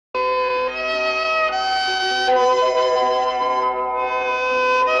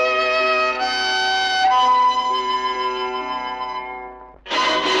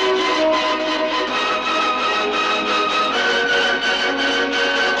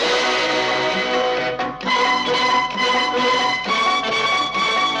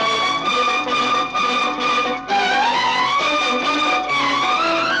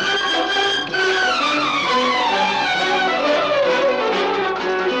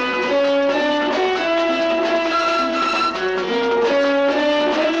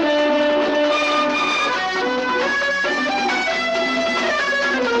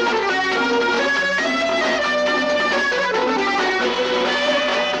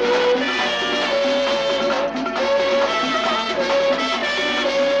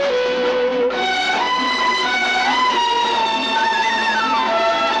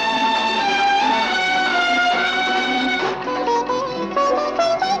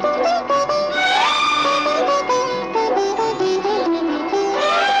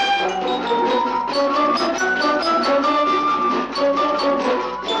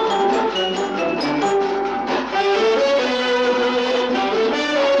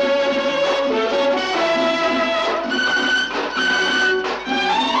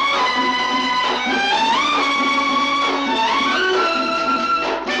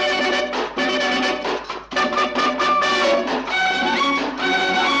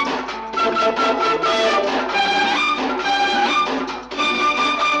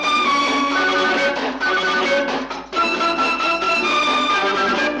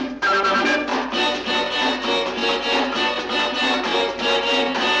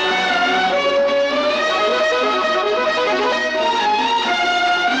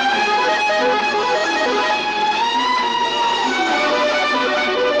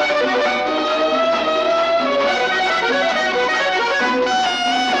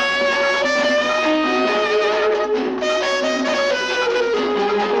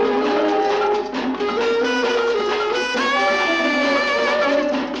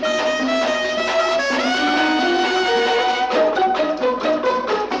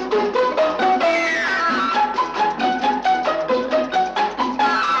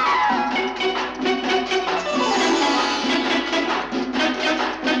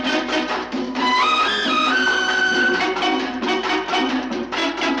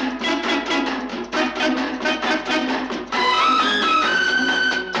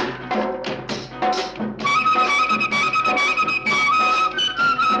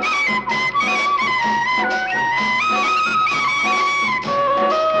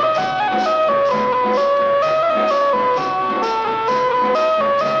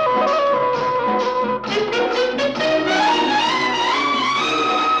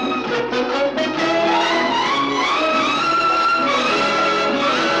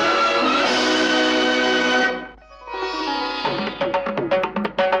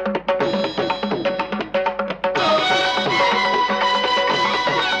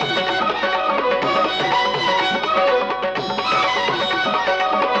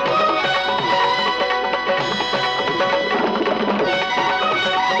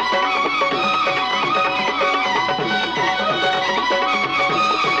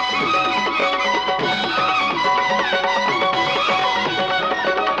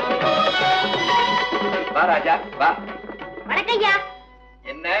வா ராஜா வா. வணக்கம் ஐயா.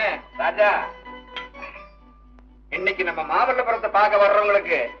 என்ன ராஜா, இன்னைக்கு நம்ம மாமல்லபுரத்தை பார்க்க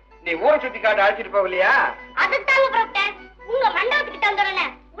வர்றவங்களுக்கு நீ ஊரை சுத்தி காட்டு அழைச்சிட்டு போகலையா? அதுதாங்க புறப்பட்டேன். உங்க மண்டபத்துக்கிட்ட வந்தோடனே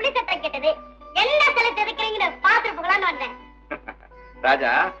புலி சத்தம் கேட்டது. என்ன சிலை தெரிக்கிறீங்கன்னு பாத்துட்டு போகலான்னு வந்தேன்.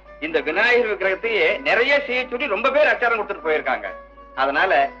 ராஜா, இந்த விநாயகர் விக்கிரகத்தையே நிறைய செய்ய சொல்லி ரொம்ப பேர் அச்சாரம் கொடுத்துட்டு போயிருக்காங்க.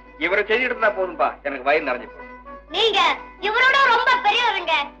 அதனால இவரை செஞ்சுட்டு இருந்தா போதும்பா, எனக்கு வயிறு நிறைஞ்சு போகும். நீங்க இவரோட ரொம்ப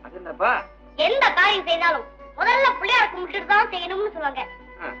பெரியவருங்க. அது என்னப்பா? எந்த காரியம் செய்தாலும் முதல்ல பிள்ளையார கும்பிட்டு தான் செய்யணும்னு சொல்லுவாங்க.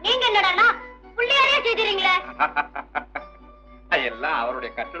 நீங்க என்னடானா பிள்ளையாரே செய்தீங்களே. எல்லாம் அவருடைய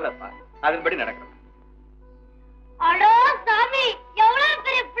கட்டளைப்பா, அதன்படி நடக்கணும். அடோ சாமி, எவ்வளவு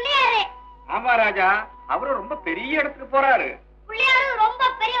பெரிய பிள்ளையாரு. ஆமா ராஜா, அவரு ரொம்ப பெரிய இடத்துக்கு போறாரு. பிள்ளையாரு ரொம்ப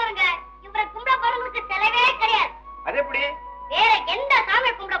பெரியவருங்க. இவரை கும்பிட போறவங்களுக்கு செலவே கிடையாது. அது எப்படி? வேற எந்த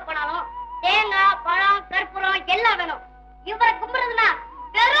சாமி கும்பிட போனாலும் தேங்காய், பழம், கற்பூரம் எல்லாம் வேணும். இவரை கும்பிடுறதுன்னா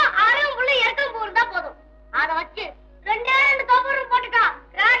வெறும் அரும்புள்ளி எருக்கம் பூ இருந்தா போதும். அதை வச்சு 2 கோபுரம் போட்டுட்டா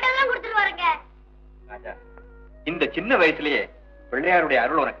கிராண்டெல்லாம் கொடுத்துருவாருங்க. ராஜா, இந்த சின்ன வயசுலயே பிள்ளையாருடைய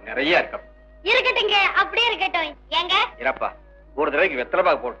அருள் உனக்கு நிறைய இருக்கும். இருக்கட்டுங்க, அப்படியே இருக்கட்டும். ஏங்க இறப்பா, ஒரு தடவைக்கு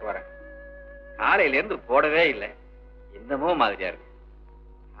வெத்தலைபாக்கு போட்டு வரேன். காலையில இருந்து போடவே இல்லை, என்னமோ மாதிரியா இருக்கு.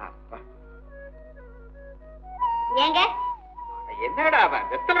 ஏங்க என்னடா அவன்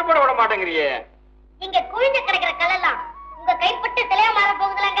வெத்தலை போட விட மாட்டேங்கிறியே? இங்க குவிஞ்சு கிடக்கிற கல்லெல்லாம் உங்க கைப்பட்டு சிலையா மாற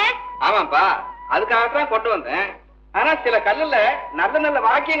போகுதுலங்க? ஆமாப்பா, அதுக்காகத்தான் கொண்டு வந்தேன். ஆனா சில கல்லுல நல்ல நல்ல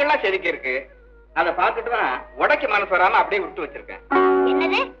வாக்கியங்கள்லாம் செதுக்கி இருக்கு. அதை பார்த்துட்டு தான் உடைக்க மனசு வராம அப்படியே விட்டு வச்சிருக்கேன்.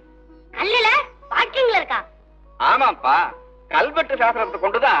 என்னது, கல்லுல வாக்கியங்கள் இருக்கா? ஆமாப்பா, கல்வெட்டு சாஸ்திரத்தை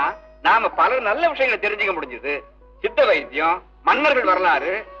கொண்டுதான் நாம பல நல்ல விஷயங்களை தெரிஞ்சுக்க முடிஞ்சது. சித்த வைத்தியம், மன்னர்கள்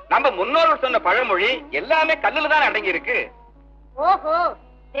வரலாறு, நம்ம முன்னோர்கள் சொன்ன பழமொழி எல்லாமே கல்லுல தான் அடங்கி இருக்கு. ஓஹோ,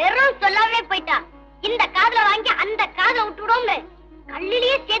 வெறும் சொல்லாமே போயிட்டா. இந்த காதுல வாங்கி அந்த காதுல விட்டுடும்னு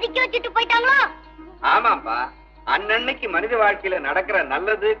கல்லிலேயே செதுக்கி வச்சுட்டு போயிட்டாங்களா? ஆமாப்பா, அன்னன்னைக்கு மனித வாழ்க்கையில நடக்கிற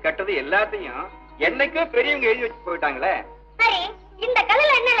நல்லது கெட்டது எல்லாத்தையும் என்னைக்கோ பெரியவங்க எழுதி வச்சு போயிட்டாங்களே. சரி, இந்த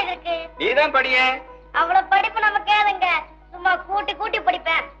கல்லுல என்ன இருக்கு? நீதான் படிய. அவ்வளவு படிப்பு நமக்கு ஏதுங்க? சும்மா கூட்டி கூட்டி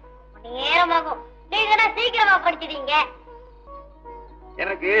படிப்பேன், நேரமாகும். நீங்க சீக்கிரமா படிச்சிட்டீங்க.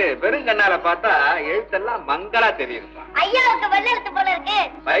 எனக்கு வெறும் கண்ணால பார்த்தா எழுத்தெல்லாம் மங்களா தெரியும். ஐயாவுக்கு வெள்ள எழுத்து போல இருக்கு.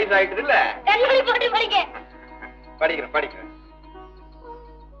 வயசாயிட்டு இல்ல, கண்மணி போட்டு படிங்க. படிக்கிறேன் படிக்கிறேன்.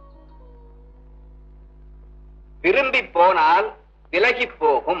 விரும்பி போனால் விலகி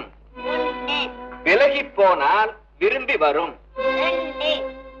போகும், விலகி போனால் விரும்பி வரும்.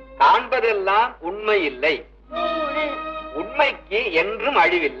 காண்பதெல்லாம் உண்மை இல்லை, உண்மைக்கு என்றும்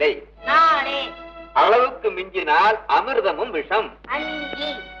அழிவில்லை. அளவுக்கு மிஞ்சினால் அமிர்தமும் விஷம்,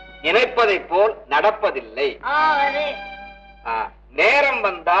 நினைப்பதை போல் நடப்பதில்லை. நேரம்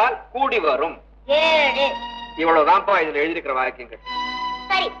வந்தால் கூடி வரும். இவ்வளவுதான்ப்பா இதுல எழுதியிருக்கிற வாக்கியங்கள்.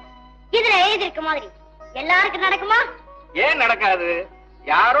 சரி, இதுல எழுதியிருக்க மாதிரி எல்லாருக்கும் நடக்குமா? ஏன் நடக்காது?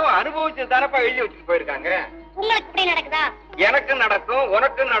 யாரோ அனுபவிச்சு தானப்பா எழுதி வச்சுட்டு போயிருக்காங்க. உங்களுக்கு இப்படி நடக்குதா? எனக்கு நடக்கும்,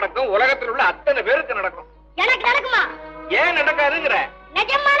 உனக்கு நடக்கும், உலகத்தில் உள்ள அத்தனை பேருக்கு நடக்கும். எனக்கு நடக்குமா? ஏன் நடக்காதுங்கிற?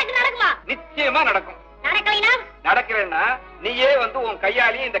 நிஜமா எனக்கு நடக்குமா? நிச்சயமா நடக்கும். நடக்கலைனா? நடக்கிறேன்னா நீயே வந்து உன்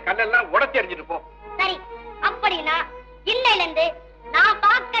கையாலேயே இந்த கல்லெல்லாம் உடைச்சு எறிஞ்சிட்டு போ. சரி, அப்படின்னா இன்னையில இருந்து நான்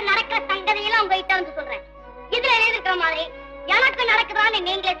பார்க்க நடக்கிற சங்கதியெல்லாம் உங்ககிட்ட வந்து சொல்றேன். இதுல எழுதிருக்கிற மாதிரி எனக்கு நடக்குதான்னு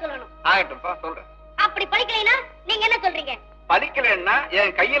நீங்களே சொல்லணும். ஆகட்டும்ப்பா, சொல்றேன். அப்படி படிக்கலைனா நீங்க என்ன சொல்றீங்க? படிக்கலன்னா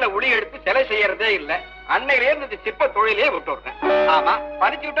என் கையில உளி எடுத்து சிலை செய்யறதே இல்ல. அன்னையிலே இருந்து சிற்ப தொழிலே விட்டு விடுறேன். ஆமா,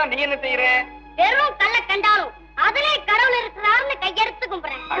 படிச்சு விட்டா நீ என்ன செய்யற? வெறும் கல்ல கண்டாலும் அதிலே கடவுள் இருக்கிறாருன்னு கையெடுத்து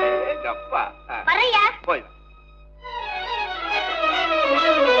கும்பிடுறேன். வரையா போய்.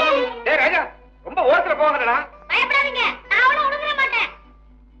 டேய் ராஜா, ரொம்ப ஓரத்துல போங்கடா. பயப்படாதீங்க, நான் அவனை ஒடுங்கற மாட்டேன்.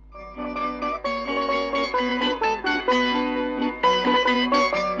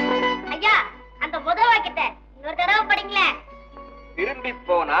 ஐயா, அந்த முதல் வாக்கியத்தை இன்னொரு தடவை படிங்களே. விரும்பி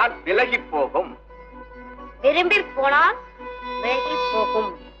போனால் விலகி போகும், விரும்பி போனால் விலகி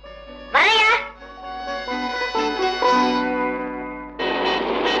போகும். வரையா.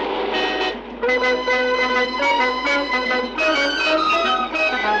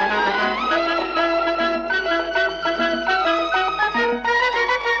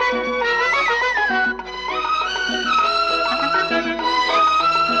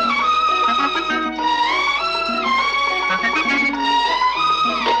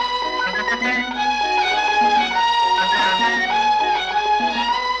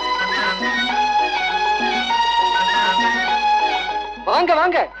 வாங்க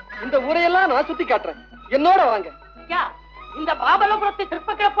வாங்க, இந்த ஊரையெல்லாம் நான் சுத்தி காட்டுறேன், என்னோட வாங்க. இந்த மாமல்லபுரத்தை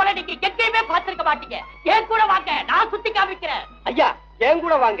திருப்பக்கிற போல நீங்க எங்கேயுமே பார்த்திருக்க மாட்டீங்க. ஏன் கூட வாங்க, நான் சுத்தி காமிக்கிறேன். ஐயா, ஏன்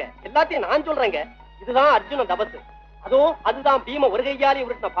கூட வாங்க, எல்லாத்தையும் நான் சொல்றேங்க. இதுதான் அர்ஜுன தபசு, அதுதான் பீம ஒரு கையாலே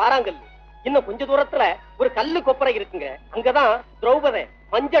உருட்டின பாறாங்கல். இன்னும் கொஞ்ச தூரத்துல ஒரு கல்லு கொப்பரை இருக்குங்க. அங்கதான் திரௌபதி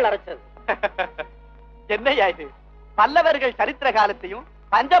மஞ்சள் அரைச்சது. என்னையா இது? பல்லவர்கள் சரித்திர காலத்தையும்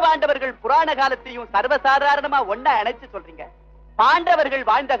பஞ்சபாண்டவர்கள் புராண காலத்தையும் சர்வசாதாரணமா ஒன்னா இணைச்சு சொல்றீங்க. பாண்டவர்கள்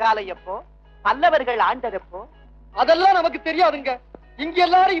வாழ்ந்த காலம் எப்போ, பல்லவர்கள் ஆண்டதப்போ? அதெல்லாம் நமக்கு தெரியாதுங்க. இங்க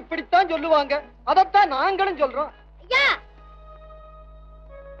எல்லாரும் இப்படித்தான் சொல்லுவாங்க. அதத்தான் நாங்களும் சொல்றோம். ஐயா,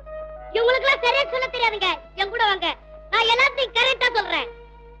 இவங்களுக்கு எல்லாம் சரியா சொல்ல தெரியாதுங்க. என் கூட வாங்க, நான் எல்லாத்தையும் கரெக்டா சொல்றேன்.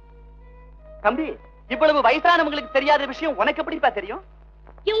 தம்பி, இவ்வளவு வயசானவங்களுக்கு தெரியாத விஷயம் உனக்கு எப்படிப்பா தெரியும்?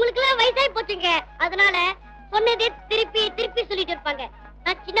 இவங்களுக்கு எல்லாம் வயசாகி போச்சுங்க. அதனால சொன்னதே திருப்பி திருப்பி சொல்லிட்டு இருப்பாங்க.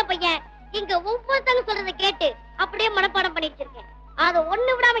 நான் சின்ன பையன், இங்க ஒவ்வொருத்தங்க சொல்றதை கேட்டு அப்படியே மனப்பாடம் பண்ணிட்டு இருக்கேன். அத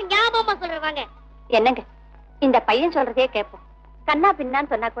ஒண்ணு விடாம ஞாபகமா சொல்றாங்க. என்னங்க, இந்த பையன் சொல்றதே கேட்போம். கண்ணா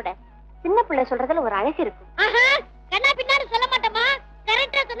பின்னான்னு சொன்னா கூட சின்ன பிள்ளை சொல்றதுல ஒரு அழகு இருக்கும். ஆஹா, கண்ணா பின்னான்னு சொல்ல மாட்டோமா,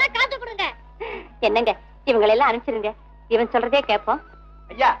 கரெக்டா சொன்னா காசு கொடுங்க. என்னங்க, இவங்களை எல்லாம் அனுப்பிச்சிருங்க. இவன் சொல்றதே கேட்போம்.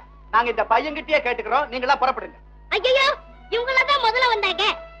 ஐயா, நாங்க இந்த பையன்கிட்டயே கேட்டுக்கிறோம். நீங்களா புறப்படுங்க. ஐயோ, இவங்களதான் முதல்ல வந்தாங்க.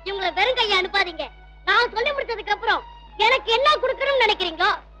 இவங்கள வெறும் கையை அனுப்பாதீங்க. நான் சொல்லி முடிச்சதுக்கு அப்புறம் எனக்கு என்ன கொடுக்கணும்னு நினைக்கிறீங்களோ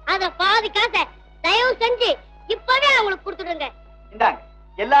அத பாதி காசை தயவு செஞ்சு இப்பவே அவங்களுக்கு கொடுத்துடுங்க. இந்தாங்க,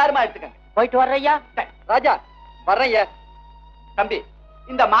 எல்லாருமா எடுத்துக்கங்க. போயிட்டு வர்றையா? ராஜா வர்றையா? தம்பி,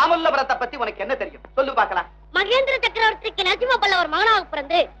 இந்த மாமல்லபுரத்தை பத்தி உனக்கு என்ன தெரியும் சொல்லு பாக்கலாம். மகேந்திர சக்கரவர்த்திக்கு நரசிம்ம பல்லவர் மகனாக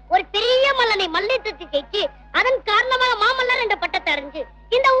பிறந்து ஒரு பெரிய மல்லனை மல்யுத்தத்தை ஜெயிச்சு அதன் காரணமாக மாமல்லர் என்ற பட்டத்தை அறிஞ்சு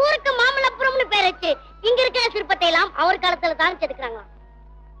இந்த ஊருக்கு மாமல்லபுரம்னு பேர் வச்சு இங்க இருக்கிற சிற்பத்தை எல்லாம் அவர் காலத்துல தான் செதுக்குறாங்க.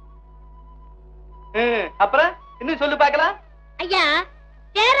 அப்புறம் இன்னும் சொல்லு பாக்கலாம். ஐயா,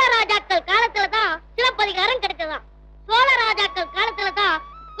 சேர ராஜாக்கள் காலத்துலதான் சிலப்பதிகாரம் கிடைச்சதாம். சோழ ராஜாக்கள் காலத்துலதான்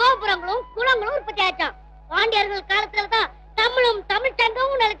கோபுரங்களும் குளங்களும் உற்பத்தி ஆச்சாம். பாண்டியர்கள் காலத்துலதான் தமிழும் தமிழ்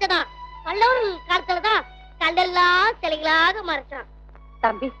சங்கமும் நினைச்சதாம். பல்லவர்கள் காலத்துலதான் கல்லெல்லாம் சிலைகளாக மறைச்சான்.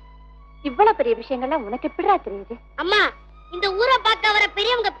 தம்பி, இவ்வளவு பெரிய விஷயங்கள்லாம் உனக்கு எப்படிடா தெரியுது? அம்மா, இந்த ஊரை பார்க்க வர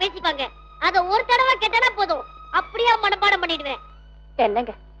பெரியவங்க பேசிப்பாங்க. அத ஒரு தடவை கேட்டா போதும், அப்படியே மனப்பாடம் பண்ணிடுவேன்.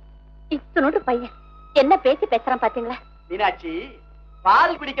 என்னங்க, இத்தனோடு பையன் என்ன பேசி பேசுறான் பாத்தீங்களா? மீனாட்சி,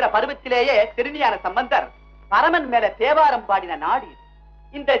 பால் குடிக்கிற பருவத்திலேயே திருஞான சம்பந்தர் பரமன் மேல தேவாரம் பாடின நாடு.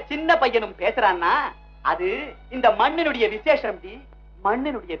 இந்த சின்ன பையனும் பேசுறான்னா அது இந்த மண்ணினுடைய விசேஷம்.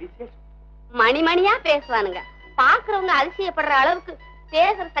 மண்ணினுடைய விசேஷம். மணிமணியா பேசுவானுங்க. பாக்குறவங்க அதிசயப்படுற அளவுக்கு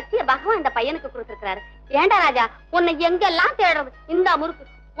பேசுற சக்தியை பகவான் இந்த பையனுக்கு கொடுத்திருக்கிறாரு. ஏண்டா ராஜா, உன்னை எங்கெல்லாம் தேடுறது? இந்த முறுக்கு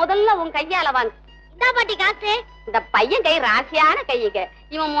முதல்ல உன் கையால வாங்க. இந்த பாட்டி காசு. இந்த பையன் கை ராசியான கையுங்க.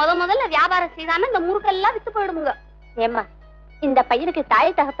 இவன் முதல்ல வியாபாரம் செய்தாம இந்த முறுக்கெல்லாம் வித்து போயிடுமுங்க. ஏம்மா, இந்த பையனுக்கு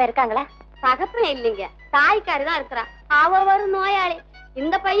தாய் தகப்ப இருக்காங்களா? தகப்பன் இல்லைங்க, தாய்க்காரி தான் இருக்கிறா. அவ ஒரு நோயாளி.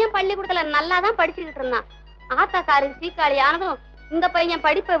 இந்த பையன் பள்ளிக்கூடத்துல நல்லாதான் படிச்சுக்கிட்டு இருந்தான். ஆத்தாக்காரி சீக்காளி ஆனதும் இந்த பையன்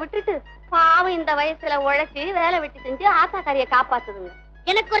படிப்பை விட்டுட்டு பாவம் இந்த வயசுல உழைச்சி வேலை வெட்டி செஞ்சு ஆத்தாக்காரிய காப்பாத்துதுங்க.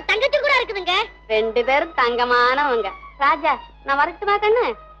 எனக்கு ஒரு தங்கச்சி கூட இருக்குதுங்க. 2 பேரும் தங்கமானவங்க. ராஜா, நான் வரட்டுமா கண்ணு?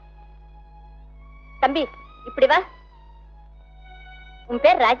 தம்பி, இப்படி வா. உன்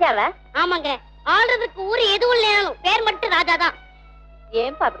பேர் ராஜாவா? ஆமாங்க, ஆள்றதுக்கு ஊரு எதுவும் இல்லைனாலும் பேர் மட்டும் ராஜாதான்.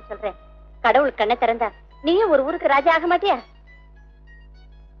 ஏன்பா அப்படி சொல்றேன்? கடவுள் கண்ணை திறந்தா நீயும் ஒரு ஊருக்கு ராஜா ஆக மாட்டியா?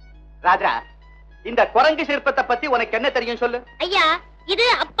 ராஜா, இந்த குரங்கு சிற்பத்தை பத்தி உனக்கு என்ன தெரியும் சொல்லு. ஐயா, இது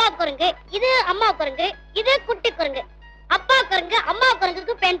அப்பா குரங்கு, இது அம்மா குரங்கு, இது குட்டி குரங்கு. அப்பா குரங்கு அம்மா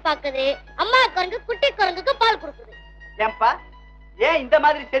குரங்குக்கு பெண் பாக்குது, அம்மா குரங்கு குட்டி குரங்குக்கு பால் கொடுக்குது. ஏன்பா, ஏன் இந்த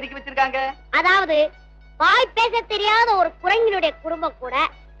மாதிரி செதுக்கி வச்சிருக்காங்க? அதாவது வாய் பேச தெரியாத ஒரு குரங்கினுடைய குடும்பம் கூட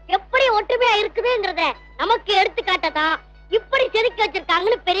எப்படி ஒற்றுமையா இருக்குதுங்கறத நமக்கு எடுத்துக்காட்டதான் இப்படி செதுக்கி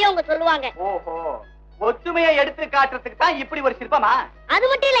வச்சிருக்காங்கன்னு பெரியவங்க சொல்லுவாங்க. ஓஹோ, ஒற்றுமையை எடுத்து காட்டுறதுக்கு தான் இப்படி ஒரு சிற்பமா? அது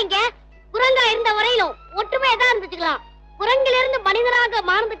மட்டும் இல்லைங்க, குரங்கா இருந்த வரையிலும் ஒற்றுமையா தான் இருந்துச்சுக்கலாம். குரங்கில இருந்து மனிதனாக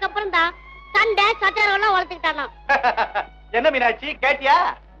மாறினதுக்கு அப்புறம் தான் சண்டை சச்சரவு எல்லாம் வளர்த்துக்கிட்டானா. என்ன மீனாட்சி, கேட்டியா?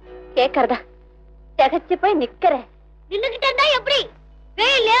 கேக்குறதா? திகச்சு போய் நிக்கிற. நின்னுகிட்டே இருந்தா எப்படி?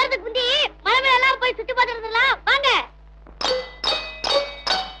 வெயில் ஏறதுக்கு முந்தி மலை மேல எல்லாம் போய் சுத்தி பார்த்துருந்தலாம். வாங்க.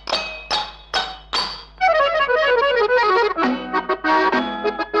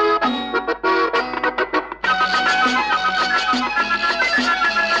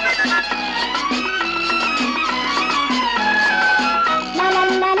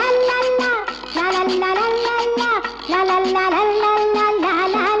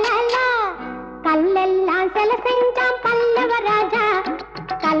 கல்லெல்லாம் செல செஞ்சான் பல்லவ ராஜா,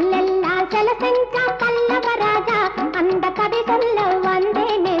 கல்லெல்லாம் செல செஞ்சான் பல்லவ ராஜா.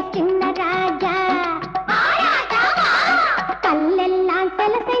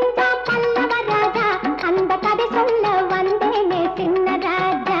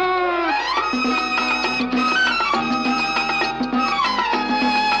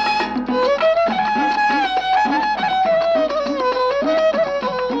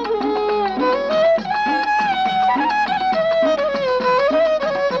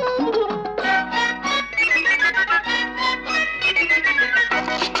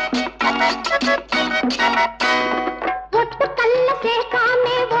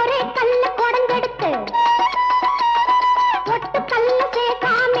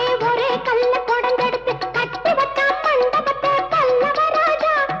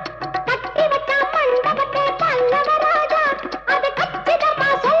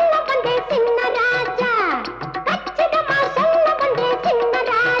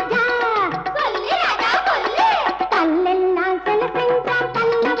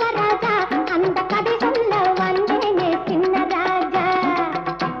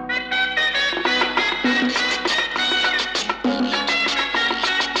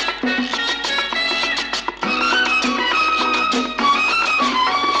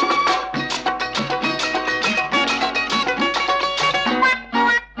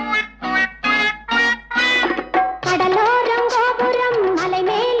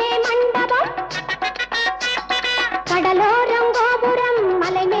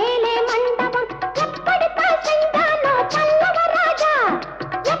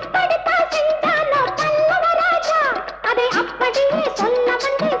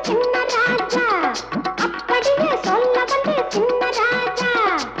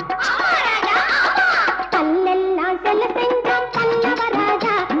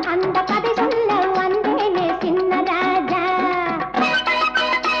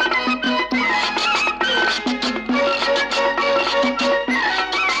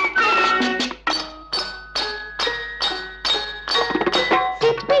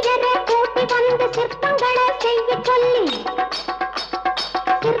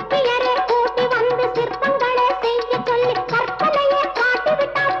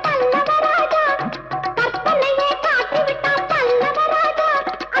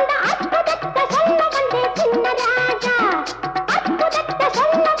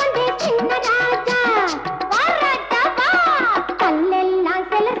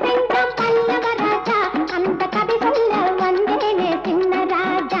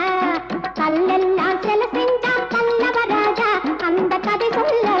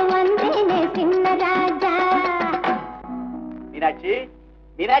 மீனாட்சி,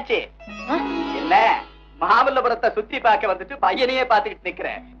 மீனாட்சி, என்ன மாமல்லபுரத்தை சுத்தி பார்க்க வந்துட்டு பையனையே பாத்துக்கிட்டு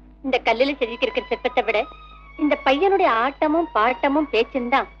நிக்கிறேன். இந்த கல்லுல செதுக்கிற சிற்பத்தை விட இந்த பையனுடைய ஆட்டமும் பாட்டமும்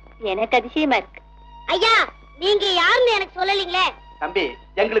பேச்சும் தான் எனக்கு அதிசயமா இருக்கு. ஐயா, நீங்க யாருன்னு எனக்கு சொல்லலீங்களே. தம்பி,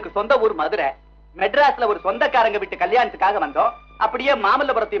 எங்களுக்கு சொந்த ஊர் மதுரை. மெட்ராஸ்ல ஒரு சொந்தக்காரங்க வீட்டு கல்யாணத்துக்காக வந்தோம். அப்படியே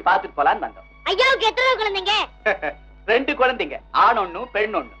மாமல்லபுரத்தையும் பார்த்துட்டு போலான்னு வந்தோம். ஐயாவுக்கு எத்தனை குழந்தைங்க? 2 குழந்தைங்க, ஆண் ஒண்ணு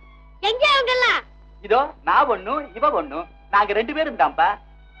பெண் ஒண்ணு. எங்க அவங்க எல்லாம்? இதோ நான் ஒண்ணு, இவ ஒண்ணு, நாங்க 2 பேரும் தான்ப்பா.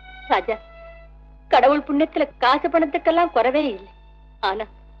 ராஜா, கடவுள் புண்ணியத்துல காசு பணத்துக்கெல்லாம் குறவே இல்லை. ஆனா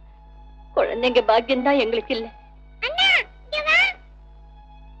குழந்தைங்க பாக்கியம் தான் எங்களுக்கு இல்ல.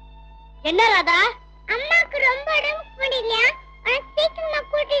 என்ன ராதா, அம்மாக்கு ரொம்ப உடம்பு முடியலையா? சீக்கிரமா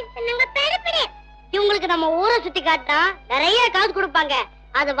கூட்டிட்டு நாங்க பெறப்படே. இவங்களுக்கு நம்ம ஊரை சுத்தி காட்டினா நிறைய காசு கொடுப்பாங்க.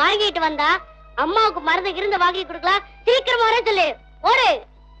 அதை வாங்கிட்டு வந்தா அம்மாவுக்கு மருந்து இருந்து வாங்கி கொடுக்கலாம். சீக்கிரமா வர சொல்லு. ஓடு.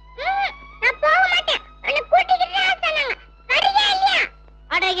 நான் போக மாட்டேன். உன்னை கூட்டிக்கிட்டு சொன்னாங்க. சரியா இல்லையா?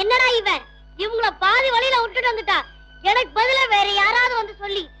 அட என்னடா இவன், இவங்கள பாதி வழியில விட்டுட்டு வந்துட்டா. எனக்கு பதிலா வேற யாராவது வந்து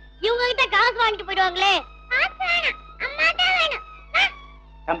சொல்லி இவங்க கிட்ட காசு வாங்கிட்டு போயிடுவாங்களே. அம்மா தான் வேணும்.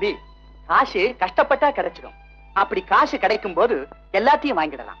 தம்பி, காசு கஷ்டப்பட்டா கிடைச்சிடும். அப்படி காசு கிடைக்கும் போது எல்லாத்தையும்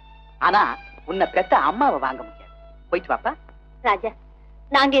வாங்கிடலாம். ஆனா உன்னை பெத்த அம்மாவை வாங்க முடியாது. போயிட்டு வாப்பா. ராஜா,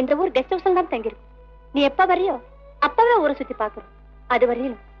 நாங்க இந்த ஊர் கெஸ்ட் ஹவுஸ்ல தான் தங்கிருக்கோம். நீ எப்ப வரையோ அப்பவே ஊரை சுத்தி பாக்குறோம். அது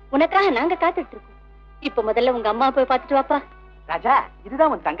வரையும் உனக்காக நாங்க காத்துட்டு இருக்கோம். இப்ப முதல்ல உங்க அம்மா போய் பாத்துட்டு வாப்பா. ராஜா,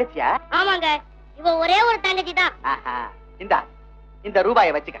 இதுதான் உன் தங்கச்சியா? ஆமாங்க, இவ ஒரே ஒரு தங்கச்சி தான். இந்த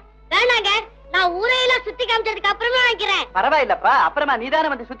ரூபாயை வச்சுக்க. வேணாங்க, நான் ஊரையெல்லாம் சுத்தி காமிச்சதுக்கு அப்புறமே வாங்கிக்கிறேன். பரவாயில்லப்பா, அப்புறமா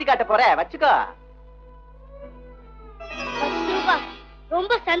நீதானே வந்து சுத்தி காட்ட போற. வச்சுக்கோ. 10 ரூபாய்.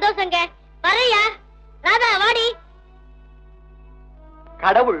 ரொம்ப சந்தோஷங்க. வரையா ராதா, வாடி.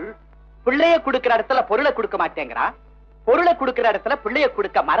 கடவுள் பிள்ளைய குடுக்கிற இடத்துல பொருளை கொடுக்க மாட்டேங்கிறா, பொருளை கொடுக்கிற இடத்துல பிள்ளைய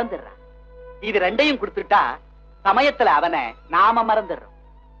கொடுக்க மறந்துடுறான். இது 2யும் கொடுத்துட்டா சமயத்துல அவனை நாம மறந்துடுறோம்.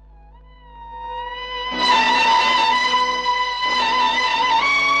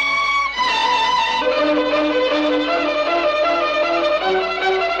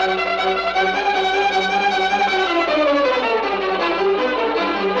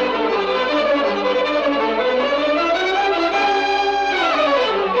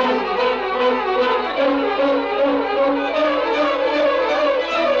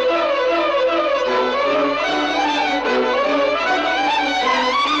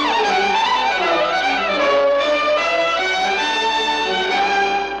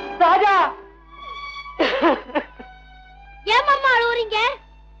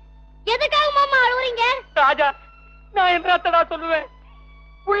 ராஜா, நான் என்னத்தடா சொல்லுவேன்?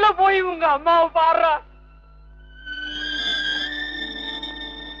 உள்ள போய் உங்க அம்மாவை பாடுறா.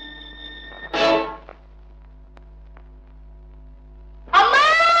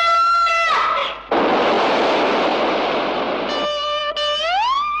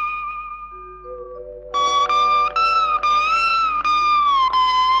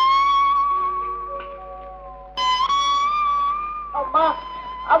 அம்மா,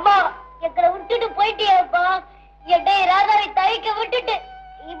 அம்மா, எங்களை விட்டுட்டு போயிட்டியாப்பா. என்னை ராதாவை தவிக்க விட்டுட்டு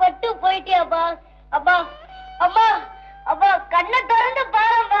நீ மட்டும் போயிட்டியாப்பா. அம்மா, அம்மா, அம்மா, கண்ணை திறந்து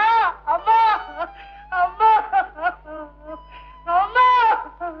பாரும்மா. அம்மா, அம்மா, அம்மா.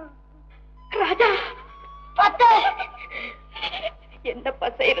 ராஜா, அத்தை, என்னப்பா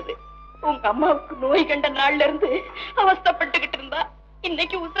செய்யறது? உங்க அம்மாவுக்கு நோய் கண்ட நாள்ல இருந்து அவஸ்தைப்பட்டுக்கிட்டு இருந்தா.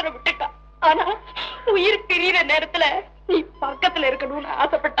 இன்னைக்கு உசுர விட்டுட்டா. ஆனா உயிர் பிரியிற நேரத்துல நீ பக்கத்துல இருக்கணும்னு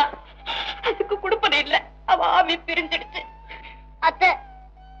ஆசைப்பட்டா. அதுக்கு கொடுப்பன இல்ல, அவ ஆவி பிரிஞ்சிடுச்சு. அத்தை,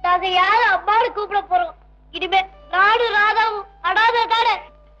 நாங்க யார அம்மானு கூப்பிட போறோம்? இனிமே நானும் ராதாவும் அடாத தானே.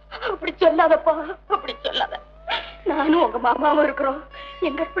 அப்படி சொல்லாதப்பா, அப்படி சொல்லாத. நானும் உங்க மாமாவும் இருக்கிறோம்.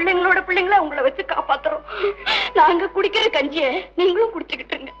 எங்க பிள்ளைங்களோட பிள்ளைங்கள உங்களை வச்சு காப்பாத்துறோம். நாங்க குடிக்கிற கஞ்சிய நீங்களும்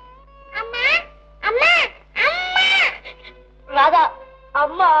குடிச்சுக்கிட்டுருங்க. அம்மா, அம்மா, அம்மா. ராதா,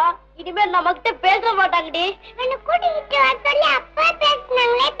 அம்மா இனிமேல் நம்ம கிட்ட பேச மாட்டாங்கடி. என்ன கூட்டிட்டு வர சொல்லி அப்பா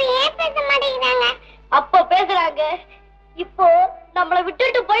பேசுனாங்களே, இப்ப ஏன் பேச மாட்டேங்கிறாங்க? அப்ப பேசுறாங்க, இப்போ நம்மள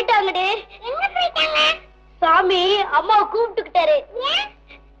விட்டுட்டு போயிட்டாங்கடி. எங்க போயிட்டாங்க? சாமி அம்மாவை கூப்பிட்டுக்கிட்டாரு.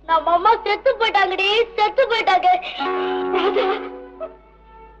 நம்ம அம்மா செத்து போயிட்டாங்கடி, செத்து போயிட்டாங்க.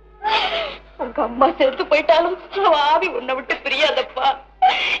 உங்க அம்மா செத்து போயிட்டாலும் அவ ஆவி உன்னை விட்டு பிரியாதப்பா.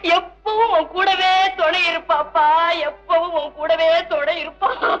 எப்பவும் உன் கூடவே துணை இருப்பாப்பா. எப்பவும் உன் கூடவே துணை இருப்பா.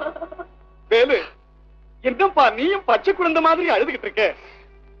 வேலு, என்னப்பா நீயும் பச்சை குழந்தை மாதிரி அழுதுகிட்டு இருக்க?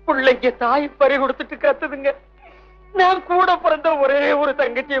 பிள்ளைங்க தாய் பறி கொடுத்துட்டு கத்துதுங்க. நான் கூட பிறந்த ஒரே ஒரு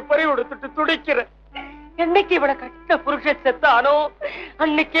தங்கச்சியை பறி கொடுத்துட்டு துடிக்கிறேன். என்னைக்கு இவளை கட்ட புருஷன் செத்தானோ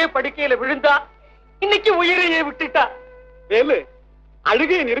அன்னைக்கே படுக்கையில விழுந்தா. இன்னைக்கு உயிரையே விட்டுட்டா. வேலு,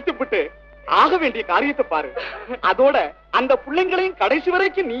 அழுகையை நிறுத்திவிட்டு ஆக வேண்டிய காரியத்தை பாரு. அதோட அந்த பிள்ளைங்களையும் கடைசி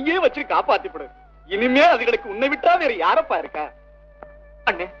வரைக்கும் நீயே வச்சு காப்பாத்திப்படு. இனிமே அதுகளுக்கு உன்னை விட்டா வேற யாரப்பா இருக்கா?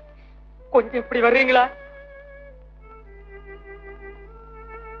 அண்ணே கொஞ்சம் இப்படி வர்றீங்களா?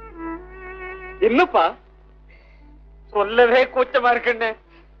 என்னப்பா? சொல்லவே கூச்சமா இருக்குண்ணே.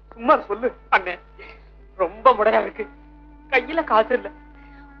 சும்மா சொல்லு அண்ணே. ரொம்ப முடையா இருக்கு, கையில காசு இல்ல.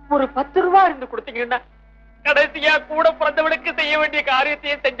 ஒரு 10 ரூபாய் இருந்து கொடுத்தீங்கன்னா கடைசியா கூட பிறந்தவனுக்கு செய்ய வேண்டிய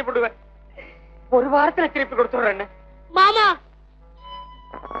காரியத்தையும் செஞ்சு விடுவேன். ஒரு வாரத்துல திருப்பி கொடுத்துறேன். மாமா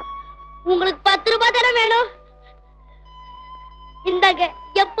உங்களுக்கு 10 ரூபாய் தானே வேணும்? இந்தாங்க.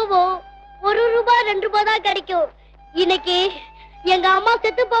 எப்பவோ 1 ரூபாய் 2 ரூபாய் தான் கிடைக்கும். இன்னைக்கு எங்க அம்மா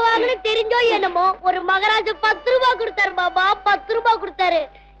செத்து போவாங்கன்னு தெரிஞ்சோ என்னமோ ஒரு மகாராஜா 10 ரூபாய் கொடுத்தாரு மாமா. 10 ரூபாய் கொடுத்தாரு.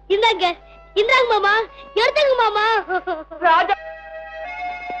 இந்தாங்க இந்தாங்க மாமா, எடுத்துங்க மாமா. ராஜா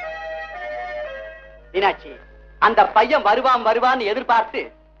மீனாட்சி, அந்த பையன் வருவான்னு எதிர்பார்த்து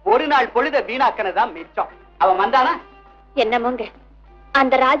ஒரு நாள் பொழுத வீணாக்கனதான் மிச்சம். அவன் வந்தானா? என்னமோங்க,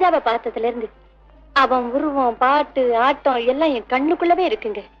 அந்த ராஜாவை பார்த்ததுல இருந்து அவன் உருவம், பாட்டு, ஆட்டம் எல்லாம் என் கண்ணுக்குள்ளவே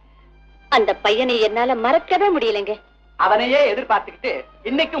இருக்குங்க. அந்த பையனை என்னால மறக்கவே முடியலங்க. அவனையே எதிர்பார்த்துக்கிட்டு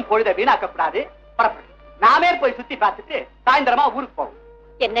இன்னைக்கும் பொழுத வீணாக்கப்படாது. புறப்படு, நாமே போய் சுத்தி பார்த்துட்டு சாயந்தரமா ஊருக்கு போவோம்.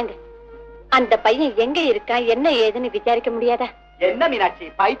 என்னங்க, அந்த பையன் எங்க இருக்கான் என்ன ஏதுன்னு விசாரிக்க முடியாதா? என்ன மீனாட்சி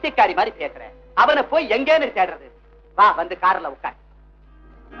பைத்தியக்காரி மாதிரி பேசுற? அவனை போய் எங்கேன்னு தேடுறது? வா, வந்து கார்ல உட்கார்.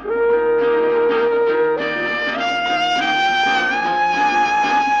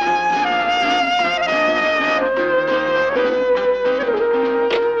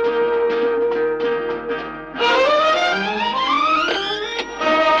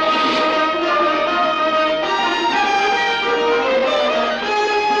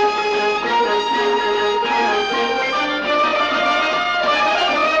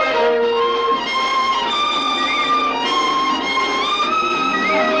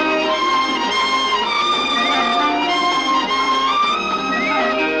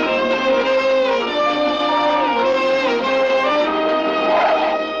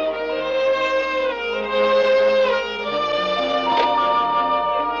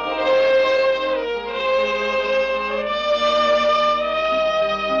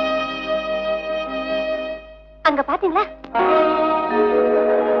 அங்க பாத்தீங்களா?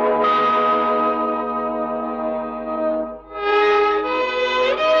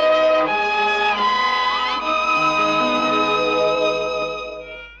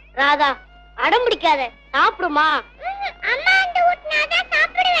 ராதா அடம் பிடிக்காத, சாப்பிடுமா. அம்மா வந்து ஊட்டினாதான்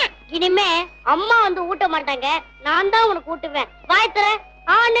சாப்பிடுவேன். இனிமே அம்மா வந்து ஊட்ட மாட்டாங்க, நான் தான் உனக்கு ஊட்டுவேன். வாய் தர.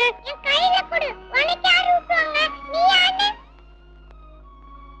 ஆனு என் கையில கொடு. உனக்கு யாரு ஊட்டுவாங்க? நீ ஆனு.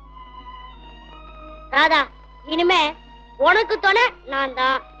 ராதா இனிமே உனக்கு துணை நான்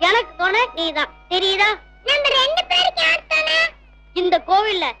தான், எனக்கு துணை நீ தான். தெரியுதா? நம்ம 2 பேருக்கு யார் துணை? இந்த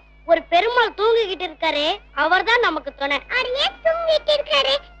கோவில்ல ஒரு பெருமாள் தூங்கிக்கிட்டு இருக்காரு, அவர்தான் நமக்கு துணை. அடியே தூங்கிட்டு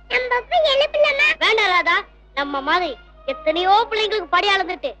இருக்காரு, நம்ம போய் எழுப்பலாமா? வேண்டாம் ராதா, நம்ம மாதிரி எத்தனையோ பிள்ளைங்களுக்கு படி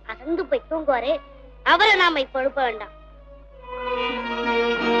அளந்துட்டு அசந்து போய் தூங்குவாரு, அவரை நாம இப்ப எழுப்ப வேண்டாம்.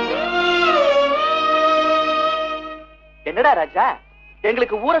 என்னடா ராஜா,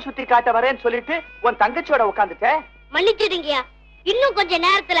 எங்களுக்கு ஊரை சுத்தி காட்ட வரேன்னு சொல்லிட்டு உன் தங்கச்சியோட உட்காந்துட்ட? மன்னிச்சிடுங்கயா, இன்னும் கொஞ்ச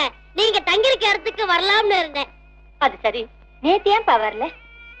நேரத்துல நீங்க தங்கிருக்க இடத்துக்கு வரலாம்னு இருந்தேன். அது சரி, நேத்து ஏன்பா வரல?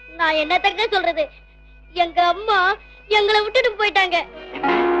 நான் என்னத்தங்க சொல்றது, எங்க அம்மா எங்களை விட்டுட்டு போயிட்டாங்க.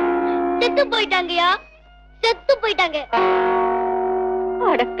 செத்து போயிட்டாங்கயா, செத்து போயிட்டாங்க.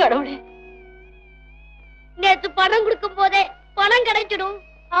 அட கடவுளே. நேத்து பணம் கொடுக்கும் போதே பணம் கிடைச்சிடும்,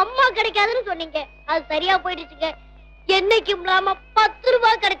 அம்மா கிடைக்காதுன்னு சொன்னீங்க. அது சரியா போயிடுச்சுங்க. என்னைக்கும் இல்லாம 10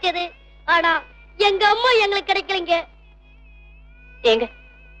 ரூபாய் கிடைச்சது, ஆனா எங்க அம்மா எங்களுக்கு கிடைக்கலங்க. ஏங்க,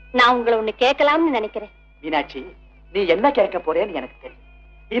 நான் உங்களை ஒண்ணு கேட்கலாம்னு நினைக்கிறேன். மீனாட்சி, நீ என்ன கேட்க போறேன்னு எனக்கு தெரியும்.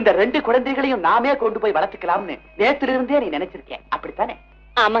 இந்த 2 குழந்தைகளையும் நாமே கொண்டு போய் வளர்த்துக்கலாம்னு நேத்துல இருந்தே நீ நினைச்சிருக்கேன், அப்படித்தானே?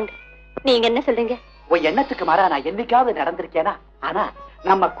 ஆமாங்க. நீங்க என்ன சொல்றீங்க? உன் எண்ணத்துக்கு மாறா நான் என்னைக்காவது நடந்திருக்கேனா? ஆனா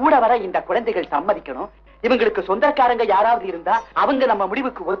நம்ம கூட வர இந்த குழந்தைகள் சம்மதிக்கணும். இவங்களுக்கு சொந்தக்காரங்க யாராவது இருந்தா அவங்க நம்ம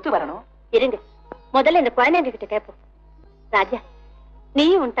முடிவுக்கு ஒத்து வரணும். இருங்க, முதல்ல இந்த குழந்தைங்க கிட்ட கேட்போம். ராஜா,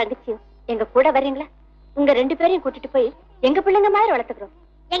 நீயும் உன் தங்கச்சியும் எங்க கூட வரீங்களா? உங்க 2 பேரையும் கூட்டிட்டு போய் எங்க பிள்ளைங்க மாதிரி வளர்த்துக்கிறோம்.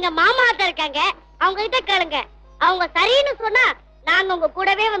 எங்க மாமா அத்தை இருக்காங்க, அவங்க கிட்ட கேளுங்க. அவங்க சரின்னு சொன்னா நாங்க உங்க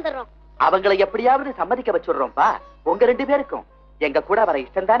கூடவே வந்துடுறோம். அவங்களை எப்படியாவது சம்மதிக்க வச்சுடுறோம்பா. உங்க 2 பேருக்கும் எங்க கூட வர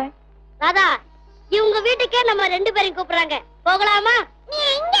இஷ்டம் தானே? ராதா, இவங்க வீட்டுக்கே நம்ம 2 பேரையும் கூப்பிடுறாங்க, போகலாமா? நீ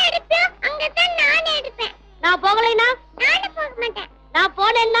எங்க எடுப்ப? அங்கதான் நானே எடுப்பேன். நான் போகலைனா நானும் போக மாட்டேன். நான்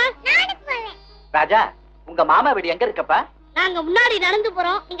போனேன்னா நானும் போவேன். ராஜா, உங்க மாமா வீடு எங்க இருக்கப்பா? நாங்க முன்னாடி நடந்து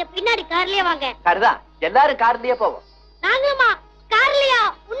போறோம், நீங்க பின்னாடி கார்லயே வாங்க. சரிதான், எல்லாரும் கார்லயே போவோம். நாங்கம்மா கார்லயா?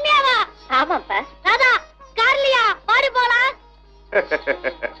 உண்மையாவா? ஆமாப்பா. ராதா, கார்லயா? பாடி போலாம்.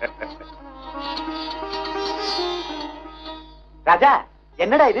 ராஜா,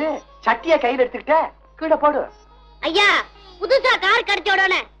 என்னடா இது? சட்டிய கையில எடுத்துக்கிட்ட, கீழே போடு. ஐயா, புதுசா கார் கிடைச்ச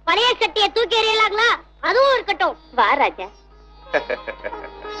உடனே பழைய சட்டியை தூக்கி எறியலாங்களா? அதுவும் இருக்கட்டும். வா ராஜா.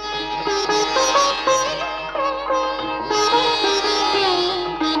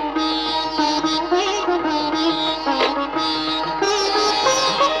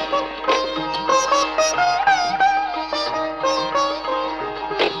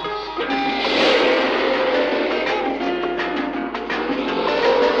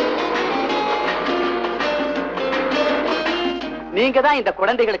 நீங்க தான் இந்த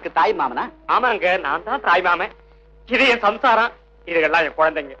குழந்தைகளுக்கு தாய் மாமனா? ஆமாங்க, நான் தான் தாய் மாமன். இது என் சம்சாரம், இதுகெல்லாம் என்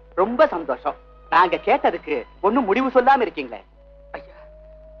குழந்தைங்க. ரொம்ப சந்தோஷம். நாங்க கேட்டதுக்கு ஒண்ணும் முடிவு சொல்லாம இருக்கீங்களே. ஐயா,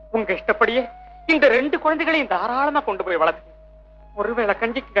 உங்க இஷ்டப்படியே இந்த 2 குழந்தைகளையும் தாராளமா கொண்டு போய் வளர்த்து. ஒருவேளை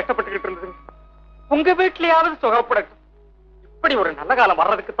கஞ்சிக்கு கஷ்டப்பட்டுக்கிட்டு இருந்ததுங்க, உங்க வீட்லயாவது சுகப்படட்டும். இப்படி ஒரு நல்ல காலம்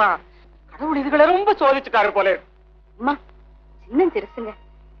வர்றதுக்கு தான் கடவுள் இதுகளை ரொம்ப சோதிச்சுட்டாரு போல இருக்கு. அம்மா, சின்ன சிறுசுங்க,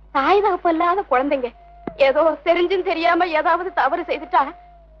 தாய் தகப்பு இல்லாத குழந்தைங்க ஏதோ தெரிஞ்சும் தெரியாம ஏதாவது தவறு செய்துட்டா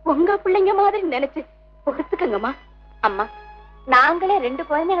உங்க பிள்ளைங்க மாதிரி நினைச்சு பொறுத்துக்கங்கம்மா. அம்மா, நாங்களே 2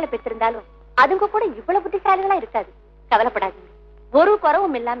 குழந்தைகளை பெற்றிருந்தாலும் அதுங்க கூட இவ்வளவு புத்திசாலிகளா இருக்காது. கவலைப்படாதீங்க, ஒரு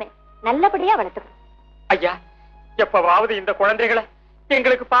குறவும் இல்லாம நல்லபடியா வளர்த்துக்கணும். ஐயா, எப்பவாவது இந்த குழந்தைகளை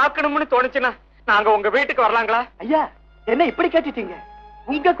எங்களுக்கு பார்க்கணும்னு தோணுச்சுன்னா நாங்க உங்க வீட்டுக்கு வரலாங்களா? ஐயா, என்ன இப்படி கேட்டுட்டீங்க?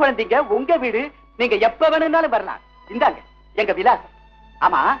 உங்க குழந்தைங்க, உங்க வீடு, நீங்க எப்ப வேணும்னாலும் வரலாம். இந்தாங்க எங்க விலாசம்.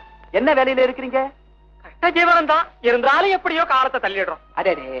 ஆமா, என்ன வேலையில இருக்கிறீங்க? ஜீவனம் தான், இருந்தாலும் எப்படியோ காலத்தை தள்ளிடுறோம்.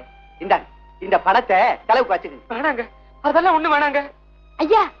 அடே, இந்தாங்க இந்த பணத்தை செலவுக்கு வச்சுக்கோங்க. வேணாங்க, அதெல்லாம் ஒண்ணு வேணாங்க.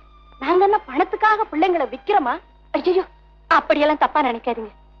 ஐயா, நாங்க என்ன பணத்துக்காக பிள்ளைங்களை விக்கிறோமா? ஐயோ, அப்படியெல்லாம் தப்பா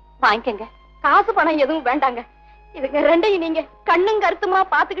நினைக்காதீங்க. வாங்கிக்கங்க, காசு பணம் எதுவும் வேண்டாங்க. இதுங்க 2ஐயும் நீங்க கண்ணும் கருத்துமா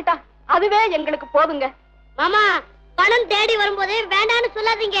பாத்துக்கிட்டா அதுவே எங்களுக்கு போதுங்க. மாமா, பணம் தேடி வரும்போதே வேண்டான்னு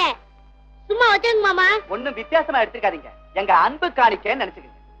சொல்லாதீங்க, சும்மா வச்சுங்க மாமா. ஒண்ணும் வித்தியாசமா எடுத்துக்காதீங்க, எங்க அன்பு காணிக்கன்னு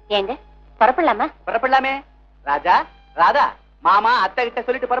நினைச்சுக்கோங்க. ஏங்க, புறப்படலாமா? புறப்படலாமே. ராஜா, ராதா, மாமா அத்தை கிட்ட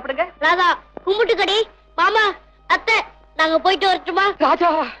சொல்லிட்டு புறப்படுங்க. ராதா, கும்பிட்டு கடி. மாமா, அத்தை, நாங்க போயிட்டு வரட்டுமா? ராஜா,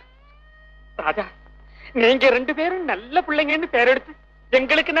 ராஜா, நீங்க 2 பேரும் நல்ல பிள்ளைங்கன்னு பேர் எடுத்து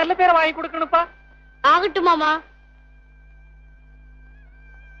எங்களுக்கு நல்ல பேரை வாங்கி கொடுக்கணும்ப்பா. ஆகட்டும் மாமா.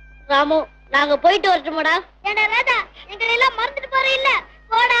 ராமு, நாங்க போயிட்டு வரட்டுமாடா? ஏடா ராதா, எங்களை எல்லாம் மறந்துட்டு போற இல்ல?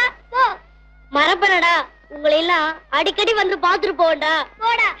 போடா போ. மறப்பனடா, உங்களை எல்லாம் அடிக்கடி வந்து பாத்துட்டு போவண்டா.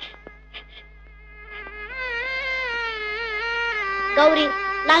 போடா. கௌரி,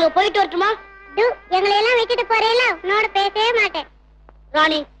 நாங்க போயிட்டு வரட்டுமா? எங்களை எல்லாம் விட்டுட்டு போறேல, உன்னோட பேசவே மாட்டேன்.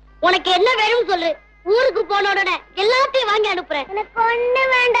 ராணி, உனக்கு என்ன வேணும்னு சொல்லு, ஊருக்கு போன உடனே எல்லாத்தையும் வாங்கி அனுப்புறேன். எனக்கு ஒண்ணு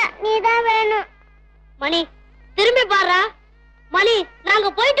வேண்டாம், நீதான் வேணும். மணி, திரும்பி பாரு. மணி, நாங்க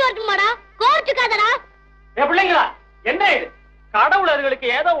போயிட்டு வரட்டுமாடா? கோர்த்துக்காதடா. ஏ பிள்ளைங்களா, என்ன இது? கடவுள் அதுகளுக்கு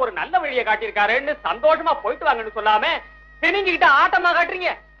ஏதோ ஒரு நல்ல வழியை காட்டியிருக்காருன்னு சந்தோஷமா போயிட்டு வாங்கன்னு சொல்லாம திணிஞ்சுக்கிட்ட ஆட்டமா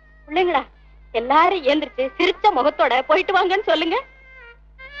காட்டுறீங்க. பிள்ளைங்களா, எல்லாரும் ஏந்திரிச்சு சிரிச்ச முகத்தோட போயிட்டு வாங்கன்னு சொல்லுங்க.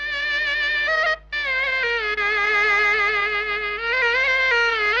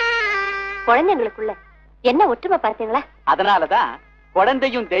 குழந்தைங்களுக்குள்ள என்ன ஒற்றுமை பார்த்தீங்களா? அதனாலதான்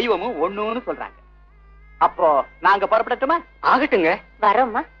குழந்தையும் தெய்வமும் ஒண்ணுன்னு சொல்றாங்க. அப்போ நாங்க புறப்படட்டுமா? ஆகட்டுங்க.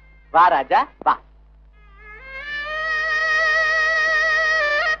 வரோம்மா. வா ராஜா, வா.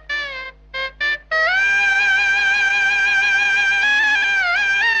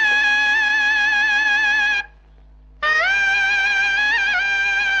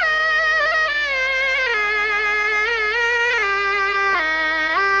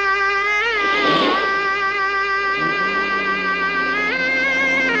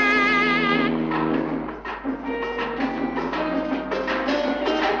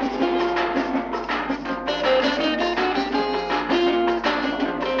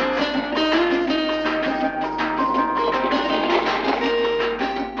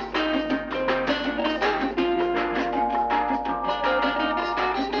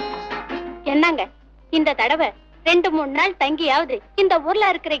 என்னங்க, இந்த தடவை 2-3 நாள் தங்கியாவது இந்த ஊர்ல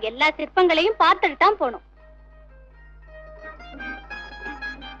இருக்கிற எல்லா சிற்பங்களையும் பார்த்துட்டு தான் போனோம்.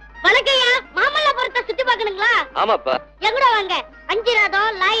 வணக்கையா, மாமல்லபுரத்தை சுத்தி பார்க்கணுங்களா? ஆமாப்பா. எங்கட வாங்க, 5 ரதம்,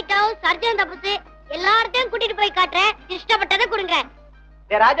 லைட் ஹவுஸ், சர்ஜன் தபசு எல்லார்ட்டையும் கூட்டிட்டு போய் காட்டுறேன். இஷ்டப்பட்டதை கொடுங்க.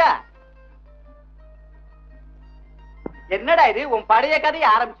 ராஜா, என்னடா இது? உன் பழைய கதையை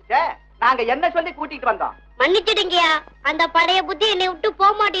ஆரம்பிச்சுட்ட. நாங்க என்ன சொல்லி கூட்டிட்டு வந்தோம்? மன்னிச்சிடுங்கயா, அந்த பழைய புத்தி என்னை விட்டு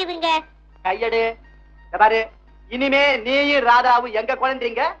போக மாட்டேங்குதுங்க. கையடு. பாரு, இனிமே நீயும் ராதாவும் எங்க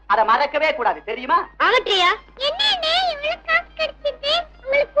குழந்தைங்க, அதை மறக்கவே கூடாது, தெரியுமா? ஆகட்டியா? என்னன்னே இவ்வளவு காசு கிடைச்சிட்டு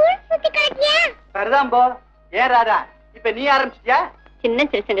உங்களுக்கு ஊர் சுத்தி காட்டியா? சரிதான் போ. ஏன் ராதா, இப்ப நீ ஆரம்பிச்சிட்டியா? சின்ன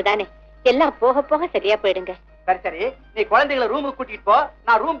சிறுசுங்க தானே, எல்லாம் போக போக சரியா போயிடுங்க. சரி சரி, நீ குழந்தைகளை ரூமுக்கு கூட்டிட்டு போ.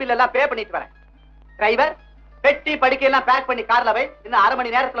 நான் ரூம் பில் எல்லாம் பே பண்ணிட்டு வரேன். டிரைவர், பெட்டி படுக்கை எல்லாம் பேக் பண்ணி கார்ல வை. இன்னும் 1/2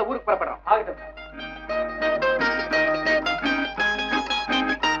 மணி நேரத்துல ஊருக்கு புறப்படுறோம்.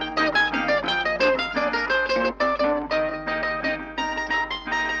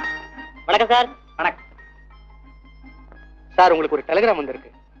 வணக்கம் சார். வணக்கம் சார், உங்களுக்கு ஒரு டெலிகிராம்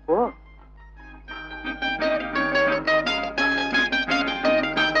வந்திருக்கு. ஓ,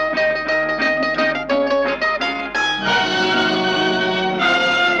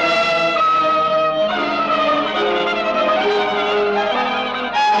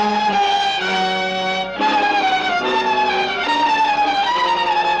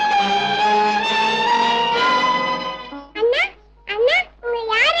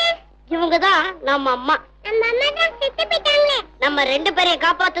 இவங்கதான் நம்ம அம்மா. நம்ம 2 பேரையும்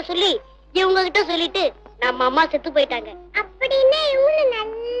காப்பாத்த சொல்லி இவங்க கிட்ட சொல்லிட்டு நம்ம அம்மா செத்து போயிட்டாங்க. அப்படின்னு இவங்க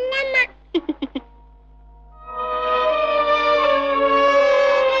நல்லம்மா.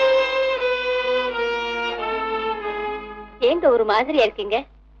 ஏங்க ஒரு மாதிரியா இருக்கீங்க?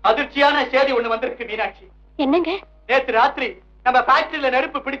 அதிர்ச்சியான செய்தி ஒண்ணு வந்திருக்கு மீனாட்சி. என்னங்க? நேத்து ராத்திரி நம்ம ஃபேக்டரியில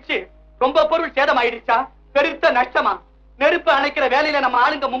நெருப்பு பிடிச்சு ரொம்ப பொருள் சேதம் ஆயிடுச்சா? பெருத்த நஷ்டமா? நெருப்பு அணைக்கிற வேலையில நம்ம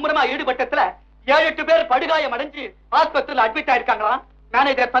ஆளுங்க மும்முரமா ஈடுபட்டதுல 7-8 பேர் படுகாயம் அடைஞ்சு ஆஸ்பத்திரியில அட்மிட் ஆயிருக்காங்களாம்.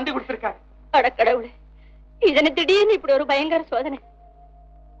 மேனேஜர் தந்தி கொடுத்திருக்காரு. அட கடவுளே, இதனை திடீர்னு இப்படி ஒரு பயங்கர சோதனை.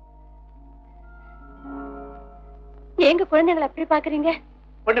 ஏங்க குழந்தைகளை அப்படி பாக்குறீங்க?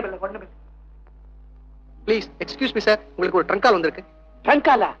 ஒண்ணுமில்ல. ப்ளீஸ் எக்ஸ்கியூஸ் மீ சார், உங்களுக்கு ஒரு ட்ரங்க் கால் வந்திருக்கு. ட்ரங்க்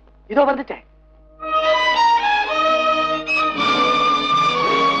காலா? இதோ வந்துட்டேன்.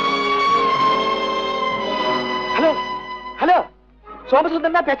 ஹலோ ஹலோ,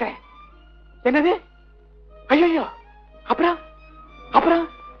 சோமசுந்தரம் தான் பேசுறேன். என்னது? ஐயோ, அப்புறம் அப்புறம்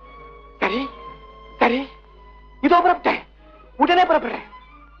சரி சரி, இதோ புறப்பட்டேன். உடனே புறப்படுறேன்.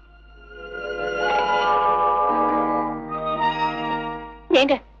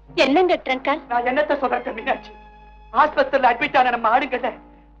 ஏங்க என்னங்க ட்ரங்க் கால்? நான் என்னத்த சொல்றேன் மீனாட்சி, ஆஸ்பத்திரியில அட்மிட் ஆன நம்ம ஆளுங்கள்ல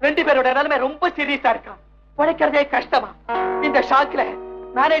 2 பேரோட நிலைமை ரொம்ப சீரியஸா இருக்கா. உழைக்கிறதே கஷ்டமா. இந்த ஷாக்ல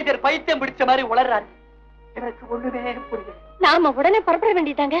மேனேஜர் பைத்தியம் பிடிச்ச மாதிரி உளறாரு. எனக்கு ஒண்ணுமே புரியல. நாம உடனே புறப்பட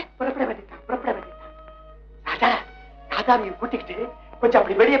வேண்டியதாங்க. புறப்பட வேண்டியதான். ராதாவையும் கூட்டிக்கிட்டு கொஞ்சம்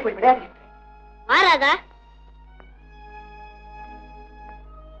அப்படி வெளியே போய் விளையாடி. மாறாதா?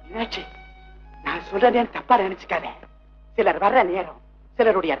 மீனாட்சி, நான் சொல்றதேன்னு தப்பா நினைச்சுக்காத. சிலர் வர்ற நேரம்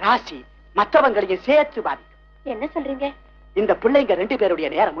சிலருடைய ராசி மற்றவங்களையும் சேர்த்து பாதிக்கும். என்ன சொல்றீங்க? இந்த பிள்ளைங்க 2 பேருடைய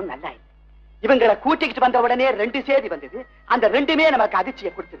நேரமும் நல்லா இல்லை. இவங்களை கூட்டிக்கிட்டு வந்த உடனே 2 செய்தி வந்தது. அந்த 2மே நமக்கு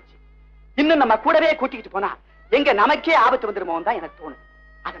அதிர்ச்சியை கொடுத்துருச்சு. இன்னும் நம்ம கூடவே கூட்டிக்கிட்டு போனா எங்க நமக்கே ஆபத்து வந்துருமோன்னு தான் எனக்கு தோணுது.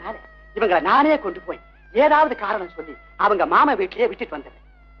 அதனால இவங்களை நானே கொண்டு போய் ஏதாவது காரணம் சொல்லி அவங்க மாமா வீட்டிலேயே விட்டுட்டு வந்துடுறேன்.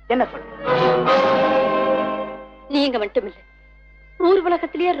 என்ன சொல்ற? நீங்க மட்டும் இல்ல, ஊர்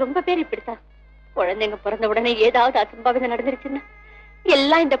உலகத்திலேயே ரொம்ப பேர் இப்படித்தான். குழந்தைங்க பிறந்த உடனே ஏதாவது அசம்பாவிதம் நடந்துருச்சுன்னா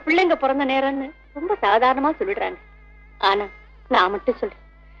எல்லாம் இந்த பிள்ளைங்க பிறந்த நேரம்னு ரொம்ப சாதாரணமா சொல்லிடுறாங்க. ஆனா நான் மட்டும் சொல்றேன்,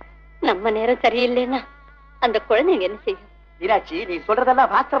 நம்ம நேரம் சரியில்லைன்னா அந்த குழந்தைங்க என்ன செய்யும்? மீனாட்சி, நீ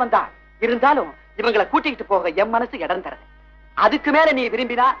சொல்றதெல்லாம் வாஸ்தவம் தான். இருந்தாலும் இவங்களை கூட்டிக்கிட்டு போக என் மனசு இடம் தரது. அதுக்கு மேல நீ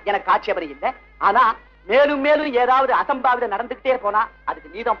விரும்பினா எனக்கு ஆட்சேபனை இல்லை. ஆனா மேலும் மேலும் ஏதாவது அசம்பாவிதம் நடந்துகிட்டே போனா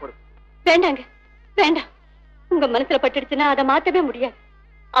அதுக்கு நீதான் பொறுப்பு. வேண்டாங்க, வேண்டாம். உங்க மனசுல பட்டுடுச்சுன்னா அதை மாத்தவே முடியாது.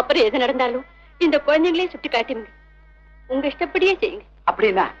 அப்புறம் எது நடந்தாலும் இந்த குழந்தைங்களே சுட்டி காட்டிங்க. உங்க இஷ்டப்படியே செய்யுங்க.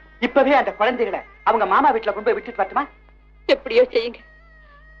 அப்படின்னா இப்பவே அந்த குழந்தைகளை அவங்க மாமா வீட்டுல கொண்டு போய் விட்டுட்டு வரட்டுமா? எப்படியோ செய்யுங்க.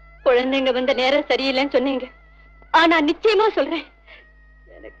 குழந்தைங்க வந்த நேரம் சரியில்லைன்னு சொன்னீங்க. ஆனா நிச்சயமா சொல்றேன்,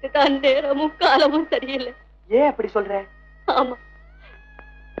 எனக்கு தான் நேரமும் காலமும் சரியில்லை. ஏன் அப்படி சொல்ற? ஆமா,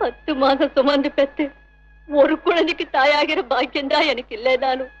 10 மாதம் சுமந்து பெத்து ஒரு குழந்தைக்கு தாயாகிற பாக்கியம் தான் எனக்கு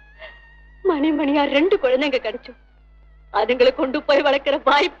இல்லைதானும். மணிமணியா 2 குழந்தைங்க கிடைச்சோம். அதுங்களை கொண்டு போய் வளர்க்கிற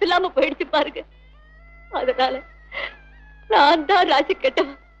வாய்ப்பு இல்லாம போயிடுச்சு பாருங்க. அதனால நான் தான் ராசி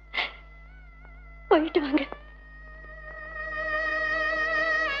கெட்டவன். போயிட்டு வாங்க.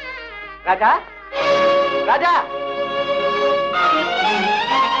 ராஜா, ராஜா,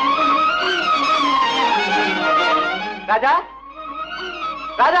 ராஜா,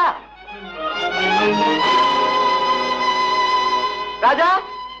 ராஜா, ராஜா,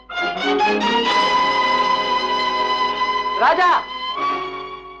 ராஜா.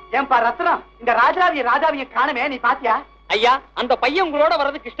 ஏன்பா ரத்னம், இந்த ராஜாவிய காணுமே, நீ பாத்தியா? ஐயா, அந்த பையன் உங்களோட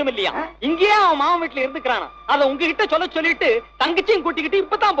வர்றதுக்கு இஷ்டம் இல்லையா? இங்கேயே அவன் மாமன் வீட்டுல இருந்துக்கிறானா. அத உங்ககிட்ட சொல்லிட்டு தங்கச்சியும் கூட்டிக்கிட்டு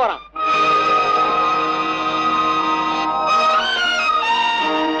இப்பதான் போறான்.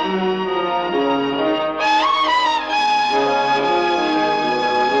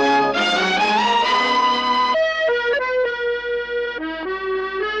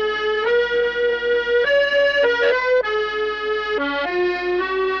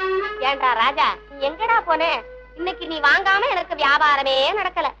 ஏண்டா ராஜா, நீ எங்கடா போனே? இன்னைக்கு நீ வாங்காம எனக்கு வியாபாரமே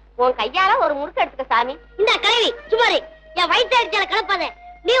நடக்கல. உன் கையால ஒரு முறுக்கு எடுத்துக்க சாமி. இந்த கல்வி சுமாரி என் வயிற்று அடிச்சால கலப்பாத.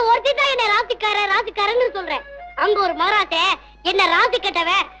 நீ ஒருத்தி தான் என்ன ராசிக்காரன்னு சொல்றேன். அங்க ஒரு மகாராட்டே என்ன ராசி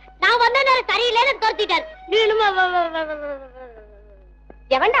கட்டவன் நான் வந்த நேரம் சரியில்லைன்னு தோர்த்திட்டார். நீ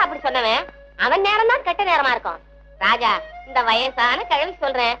எவன்டா அப்படி சொன்னவன்? அவன் நேரம் தான் கெட்ட நேரமா இருக்கும். ராஜா, இந்த வயசான கிழவி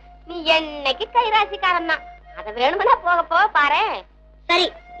சொல்றேன், நீ என்னைக்கு கைராசிக்காரன் தான். அத வேணும்னா போக போக பாரு. சரி,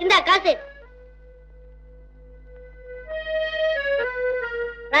 இந்த காசு.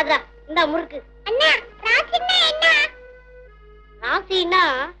 ராஜா, இந்த முறுக்கு. அண்ணா, ராசின்னா என்ன?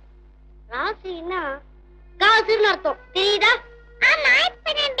 ராசின்னா காசுன்னு அர்த்தம். தெரியுதா? ஆமா.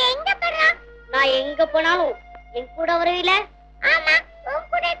 இப்ப நான் எங்க போறோம்? நான் எங்க போனாலும் என் கூட வருவீல? ஆமா, உன்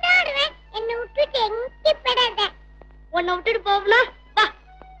கூட தான் வருவேன். என்ன விட்டுட்டு எங்க போடாத. உன்னை விட்டுட்டு போகணும். வா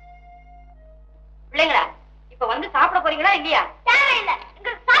பிள்ளைங்களா, இப்ப வந்து சாப்பிட போறீங்களா இல்லையா? தேவையில்லை,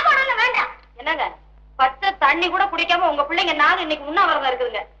 எங்களுக்கு சாப்பாடு வேண்டாம். என்னங்க, பச்சை தண்ணி கூட குடிக்காம உங்க பிள்ளைங்க நானும் இன்னைக்கு உண்ணாவிரதம்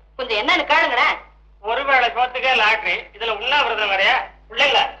இருக்குதுங்க. கொஞ்சம் என்னன்னு கேளுங்களேன். ஒருவேளை சோத்துக்கே லாட்ரி, இதுல உண்ணாவிரதம் வேறையா?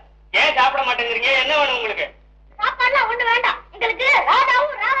 பிள்ளைங்களா, ஏன் சாப்பிட மாட்டேங்கிறீங்க? என்ன வேணும் உங்களுக்கு? சாப்பாடுலாம் ஒண்ணு வேண்டாம், எங்களுக்கு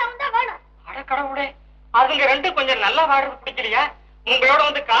ராதாவும் தான் வேணும். அட கடவுளே, அதுங்க ரெண்டும் கொஞ்சம் நல்லா வாடுறது பிடிக்கலையா? உங்களோட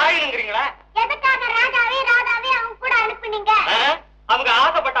வந்து காயணுங்கிறீங்களா? எதுக்காக ராதாவே அவங்க கூட அனுப்புனீங்க? அவங்க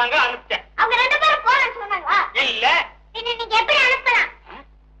ஆசைப்பட்டாங்க, அனுப்பிச்சேன். அவங்க 2 பேரும் போறேன்னு சொன்னாங்களா? இல்ல. பின்ன நீங்க எப்படி அனுப்பலாம்?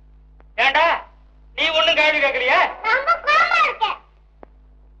 ஏண்டா, நீ ஒண்ணும் கேள்வி கேட்கலையா? ரொம்ப கோவமா இருக்கேன்.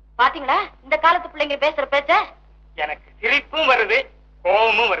 பாத்தீங்களா இந்த காலத்து பிள்ளைங்க பேசுற பேச்ச? எனக்கு சிரிப்பும் வருது,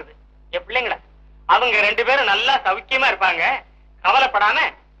 கோபமும் வருது. என் பிள்ளைங்களா, அவங்க 2 பேரும் நல்லா சௌக்கியமா இருப்பாங்க. கவலைப்படாம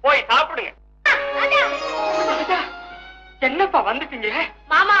போய் சாப்பிடுங்க. என்னப்பா வந்துட்டீங்க?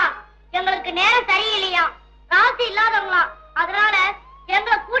 மாமா, எங்களுக்கு நேரம் சரியில்லையா, ராசி இல்லாதவங்களா, அதனால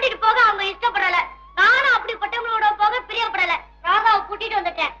எங்களை கூட்டிட்டு போக அவங்க இஷ்டப்படல. நானும் அப்படிப்பட்டவங்களோட போக பிரியப்படல. ராதாவை கூட்டிட்டு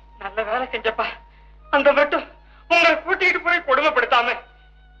வந்துட்டேன். நல்ல வேலை செஞ்சப்பா. அந்த மட்டும் உங்களை கூட்டிட்டு போய் கொடுமைப்படுத்தாம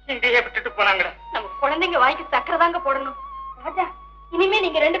இங்கேயே விட்டுட்டு போனாங்கடா. நம்ம குழந்தைங்க வாய்க்கு சக்கரை தாங்க போடணும். ராஜா, இனிமே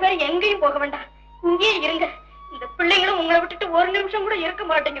நீங்க 2 பேரும் எங்கேயும் போக வேண்டாம், இங்கேயே இருங்க. இந்த பிள்ளைங்களும் உங்களை விட்டுட்டு ஒரு நிமிஷம் கூட இருக்க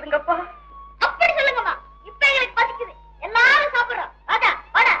மாட்டேங்குதுங்கப்பா. அப்படி சொல்லுங்கம்மா, இப்ப எங்களுக்கு பசிக்குது, எல்லாரும் சாப்பிடுறோம். ராஜா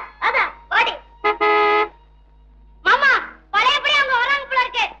வாடா, ராஜா வாடி. மாமா, பழையபடி அவங்க வராங்க போல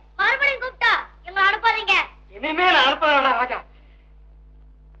இருக்கு. மறுபடியும் கூப்பிட்டா எங்களை அனுப்பாதீங்க. இனிமே நான் அனுப்ப வேண்டாம் ராஜா.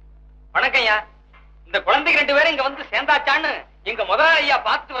 வணக்கம்யா. இந்த குழந்தைங்க 2 பேரும் இங்க வந்து சேர்ந்தாச்சான்னு எங்க முதலாளி ஐயா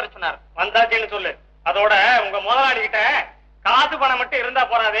பார்த்துட்டு வர சொன்னார். வந்தாச்சுன்னு சொல்லு. அதோட உங்க முதலாளி கிட்ட காசு பணம் மட்டும் இருந்தா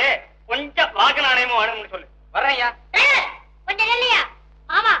போறாதே, கொஞ்சம் வாக்கு நாணயமும் வேணும்னு சொல்லு. வரேன் ஐயா. கொஞ்சம் இல்லையா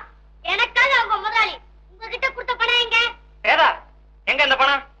மாமா, எனக்காக அவங்க முதலாளி உங்ககிட்ட கொடுத்த பணம் எங்க? ஏதா எங்க இந்த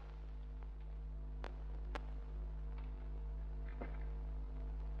பணம்?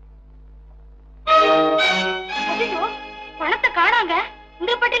 பணத்தை காணாங்க.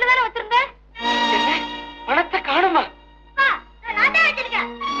 இந்த பட்டியல தானே வச்சிருந்த. என்ன, பணத்தை காணுமா? நான் தான் வச்சிருக்கேன்.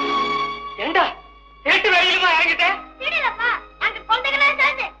 ஏண்டா திருட்டு வேலையிலுமா இறங்கிட்டேன்? தெரியலப்பா, அந்த குழந்தைகளா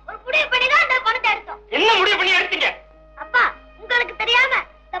சேர்ந்து ஒரு முடிவு பண்ணி தான் அந்த பணத்தை எடுத்தோம். என்ன முடிவு பண்ணி எடுத்தீங்க? அப்பா, உங்களுக்கு தெரியாம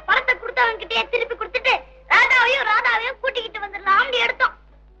இந்த பணத்தை கொடுத்தவங்க கிட்டே திருப்பி கொடுத்துட்டு ராதாவையும் கூட்டிக்கிட்டு வந்துடலாம்னு எடுத்தோம்.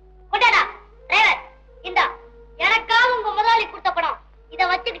 கொண்டாடா டிரைவர், இந்தா எனக்காக உங்க முதலாளி கொடுத்த பணம். இத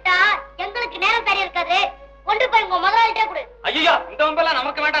வச்சுக்கிட்டா எங்களுக்கு நேரம் சரியா இருக்காது. கொண்டு போய் உங்க முதலாளிட்டே கொடு. ஐயோ, இந்த வம்பெல்லாம்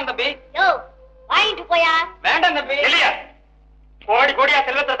நமக்கு வேண்டாம் தம்பி. யோ, வாங்கிட்டு போயா. வேண்டாம் தம்பி. இல்லையா, கோடி கோடியா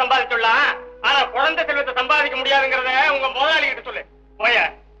செல்வத்தை சம்பாதிச்சுடலாம், ஆனா குழந்தை செல்வத்தை சம்பாதிக்க முடியாதுங்கிறத உங்க முதலாளி கிட்ட சொல்லு. போய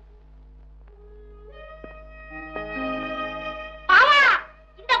மாமா,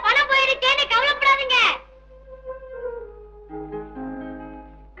 இந்த பணம் போயிருக்கேன்னு கவலைப்படாதீங்க.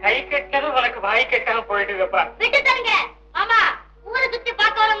 கை கெட்டது உனக்கு வாய் கெட்டாம போயிட்டுப்பா. விட்டு தருங்க மாமா. ஊரை சுத்தி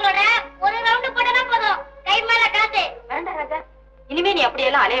பார்க்கவங்களோட ஒரு ரவுண்டு போட்டா போதும், கை மேல காசு. வேண்டாம் ராஜா, இனிமே நீ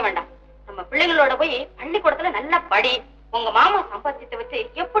அப்படியெல்லாம் அலைய வேண்டாம். நம்ம பிள்ளைங்களோட போய் பள்ளிக்கூடத்துல நல்லா படி. உங்க மாமா சம்பாதிச்சத்தை வச்சு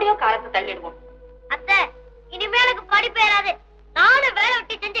எப்படியோ காலத்தை தள்ளிடுவோம். அத்தை, இனிமே எனக்கு படிப்பு ஏறாது. நானும் வேலை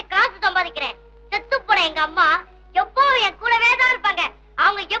விட்டு செஞ்சு காசு சம்பாதிக்கிறேன். செத்து போன எங்க அம்மா எப்பவும் என் கூடவே தான் இருப்பாங்க.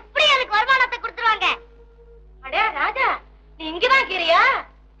 அவங்க எப்படி எனக்கு வருமானத்தை கொடுத்துருவாங்க. அடே ராஜா, நீ இங்கதான் கீரியா?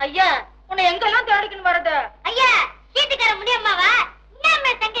 ஐயா, உன்னை எங்கெல்லாம் தேடிக்கணும் வரது? ஐயா, சீட்டுக்கார முடியம்மாவா?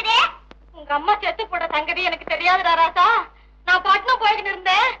 என்ன தங்குதே? உங்க அம்மா செத்து போட தங்கதி எனக்கு தெரியாதுடா ராஜா. நான் பட்டணம் போயிட்டு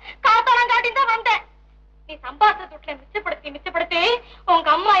இருந்தேன், காத்தாலாம் காட்டி தான் வந்தேன். நீ சம்பாதிச்ச துட்டுல மிச்சப்படுத்தி உங்க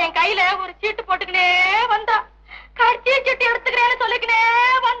அம்மா என் கையில ஒரு சீட்டு போட்டுக்கினே வந்தா. கடைசி சீட்டு எடுத்துக்கிறேன்னு சொல்லிக்கினே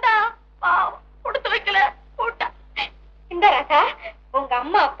வந்தா. கொடுத்து வைக்கல போட்டா. இந்த ராஜா, உங்க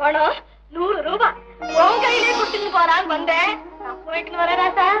அம்மா பணம் 100 ரூபாய் உன் கையிலே கொடுத்துட்டு போறான்னு வந்தேன். நான் போயிட்டு வரேன்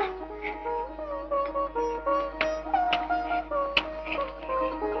ராஜா.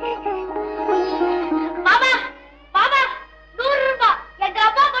 மாமா, மாமா, 100 ரூபாய். எங்க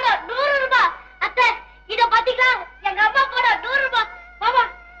அப்பா பணம் 100 ரூபாய். அத்தை, இத பாத்தீங்களா? எங்க அப்பா பணம் 100 ரூபாய். மாமா,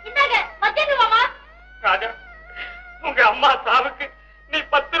 இந்த அம்மா சாவுக்கு நீ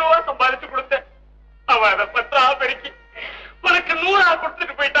 10 ரூபா சம்பாதிச்சு கொடுத்த. அவ அதை 10 பெருக்கி உனக்கு 100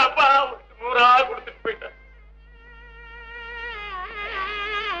 கொடுத்துட்டு போயிட்டாப்பா. 100 கொடுத்துட்டு போயிட்டா.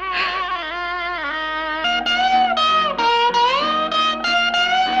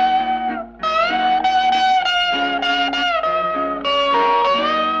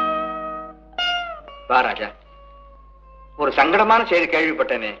 ராஜா, ஒரு சங்கடமான செய்தி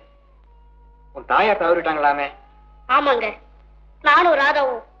கேள்விப்பட்டேனே. உன் தாயார் தவறிட்டாங்களாமே? ஆமாங்க, நானும்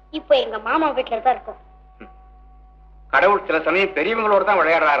ராதாவும் இப்ப எங்க மாமா வீட்டுல தான் இருக்கோம். கடவுள் சில சமயம் பெரியவங்களோட தான்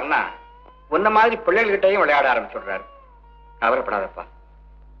விளையாடுறாருன்னா உன்ன மாதிரி பிள்ளைகள்கிட்டையும் விளையாட ஆரம்பிச்சுடுறாரு. கவலைப்படாதப்பா,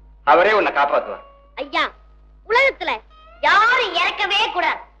 அவரே உன்னை காப்பாத்துவார். ஐயா, உலகத்துல யாரும் இறக்கவே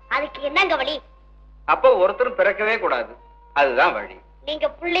கூடாது. அதுக்கு என்னங்க வழி? அப்போ ஒருத்தரும் பிறக்கவே கூடாது, அதுதான் வழி. நீங்க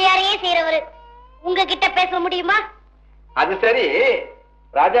பிள்ளையாரையே செய்யறவரு, உங்ககிட்ட பேச முடியுமா? அது சரி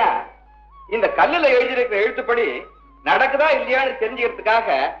ராஜா, இந்த கல்லுல எழுதியிருக்கிற எழுத்துப்படி நடக்குதா இல்லையான்னு தெரிஞ்சுக்கிறதுக்காக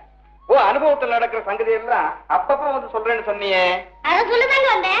அனுபவத்தில் நடக்கிற சங்கதி எல்லாம் அப்பப்ப வந்து சொல்றேன்னு சொன்னியே, அத சொல்லுதாங்க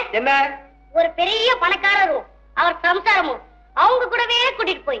வந்தேன். என்ன? ஒரு பெரிய பணக்காரரும் அவர் சம்சாரமும் அவங்க கூடவே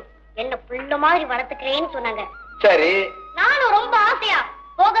கூட்டிட்டு போய் என்ன புள்ள மாதிரி வளர்த்துக்கிறேன்னு சொன்னாங்க. சரி, நானும் ரொம்ப ஆசையா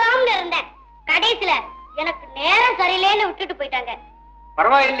போகலாம்னு இருந்தேன். கடைசியில எனக்கு நேரம் சரியில்லைன்னு விட்டுட்டு போயிட்டாங்க.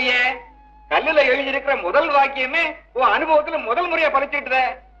 பரவாயில்லையே, கல்லுல எழுதியிருக்கிற முதல் வாக்கியமே உன் அனுபவத்துல முதல் முறையா படிச்சுட்டு.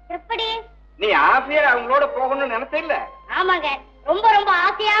 எப்படி? நீ ஆசையா அவங்களோட போகணும்னு நினைச்ச இல்ல? ஆமாங்க, ரொம்ப ரொம்ப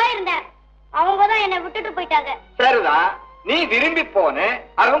ஆசையாவே இருந்தேன். அவங்கதான் என்ன விட்டுட்டு போயிட்டாங்க. சரிதான், நீ விரும்பி போன,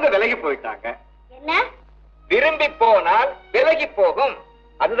 அவங்க விலகி போயிட்டாங்க. என்ன? விரும்பி போனால் விலகி போகும்,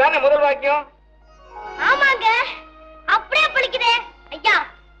 அதுதானே முதல் வாக்கியம்? ஆமாங்க, அப்படியே படிக்குதே. ஐயா,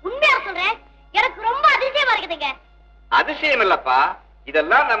 உண்மையா சொல்றேன், எனக்கு ரொம்ப அதிசயமா இருக்குதுங்க. அதிசயம் இல்லப்பா,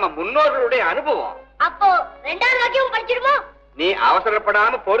 இதெல்லாம் நம்ம முன்னோர்களுடைய அனுபவம். அப்போ 2வது வாக்கியம் படிச்சிடுமோ? நீ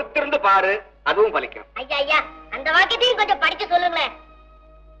அவசரப்படாம பொறுத்திருந்து பாரு, அதுவும் பலிக்கும். ஐயா ஐயா, அந்த வாக்கியத்தையும் கொஞ்சம் படிக்க சொல்லுங்களேன்.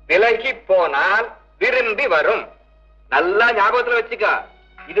 விலகி போனால் விரும்பி வரும். நல்லா ஞாபகத்துல வச்சுக்க,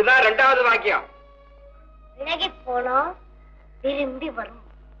 இதுதான் 2வது வாக்கியம். விலகி போனா விரும்பி வரும்.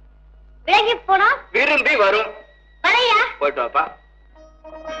 விலகி போனா விரும்பி வரும். வரையா? போயிட்டு வாப்பா.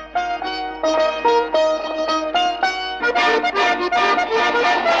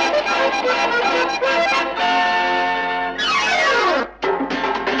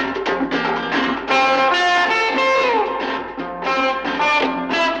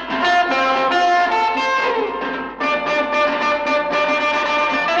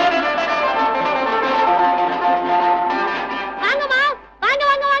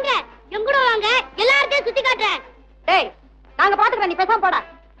 நாங்க பாத்துக்கிறோம், நீ பேசாம போடா.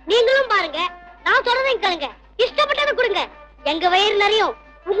 நீங்களும் பாருங்க, நான் சொல்றதையும் கேளுங்க. இஷ்டப்பட்டதை கொடுங்க, எங்க வயிறு நிறையும்,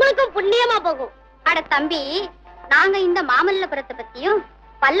 உங்களுக்கும் புண்ணியமா போகும். அட தம்பி, நாங்க இந்த மாமல்லபுரத்தை பத்தியும்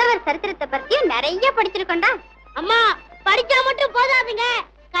பல்லவர் சரித்திரத்தை பத்தியும் நிறைய படிச்சிருக்கோம்டா. அம்மா, படிச்சா மட்டும் போதாதுங்க,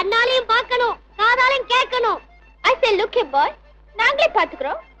 கண்ணாலையும் பார்க்கணும், காதாலையும் கேட்கணும். I say look here boy, நாங்களே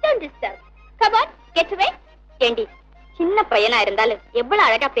பாத்துக்கிறோம், don't disturb. Come on, get away. ஏண்டி, சின்ன பையனா இருந்தாலும் எவ்வளவு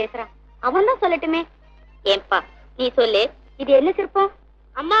அழகா பேசுறான், அவன் தான் சொல்லட்டுமே. ஏன்பா நீ சொல்லு, இது என்ன சிற்பம்?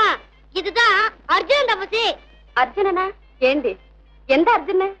 அம்மா, இதுதான் அர்ஜுனன் தபசி. அர்ஜுனனா? ஏண்டி, எந்த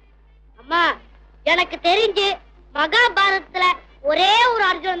அர்ஜுன? அம்மா, எனக்கு தெரிஞ்சு மகாபாரதத்துல ஒரே ஒரு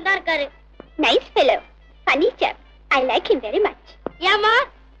அர்ஜுனன் தான் இருக்காரு. நைஸ் ஃபெலோ, ஃபன்னி சாப், I like him very much. ஏமா,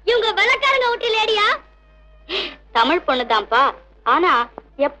 இவங்க வெள்ளக்காரங்க ஊட்டி லேடியா? தமிழ் பொண்ணுதான்ப்பா, ஆனா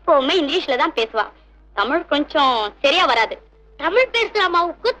எப்பவுமே இங்கிலீஷ்ல தான் பேசுவா. தமிழ் கொஞ்சம் சரியா வராது. தமிழ் பேசுற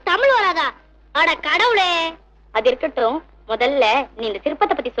அம்மாவுக்கு தமிழ் வராதா? அட கடவுளே. அது இருக்கட்டும், முதல்ல நீ இந்த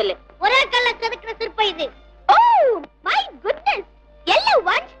சிற்பத்தை பத்தி சொல்லு. ஒரே கல்ல செதுக்கிற சிற்பம் இது. Oh my goodness, yellow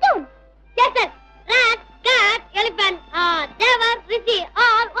one stone. Yes sir, rat, cat, elephant, Thevar, Rishi,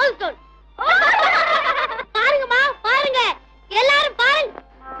 all one stone. பாருங்கம்மா, பாருங்க, எல்லாரும் பாருங்க.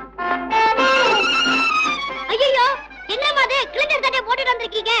 ஐயோ, என்னம்மா அது கிழிஞ்ச சட்டையை போட்டுட்டு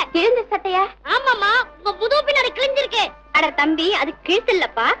வந்திருக்கீங்க? கிழிஞ்ச சட்டையா? ஆமாம்மா, உங்க முதுகு பின்னாடி கிழிஞ்சிருக்கு. அட தம்பி, அது கிழித்து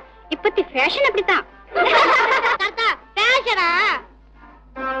இல்லப்பா, இப்பத்தி ஃபேஷன் அப்படித்தான். பேஷனா?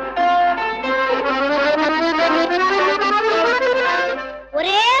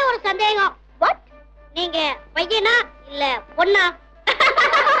 ஒரே ஒரு சந்தேகம். வாட்? நீங்க பையனா இல்ல பொண்ணா?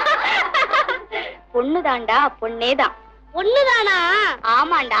 பொண்ணுதான்டா, பொண்ணேதான். பொண்ணுதானா?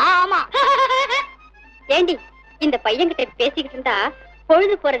 ஆமாண்டா, ஆமா. ஏண்டி, இந்த பையன் கிட்ட பேசிக்கிட்டு இருந்தா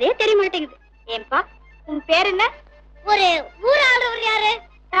பொழுது போறதே தெரிய மாட்டேங்குது. ஏன்பா, உன் பேர் என்ன? ஒரு ஊர் ஆளுவர் யாரு?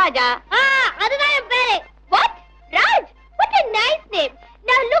 ராஜா. அதுதான் என் பேரு. What? Raj? What a nice name.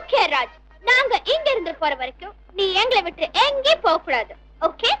 Now look here Raj, நாங்க இங்க இருந்து போற வரைக்கும் நீ எங்களை விட்டு எங்கேயும் போக கூடாது.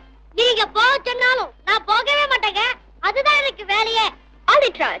 ஓகே? நீங்க போக சொன்னாலும் நான் போகவே மாட்டேங்க, அதுதான் எனக்கு வேலையே. All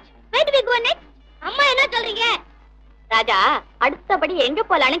right Raj, where do we go next? அம்மா என்ன சொல்றீங்க? ராஜா அடுத்தபடி எங்க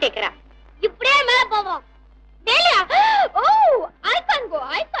போலான்னு கேக்குறா. இப்படியே மேல போவோம். மேலயா? ஓ, I can go.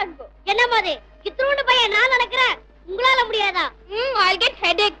 என்ன மாதிரி இத்தனோண்டு பையன் நான் நினைக்கிறேன். உங்களால முடியாதா? I'll get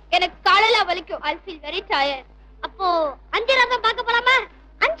headache. எனக்கு காலையில வலிக்கும். I'll feel very tired. அப்போ அஞ்சு ரதம் பார்க்க போலாமா?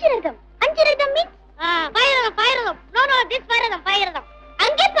 அஞ்சு ரதம் மீன்ஸ் பைரதம். No this பைரதம்.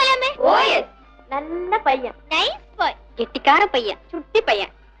 அங்கே போலாமே. ஓ எஸ், நல்ல பையன், நைஸ் பாய். கெட்டிக்கார பையன், சுட்டி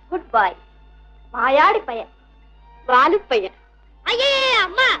பையன், குட் பாய், வாயாடி பையன், வாலு பையன். ஐயே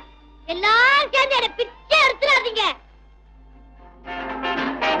அம்மா, எல்லாரும் சேர்ந்து என்ன பிச்சை எடுத்துறாதீங்க.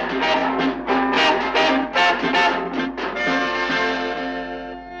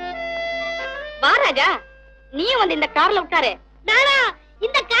 வா ராஜா, நீயும் வந்து இந்த கார்ல உட்காரு. நானா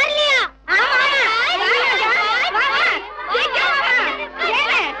இந்த கார்லயா?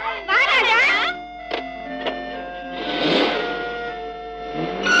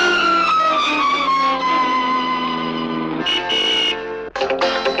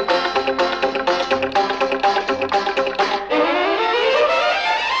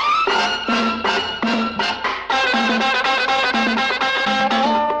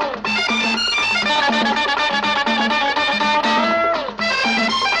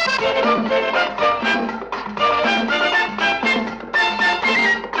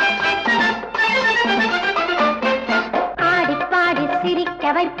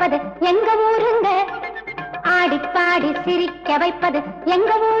 வைப்பது எங்க ஊருங்க, ஆடிப்பாடி சிரிக்க வைப்பது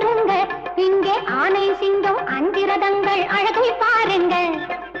எங்க ஊருங்க. இங்கே ஆனை சிங்கம் அஞ்சிரதங்கள் அழகை பாருங்க.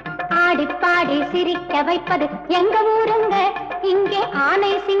 ஆடிப்பாடி சிரிக்க வைப்பது எங்க ஊருங்க. இங்கே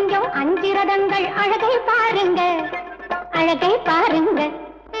ஆனை சிங்கம் அஞ்சிரதங்கள் அழகை பாருங்க, அழகை பாருங்க.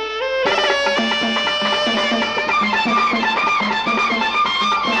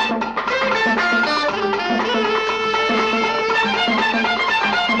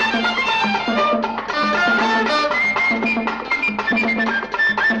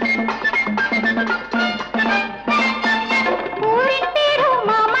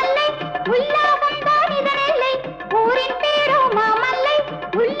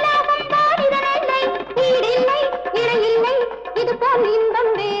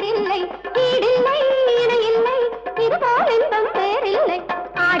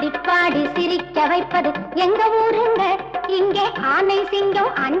 ஆடிப்பாடி சிரிக்க வைப்பது எங்க ஊருங்க. இங்கே ஆனை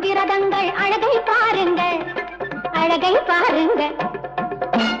சிங்கம் அஞ்சிரதங்கள் அழகை பாருங்க, அழகை பாருங்க.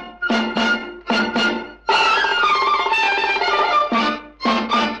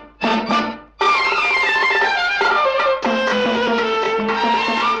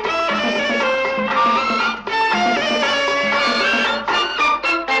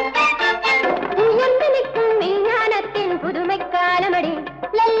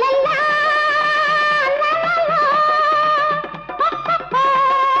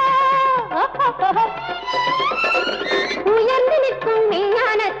 உயர்ந்து நிற்கும்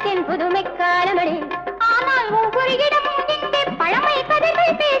விஞ்ஞானத்தின் புதுமை காலமடி. ஆனால் ஒவ்வொரு இடமும் இங்கே பழமை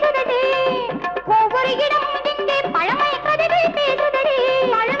கதைகள் பேசுதடி. ஒவ்வொரு இடமும் இங்கே பழமை கதைகள் பேசுதடி,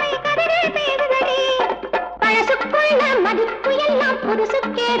 பழமை கதைகள் பேசுதடி. பழசுக்குள்ள மதிப்பு எல்லாம்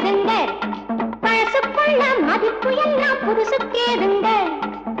புதுசுக்கேதுங்க, பழசுக்குள்ள மதிப்பு எல்லாம் புதுசுக்கேதுங்க.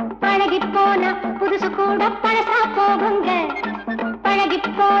 பழகி போனா புதுசு கூட பழசா போகுங்க, பழகி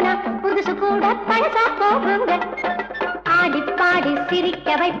போனா புதுசு கூட பழசா போகுங்க. ஆடிப்பாடி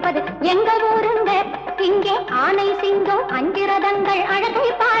சிரிக்க வைப்பது எங்க ஊருங்க. இங்கே ஆனை சிங்கம் அஞ்சிரதங்கள் அழகை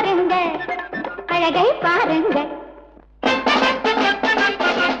பாருங்க, அழகை பாருங்க.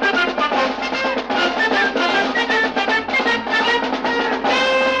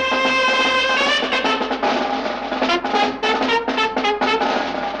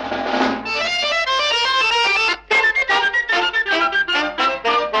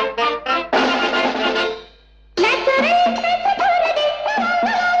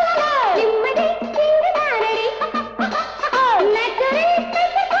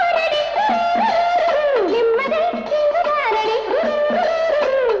 நிம்மதி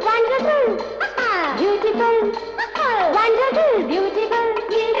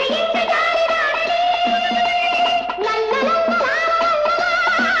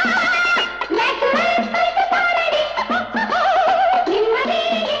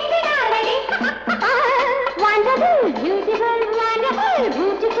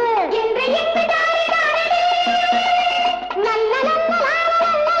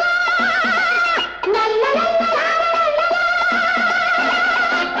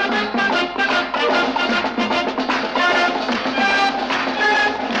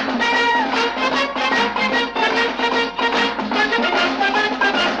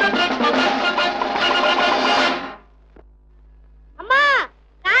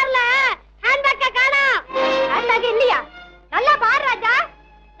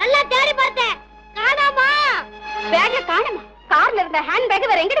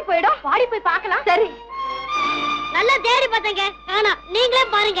போய் பார்க்கலாம். சரி, நல்லா தேடி பார்த்தங்க. ஆனா நீங்களே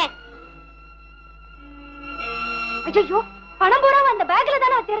பாருங்க. ஐயோ, பணம் பூரா அந்த பேக்ல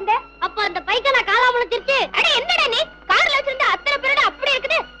தானே வச்சிருந்தேன். அப்ப அந்த பைக்க நான் காணாம வச்சிருச்சு. அட என்னடா நீ கார்ல வச்சிருந்த அத்தனை பேரோட அப்படி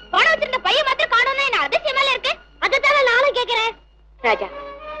இருக்குது. பணம் வச்சிருந்த பைய மாத்திரம் காணோம்னா என்ன அதிசயமால இருக்கு. அதுதானே நானும் கேக்குறேன். ராஜா,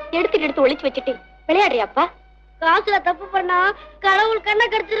 எடுத்து ஒளிச்சு வச்சுட்டு விளையாடுறியாப்பா? காசுல தப்பு பண்ணா கடவுள் கண்ணை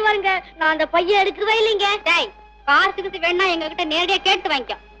கடிச்சிருவாருங்க. நான் அந்த பைய எடுக்கவே இல்லைங்க. டேய், காசுக்கு வேணா எங்க கிட்ட நேரடியா கேட்டு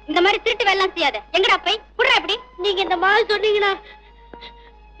வாங்கிக்கோ. இந்த மாதிரி திருட்டு வேலாம் செய்யாத. எங்கடா பை குடுறா. எப்படி நீங்க இந்த மாதிரி சொன்னீங்கன்னா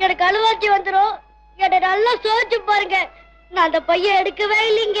எனக்கு அழுவாச்சி வந்துரும். என்ன நல்லா சோதிச்சு பாருங்க. நான் அந்த பைய எடுக்கவே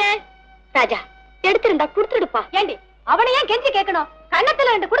இல்லைங்க. ராஜா, எடுத்திருந்தா குடுத்துடுப்பா. ஏண்டி அவனை ஏன் கெஞ்சி கேட்கணும்?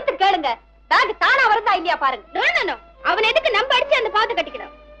 கண்ணத்துல 2 குடுத்து கேளுங்க. பேக் தானா வருதா இல்லையா பாருங்க. அவன் எதுக்கு நம்ம அடிச்சு அந்த பாத்து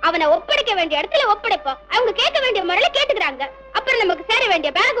கட்டிக்கணும்? அவனை ஒப்படைக்க வேண்டிய இடத்துல ஒப்படைப்போம். அவங்க கேட்க வேண்டிய முறையில கேட்டுக்கிறாங்க. அப்புறம் நமக்கு சேர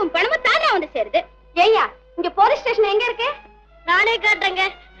வேண்டிய பேகும் பணமும் தானா வந்து சேருது. ஏய்யா, இங்க போலீஸ் ஸ்டேஷன் எங்க இருக்கு? நானே காட்டுறேங்க.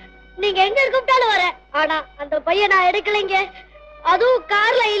 நீங்க எங்க கூப்பிட்டாலும் வரேன். ஆனா அந்த பைய நான் எடுக்கலைங்க. அதுவும்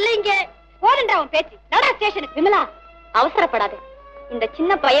கார்ல இல்லைங்க. போறேன்டா அவன் பேச்சு. நடா ஸ்டேஷனுக்கு. விமலா, அவசரப்படாது. இந்த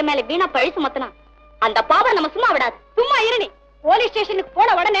சின்ன பையன் மேல வீணா பழி சுமத்தினா அந்த பாவம் நம்ம சும்மா விடாது. சும்மா இருனி. போலீஸ் ஸ்டேஷனுக்கு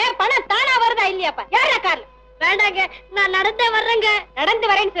போன உடனே பணம் தானா வருதா இல்லையாப்பா? யாரா கார்ல? வேண்டாங்க, நான் நடந்தே வர்றேங்க. நடந்து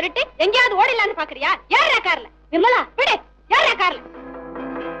வரேன்னு சொல்லிட்டு எங்கேயாவது ஓடிடலான்னு பாக்குறியா? யாரா கார்ல? விமலா, விடு. யாரா கார்ல?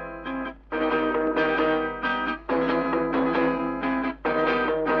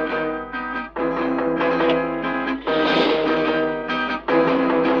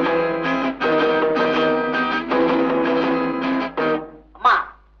 அம்மா,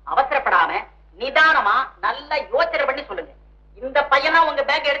 அவசரப்படாம நிதானமா நல்லா யோசனை பண்ணி சொல்லுங்க. இந்த பையனா உங்க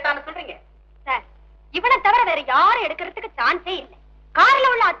பேக் எடுத்தான்னு சொல்றீங்க? சார், இவனை தவிர வேற யாரும் எடுக்கிறதுக்கு சான்ஸே இல்லை.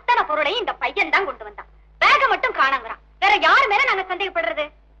 கார்ல உள்ள அத்தனை பொருளையும் இந்த பையன் தான் கொண்டு வந்தான். பேக மட்டும் காணாங்கிறான். வேற யாரு மேல நாங்க சந்தேகப்படுறது?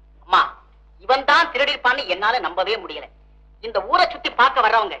 அம்மா, இவன் தான் திருடிருப்பான்னு என்னால நம்பவே முடியல. இந்த ஊரை சுத்தி பார்க்க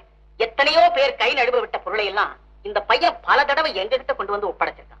வர்றவங்க எத்தனையோ பேர் கை நழுவ விட்ட பொருளை எல்லாம் இந்த பையன் பல தடவை எங்க கிட்ட கொண்டு வந்து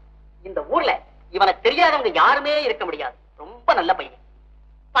ஒப்படைச்சிருக்கான். இந்த ஊர்ல இவனை தெரியாதவங்க யாருமே இருக்க முடியாது. ரொம்ப நல்ல பையன்.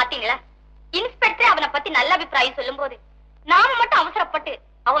 பாத்தீங்களா, இன்ஸ்பெக்டர் அவனை பத்தி நல்ல அபிப்பிராயம் சொல்லும் போது நாம மட்டும் அவசரப்பட்டு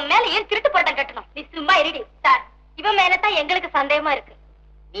அவன் மேல ஏன் திருட்டு பட்டம் கட்டணும்? நீ சும்மா இருடி. சார், இவன் மேலதான் எங்களுக்கு சந்தேகமா இருக்கு.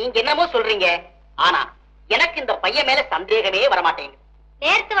 நீங்க என்னமோ சொல்றீங்க, ஆனா எனக்கு இந்த பையன் மேல சந்தேகமே வரமாட்டேங்குது.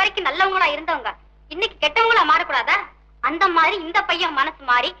 நேத்து வரைக்கும் நல்லவங்களா இருந்தவங்க இன்னைக்கு கெட்டவங்களா மாறக்கூடாதா? அந்த மாதிரி இந்த பையன் மனசு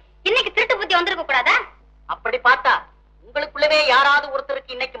மாறி இன்னைக்கு திருட்டு புத்தி வந்திருக்க கூடாதா? அப்படி பார்த்தா உங்களுக்குள்ளவே யாராவது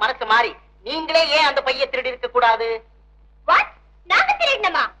ஒருத்தருக்கு இன்னைக்கு மனசு மாறி நீங்களே ஏன் அந்த பைய திருடி இருக்க கூடாது? வாட்? நாங்க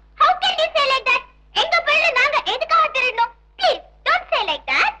திருடணுமா? How can you say like that? எங்க பையல நாங்க எதுக்காக திருடணும்? Please don't say like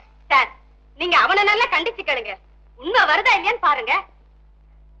that. Sir, நீங்க அவனை நல்லா கண்டிச்சு கேளுங்க. உண்மை வருதா இல்லையான்னு பாருங்க.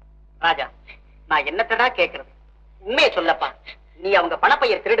 ராஜா, நான் என்னத்தடா கேக்குறது? உண்மையை சொல்லப்பா. நீ அவங்க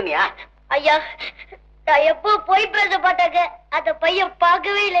பணப்பைய திருடுனியா? ஐயா, நான் எப்போ போய் பேச மாட்டாங்க. அந்த பையன்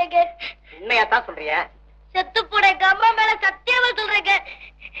பார்க்கவே இல்லைங்க. உண்மையா தான் சொல்றியா? செத்து போன எங்க அம்மா மேல சத்தியமா சொல்றேங்க.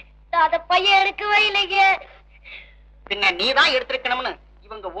 நான் அந்த பையன் எடுக்கவே இல்லைங்க. பின்ன நீதான் எடுத்திருக்கணும்னு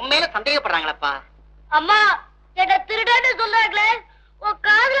இவங்க உண்மையில சந்தேகப்படுறாங்களப்பா. அம்மா, என்ன திருடன்னு சொல்றாங்களே, உன்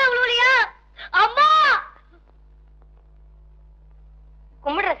காதுல விழுவலையா? அம்மா!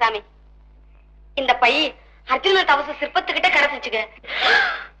 கும்பிடுற சாமி, இந்த பை அர்ஜுன தவச சிற்பத்துக்கிட்ட கிடைச்சிச்சுங்க.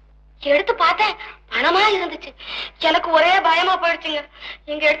 எடுத்து பார்த்தேன், பணமா இருந்துச்சு. எனக்கு ஒரே பயமா போயிடுச்சுங்க.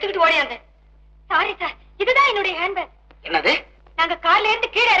 இங்க எடுத்துக்கிட்டு ஓடியாந்தேன். சாரி சார், இதுதான் என்னுடைய ஹேண்ட்பேக். என்னது? நாங்க கார்ல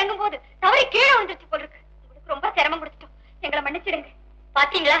இருந்து கீழே இறங்கும் போது தவறி கீழே வந்துருச்சு போல இருக்கு. உங்களுக்கு ரொம்ப சிரமம் கொடுத்துட்டோம். எங்களை மன்னிச்சிடுங்க.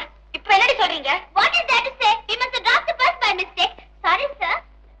 பாத்தீங்களா, இப்ப என்னடி சொல்றீங்க? What is that to say? We must have dropped the purse by mistake. Sorry sir,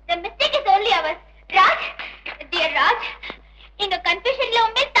 the mistake is only ours. Raj, dear Raj, எங்க கன்ஃபியூஷன்ல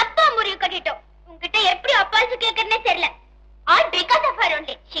உண்மை தப்பா முடிவு கட்டிட்டோம். உங்ககிட்ட எப்படி அப்பால்ஸ் கேட்கறனே தெரியல. All because of her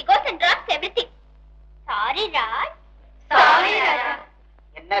only. She goes and drops everything. Sorry Raj. Sorry Raja.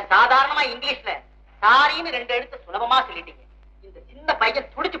 என்ன சாதாரணமா இங்கிலீஷ்ல சாரின்னு 2 எழுத்து சுலபமா சொல்லிட்டீங்க. இந்த சின்ன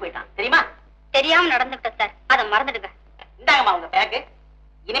பையன் துடிச்சு போயிட்டான் தெரியுமா? தெரியாம நடந்துட்டேன் சார், அதை மறந்துடுங்க. இந்தாங்கம்மா உங்க பேக்.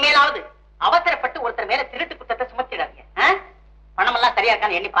 இனிமேலாவது அவசரப்பட்டு ஒருத்தர் மேல திருட்டு குற்றத்தை சுமத்திடாதீங்க. பணம் எல்லாம் சரியா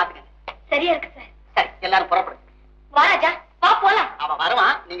இருக்கான்னு எண்ணி பாத்துக்கங்க. சரியா இருக்கு சார். சரி, எல்லாரும் புறப்படுங்க. வா ராஜா, வா போலாம். அவன்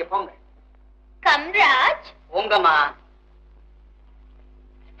வருவான், நீங்க போங்க. கம் ராஜ். போங்கம்மா.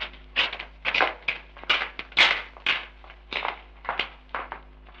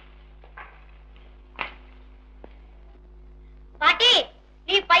 பாட்டி,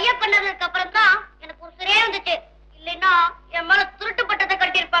 நீ பைய பண்ணதுக்கு அப்புறம் தான் எனக்கு ஒரு சரியா வந்துச்சு. இல்லைன்னா என் மேல திருட்டு பட்டத்தை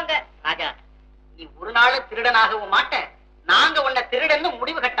கட்டியிருப்பாங்க. ராஜா, நீ ஒரு நாள் திருடனாகவும் மாட்ட, நாங்க உன்னை திருடன்னு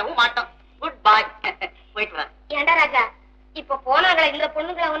முடிவு கட்டவும் மாட்டோம். குட் பாய். போயிட்டு வா. ஏண்டா ராஜா, இப்ப போனாங்களே இந்த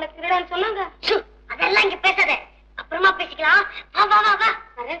பொண்ணுங்களை அவனை திருடன்னு சொன்னாங்க. அதெல்லாம் இங்க பேசாத, அப்புறமா பேசிக்கலாம். வா வா வா வா.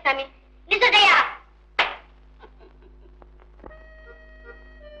 வரேன் சாமி. நிசதையா.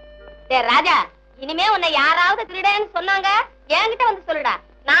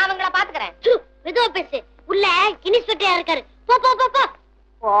 இருக்காரு. போ போ போ போ.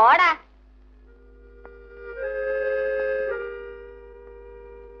 போடா.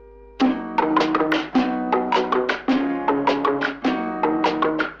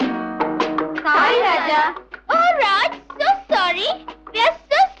 Sorry, Raja. Oh, Raj, so sorry. We are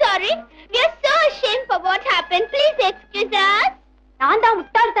so sorry. We are so ashamed for what happened. Please excuse us. நான் தான்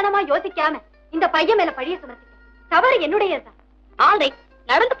முட்டாள்தனமா யோசிக்காம இந்த பையன் மேல பழிய சுமத்திட்டேன். தவறு என்னுடையதுதான். ஆல்ரைட்,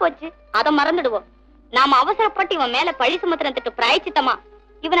 நடந்து போச்சு, அத மறந்துடுவோம். நாம அவசரப்பட்டு இவன் மேல பழி சுமத்துறதுக்கு பிராயச்சித்தமா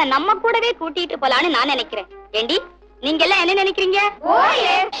இவனை நம்ம கூடவே கூட்டிட்டு போலான்னு நான் நினைக்கிறேன். ஏண்டி, நீங்க எல்லாம் என்ன நினைக்கிறீங்க?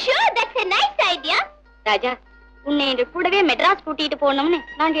 Sure, that's a nice idea. ராஜா, உன்னை எங்க கூடவே மெட்ராஸ் கூட்டிட்டு போகணும்னு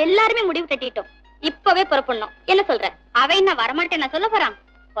நாங்க எல்லாருமே முடிவு கட்டிட்டோம். இப்பவே புறப்படணும். என்ன சொல்ற? அவ என்ன வரமாட்டேன் நான் சொல்ல போறான்.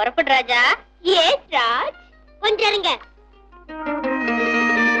 புறப்படு ராஜா. எஸ் ராஜ், கொஞ்சம் இருங்க.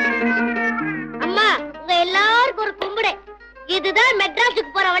 அம்மா, உங்க எல்லாருக்கும் ஒரு கும்பிடு. இதுதான்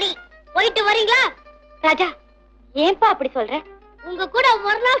மெட்ராஸுக்கு போற வழி. போயிட்டு வரீங்களா? ராஜா, ஏன்பா அப்படி சொல்ற? உங்க கூட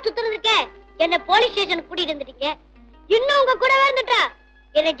ஒரு நாள் சுத்துறதுக்கே என்ன போலீஸ் ஸ்டேஷன் கூட்டிட்டு வந்துட்டீங்க. இன்னும் உங்க கூட வந்துட்டா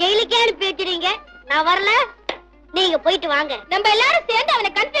என்ன ஜெயிலுக்கே அனுப்பி வச்சிருங்க. நான் வரல, நீங்க போயிட்டு வாங்க. நம்ம எல்லாரும் சேர்ந்து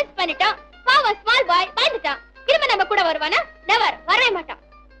அவனை கன்ஃபியூஸ் பண்ணிட்டோம். பாவம் ஸ்மால் பாய் பயந்துட்டான். திரும்ப நம்ம கூட வருவானா? நெவர், வரவே மாட்டான்.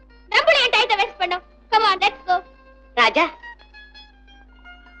 நம்மளையும் டைத்தை வேஸ்ட் பண்ணோம். Come on, let's go. ராஜா,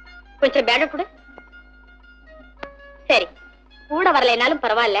 கொஞ்சம் பேட கொடு. சரி, கூட வரலைனாலும்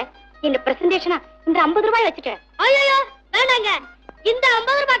பரவாயில்ல. இந்த பிரசன்டேஷனா இந்த 50 ரூபாய் வச்சுட்டேன். ஐயோ வேணாங்க, இந்த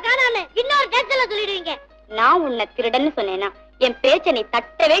 50 ரூபாய் காணான்னு இன்னொரு டேக்ஸ்ல சொல்லிடுவீங்க. நான் உன்னை திருடன்னு சொன்னேனா என் பேச்ச நீ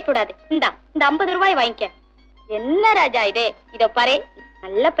தட்டவே கூடாது. இந்த 50 ரூபாய் வாங்கிக்க. என்ன ராஜா இது? இத பாரு,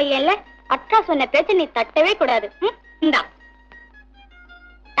 நல்ல பையன்ல. அக்கா சொன்ன பேச்ச நீ தட்டவே கூடாது. இந்தா,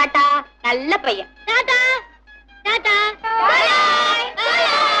 டாடா, நல்ல பையன். Tata tata bye by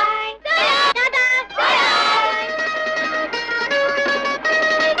tata bye.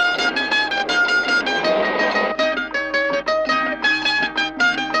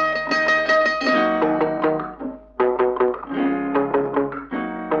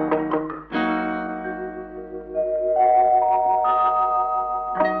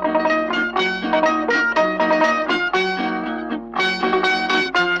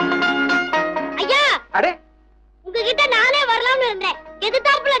 உங்ககிட்ட நானே வரலாம்னு இருந்தேன்.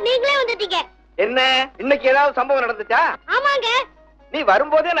 எதுதாப்புல நீங்களே வந்துட்டீங்க. என்ன, இன்னைக்கு ஏதாவது சம்பவம் நடந்துச்சா? ஆமாங்க. நீ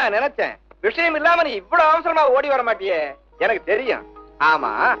வரும்போதே நான் நினைச்சேன், விஷயம் இல்லாம நீ இவ்வளவு அவசரமா ஓடி வர மாட்டியே. எனக்கு தெரியும்.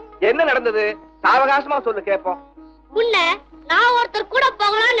 ஆமா, என்ன நடந்தது? சாவகாசமா சொல்லு, கேப்போம். முன்ன நான் ஒருத்தர் கூட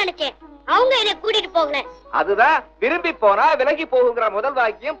போகலாம்னு நினைச்சேன். அவங்க என்ன கூட்டிட்டு போகல. அதுதான் விரும்பி போனா விலகி போகுங்கிற முதல்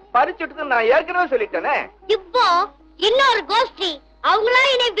வாக்கியம் பறிச்சுட்டு நான் ஏற்கனவே சொல்லிட்டேனே. இப்போ இன்னொரு கோஷ்டி அவங்களா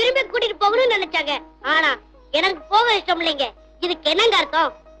என்னை விரும்பி கூட்டிட்டு போகணும்னு நினைச்சாங்க. ஆனா எனக்கு போக இஷ்டம் இல்லைங்க. இதுக்கு என்னங்க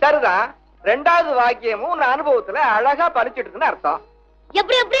அர்த்தம்? சரிதான், ரெண்டாவது வாக்கியமும் உன் அனுபவத்துல அழகா பறிச்சுட்டுன்னு அர்த்தம்.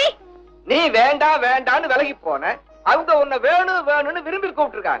 எப்படி எப்படி? நீ வேண்டாம் வேண்டான்னு விலகி போன, அவங்க உன்னை வேணும் வேணும்னு விரும்பி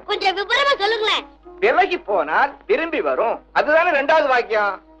கூப்பிட்டுருக்காங்க. கொஞ்சம் விவரமா சொல்லுங்களேன். விலகி போனால் விரும்பி வரும், அதுதானே ரெண்டாவது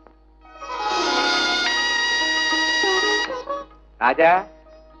வாக்கியம். ராஜா,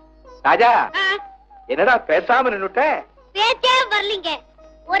 ராஜா, என்னடா பேசாம நின்னுட்ட? பேச்சே வரலீங்க,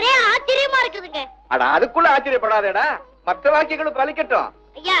 ஒரே ஆச்சரியமா இருக்குதுங்க. அட, அதுக்குள்ள ஆச்சரியப்படாதேடா, மற்ற வாக்கியங்களும் பலிக்கட்டும்.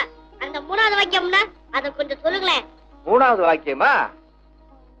 ஐயா, அந்த மூணாவது வாக்கியம்னா அத கொஞ்சம் சொல்லுங்களேன். மூணாவது வாக்கியமா?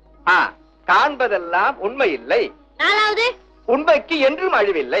 காண்பதெல்லாம் உண்மை இல்லை. நாலாவது? உண்மைக்கு என்றும்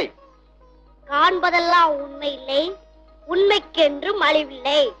அழிவில்லை. காண்பதெல்லாம் உண்மை இல்லை, உண்மைக்கு என்றும்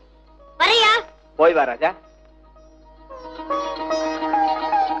அழிவில்லை. வரையா? போய் வா ராஜா.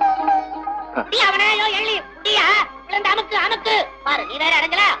 அமுக்கு பாரு, நீ வேற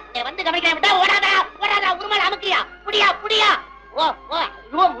அடங்கல. வந்து கவனிக்க ஓடாதா ஓடாதா, உருமால் அமுக்கியா, புடியா புடியா. ஓ ஓ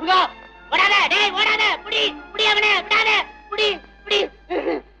ஐயோ முருகா, ஓடாத டேய், ஓடாத, புடி புடி அவனே, விடாத, புடி புடி.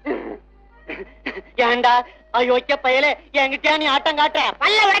 ஏண்டா அயோக்கிய பயலே, என்கிட்ட நீ ஆட்டம் காட்டுற?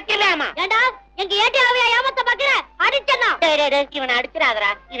 பல்ல உடைக்கலாமா? ஏண்டா எங்க ஏட்டியாவையா ஏமாத்த பாக்குற? அடிச்சனா? இவனை அடிச்சிடாதடா,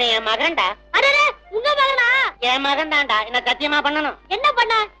 இவன் என் மகன்டா. அடடே, உங்க மகனா? என் மகன் தான்டா, என்ன சத்தியமா பண்ணணும். என்ன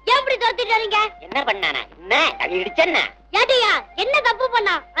பண்ண? எப்படி தோத்திட்டீங்க? என்ன பண்ணானா? என்ன இடிச்சன்னா? ஏட்டியா என்ன தப்பு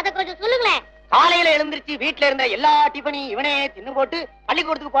பண்ணா? அத கொஞ்சம் சொல்லுங்களேன். காலையில எழுந்திருச்சு வீட்டுல இருந்த எல்லா டிஃபனையும் இவனே தின்னு போட்டு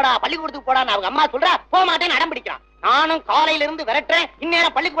பள்ளிக்கூடத்துக்கு போடான்னு அவங்க அம்மா சொல்றா, போக மாட்டேன்னு அடம் பிடிக்கிறான். நானும் காலையில இருந்து விரட்டுறேன்,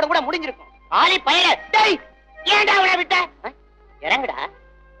 இந்நேரம் பள்ளிக்கூடம் கூட முடிஞ்சிருக்கும். ஆளி பயல, டேய் ஏன்டா அவளை விட்ட? இறங்குடா.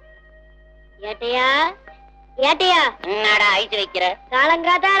 ஏட்டையா ஏட்டையா, என்னடா ஐஸ் வைக்கிற?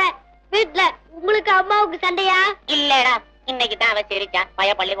 காலங்காத்தால வீட்டுல உங்களுக்கு அம்மாவுக்கு சண்டையா? இல்லடா, இன்னைக்கு தான் அவ சரிச்சா,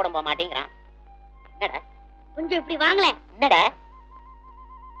 பையன் பள்ளிக்கூடம் போக மாட்டேங்கிறான். என்னடா? கொஞ்சம் இப்படி வாங்களேன். என்னடா?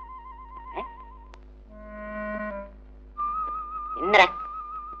 என்னடா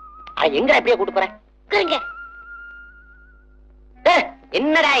எங்க அப்படியே கூட்டு போற? உட்காருங்க.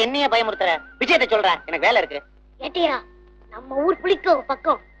 என்னடா என்னைய பயமுறுத்துற? விஷயத்தை சொல்ற, எனக்கு வேலை இருக்கு. ஏட்டையா, நம்ம ஊர் புளிக்க ஒரு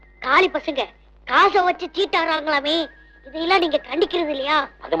பக்கம் காளி பசங்க காசை வச்சு சீட்டாடுறாங்களாமே, இதையெல்லாம் நீங்க கண்டிக்கிறது இல்லையா?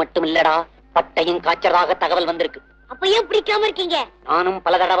 அது மட்டும் இல்லடா, பட்டையும் காய்ச்சதாக தகவல் வந்திருக்கு. அப்ப ஏன் பிடிக்காம இருக்கீங்க? நானும்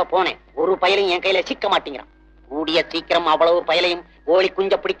பல தடவை போனேன், ஒரு பயலையும் என் கையில சிக்க மாட்டேங்கிறான். கூடிய சீக்கிரம் அவ்வளவு பயலையும் கோழி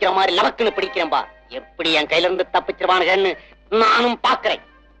குஞ்ச பிடிக்கிற மாதிரி லவக்குன்னு பிடிக்கிறேன்பா. எப்படி என் கையில இருந்து தப்பிச்சிருவானுங்கன்னு நானும் பாக்குறேன்.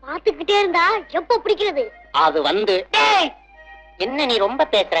 பாத்துக்கிட்டே இருந்தா எப்ப பிடிக்கிறது? அது வந்து என்ன நீ ரொம்ப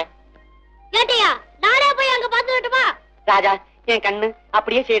பேசுற? கேட்டியா? நானே போய் அங்க பாத்து விட்டுமா? ராஜா, என் கண்ணு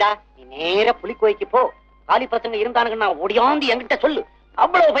அப்படியே செய்டா. நீ நேர புலிக்கோய்க்கு போ. காலி பசங்க இருந்தானுங்கன்னா ஒடியாந்து என்கிட்ட சொல்லு.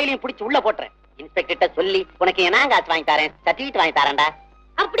 அவ்வளவு பயிலையும் பிடிச்சு உள்ள போட்டுறேன். இன்ஸ்பெக்டர் சொல்லி உனக்கு என்ன காசு வாங்கி தரேன், சர்டிபிகேட் வாங்கி தரேன்டா.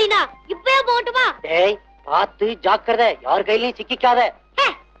 அப்படின்னா இப்பவே போகட்டுமா? டேய் பாத்து ஜாக்கிரதை, யார் கையிலயும் சிக்கிக்காத.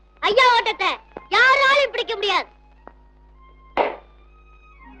 ஐயா ஓட்டத்தை யாராலும் பிடிக்க முடியாது.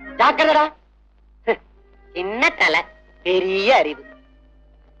 ஜாக்கிரதா. என்ன தலை, பெரிய அறிவு.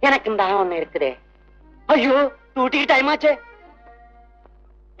 எனக்கு இந்த ஒண்ணு இருக்குதே. ஐயோ, டூட்டி டைம் ஆச்சே.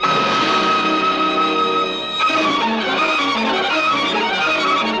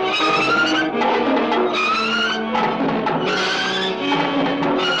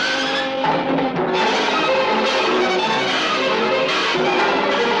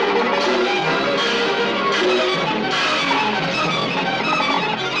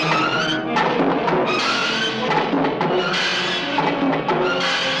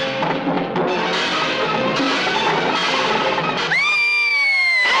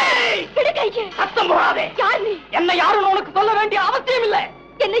 என்ன யாரும் உனக்கு சொல்ல வேண்டிய அவசியம் இல்ல.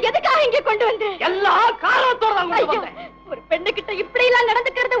 என்ன எதுக்காக இங்க கொண்டு வந்து? எல்லா காரணத்தோட ஒரு பெண்ணு கிட்ட இப்படி எல்லாம்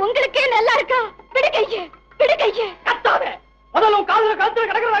நடந்துக்கிறது உங்களுக்கே நல்லா இருக்கா? விடுகைய விடுகைய கத்தாத. முதலும் காதுல கழுத்துல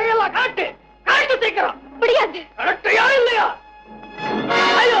கிடக்கிற வகையெல்லாம் காட்டு காட்டு சீக்கிரம். முடியாது. கரெக்டையா இல்லையா?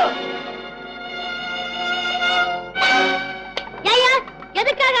 ஐயோ, ஏய்யா,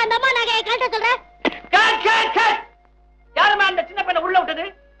 எதுக்காக அந்த அம்மா நகையை காட்ட சொல்ற? யாருமே அந்த சின்ன பையனை உள்ள விட்டது?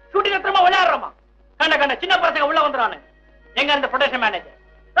 ஷூட்டிங் திரும்ப விளையாடுறோமா? கண்ட கண்ட சின்ன பசங்க உள்ள வந்துறானு. எங்க அந்த ப்ரொடக்ஷன் மேனேஜர்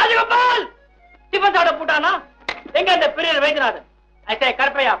ராஜகோபால் டிஃபன் சாப்பிட போட்டானா? எங்க அந்த பெரிய வைத்தியநாதன்? ஐசே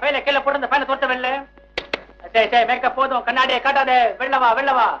கருப்பையா பையில கீழே போட்டு அந்த பையனை தொட்ட வெள்ள. ஐசே மேக்கப் போதும், கண்ணாடியை காட்டாதே. வெள்ளவா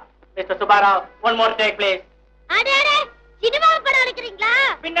வெள்ளவா. Mister Subba Rao, one more take please. அடே சினிமா படம் எடுக்கிறீங்களா?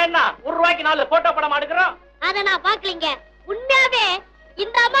 பின்ன என்ன, ₹1 4 போட்டோ படம் எடுக்கிறோம். அத நான் பாக்கலீங்க. உண்மையாவே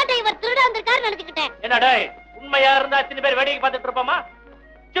இந்த அம்மாட்ட இவர் திருட வந்திருக்காரு நினைச்சுக்கிட்டேன். என்னடே, உண்மையா இருந்தா இத்தனை பேர் வேடிக்கை பார்த்துட்டு இருப்போமா?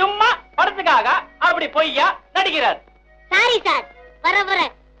 சும்மா படத்துக்காக அப்படி பொய்யா நடிக்கிறார். சாரி சார், வர வர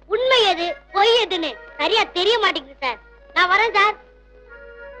உண்மை எது பொய் எதுன்னு சரியா தெரிய மாட்டேங்குது சார். நான் வரேன் சார்.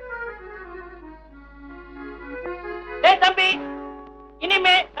 ஏய் தம்பி,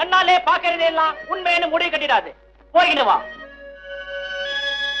 இனிமே கண்ணாலே பாக்குறதெல்லாம் உண்மைன்னு முடிவு கட்டிடாது. போயிடு வா.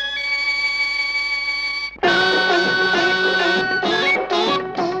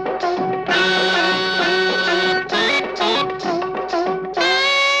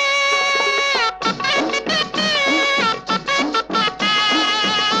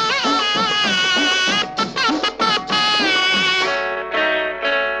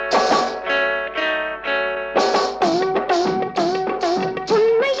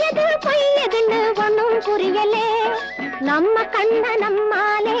 நம்ம கண்ண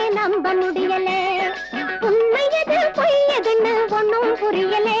நம்மாலே நம்ப முடியலே. உண்மையது பொய்யதுன்னு ஒண்ணும்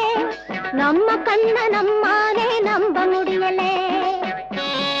புரியலே. நம்ம கண்ண நம்மாலே நம்ப முடியலே.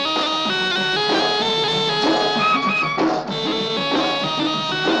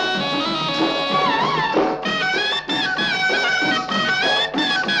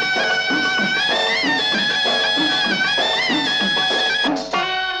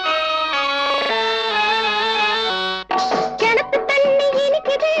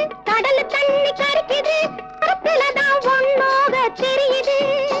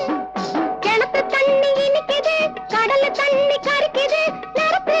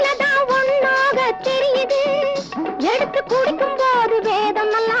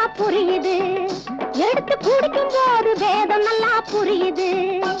 எடுத்து குடிக்கும் போது வேதம் நல்லா புரியுது.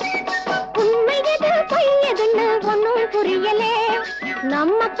 உண்மையது பொய்யதுன்னு ஒண்ணும் புரியலே.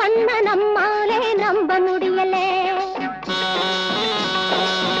 நம்ம கண்ண நம்மாலே நம்ப முடியலே.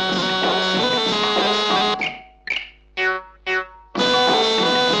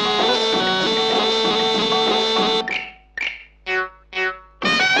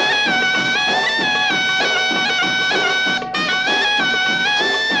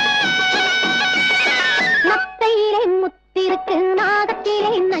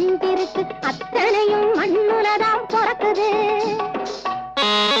 அத்தனையும் மண்ணுலதான் பிறக்குது.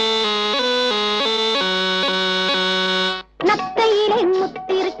 நத்தையிலே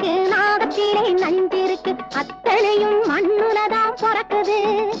முத்திருக்கு, நாகத்திலே நஞ்சிருக்கு, அத்தனையும் மண்ணுலதான் பிறக்குது.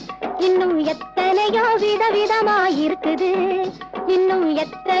 இன்னும் எத்தனையோ விதவிதமாயிருக்குது.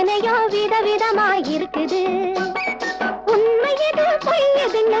 காட்டுது. உண்மை எது பொய்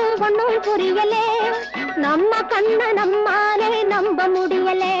எதுன்னு ஒண்ணும் புரியலே, நம்ம கண்ண நம்மாலே நம்ப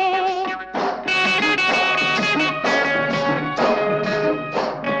முடியலே.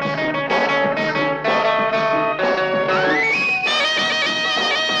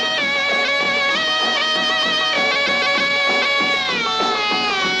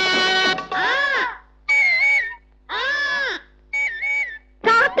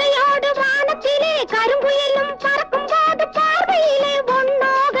 காக்கையோடு வானத்திலே கருங்குயிலும் பறக்கும் போது பார்வையிலே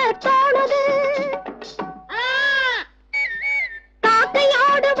ஒன்னாக தோணுது.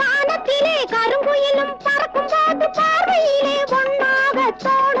 காக்கையோடு வானத்திலே கருங்குயிலும் பறக்கும் போது பார்வையிலே ஒன்னாக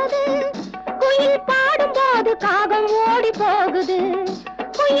தோணுது. குயில் பாடும்போது காகம் ஓடி போகுது,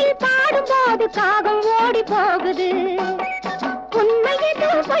 குயில் பாடும்போது காகம் ஓடி போகுது. உண்மை எது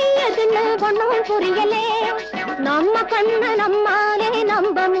பொய் எதுன்னு ஒண்ணும் புரியலே, நம்ம கண்ண நம்மாலே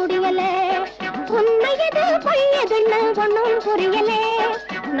நம்ப முடியலே. உண்மை எது பொய் எதுன்னு ஒண்ணும் புரியலே,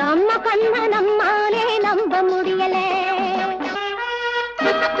 நம்ம கண்ண நம்மாலே நம்ப முடியலே.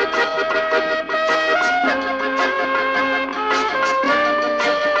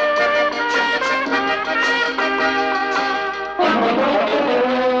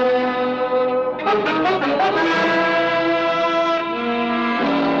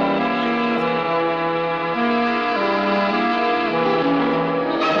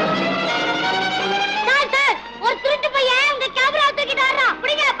 ஒரு திருட்டு பையன் உங்க கேமரா தூக்கிட்டு வர்றான்.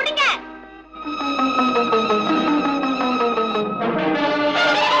 பிடிங்க பிடிங்க.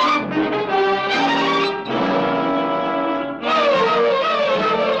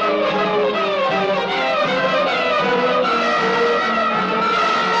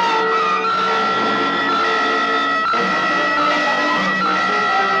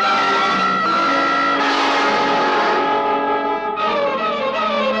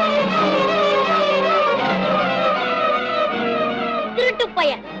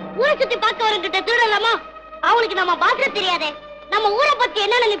 ஊரை சுத்தி பார்க்க வரங்கிட்ட திருடலாமா? அவனுக்கு நம்ம பாஷை தெரியாதே, நம்ம ஊரை பத்தி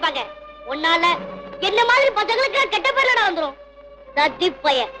என்ன நினைப்பாங்க? உன்னால என்ன மாதிரி பசங்களுக்கு கெட்ட பேர்லடா வந்துரும். தத்தி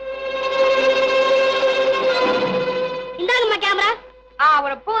பையன். இந்தாங்கம்மா camera. Ah,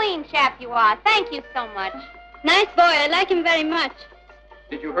 what a bullying chap you are. Thank you so much. Nice boy. I like him very much.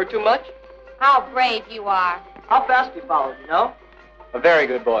 Did you hurt too much? How brave you are. How fast he followed, you know? A very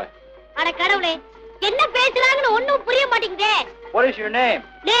good boy. அட கடவுளே, என்ன பேசுறாங்கன்னு ஒண்ணும் புரிய மாட்டேங்குதே. What is your name?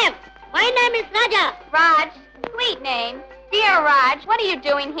 Name. My name is Raja. Raj, sweet name. Dear Raj, what are you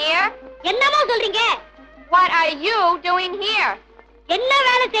doing here? என்னமா சொல்றீங்க? What are you doing here? என்ன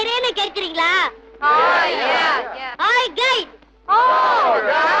வேலை செய்றேன்னு கேக்குறீங்களா? Oh, yeah. I guide. Oh,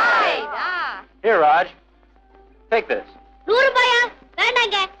 right. Here, Raj. Take this. 100 ரூபாயா?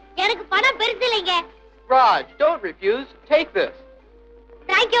 வேண்டாங்க. எனக்கு பணம் பெருசு இல்லைங்க. Raj, don't refuse. Take this.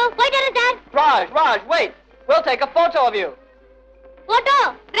 Thank you. போயிட்டு வரேன் sir. Raj, wait. We'll take a photo of you. Photo?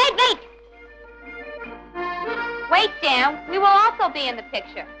 Wait. Wait, Dan. We will also be in the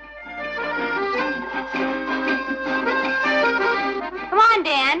picture. Come on,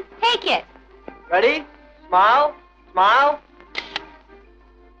 Dan. Take it. Ready? Smile.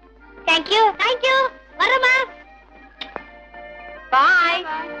 Thank you. வரமா. Bye.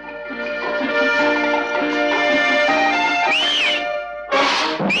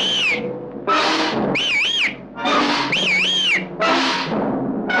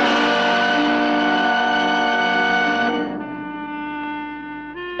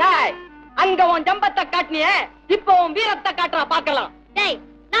 அங்க உன் ஜம்பத்தை காட்டினியே, இப்போ உன் வீரத்தை காட்டுறா பாக்கலாம். டேய்,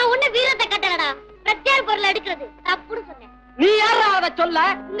 நான் உன்ன வீரத்தை கட்டலடா, பிரச்சார பொருள் எடுக்கிறது தப்புன்னு சொன்னேன். நீ யாரா அத சொல்ல?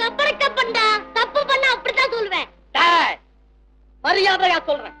 உங்க அப்பா தப்புண்டா, தப்பு பண்ணா அப்படிதான் சொல்லுவேன். டேய், மரியாதையா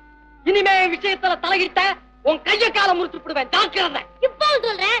சொல்றேன், இனிமே விஷயத்துல தலையிட்ட உன் கைய கால முறிச்சு விடுவேன், ஜாக்கிரதை. இப்போ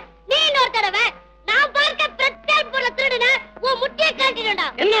சொல்றேன், நீ இன்னொரு தடவை நான் பார்க்க பிரச்சார பொருள் திருடுனா உன் முட்டியை காட்டிடுடா.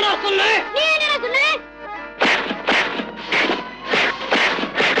 என்னடா சொல்லு? நீ என்னடா சொல்லு?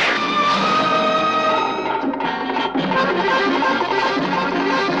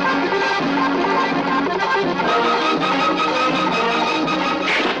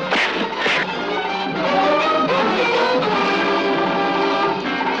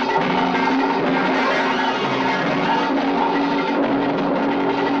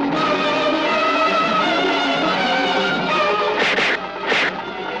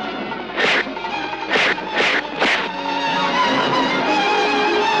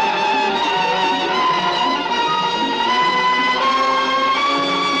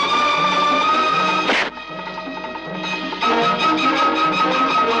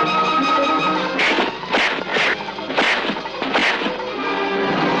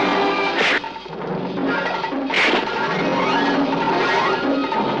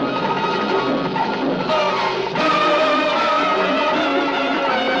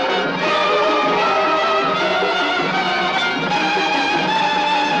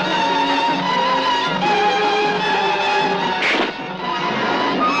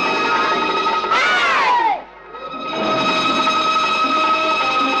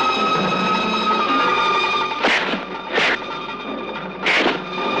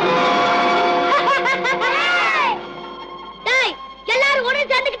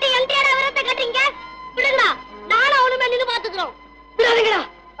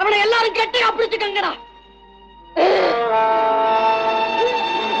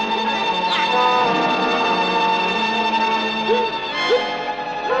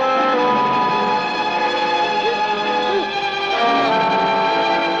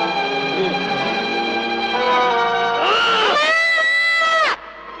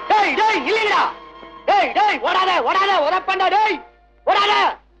 டேய் டேய் இல்லடா. டேய் டேய் ஓடாத ஓடாத உதப்பண்டா டேய். ஓடாத.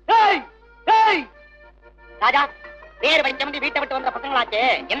 டேய் டேய். ராஜா பேர் வைச்சமண்டி வீட்டை விட்டு வந்த பசங்களாச்சே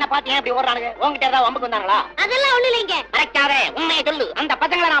என்ன பார்த்து ஏன் இப்படி ஓடுறானுங்க? உன்கிட்ட ஏதாவது வம்புக்கு வந்தாங்களா? அதெல்லாம் ஒண்ணு இல்லைங்க. மறைக்காத உண்மையை சொல்லு. அந்த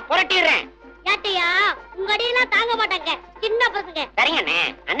பசங்களை நான் புரட்டிடுறேன். ஏட்டையா உங்க அடியெல்லாம் தாங்க மாட்டாங்க, சின்ன பசங்க. சரிங்கண்ணே.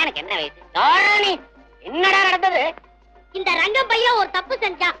 அண்ணனுக்கு என்ன வயசு? தாரணி என்னடா நடந்தது? இந்த ரங்கம் பையன் ஒரு தப்பு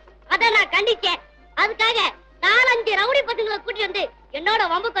செஞ்சான், அத நான் கண்டிச்சேன். அதுக்காக 4-5 ரவுடி பசங்களை கூட்டி வந்து என்னோட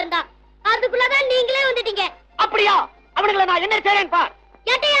வம்புக்கு இருந்தான். அதுக்குள்ளதான் நீங்களே வந்துட்டீங்க. அப்படியா? அவனுங்களை நான் என்ன செய்றேன் பார்.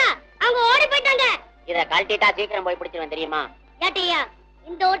 ஏட்டையா அவங்க ஓடி போயிட்டாங்க. இத கழட்டிட்டா சீக்கிரம் போய் பிடிச்சிருவேன் தெரியுமா? ஏட்டையா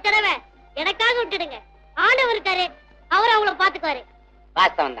இந்த ஒரு தடவை எனக்காக விட்டுடுங்க. ஆண்டவர் இருக்காரு, அவர் அவங்கள பாத்துக்குவாரு.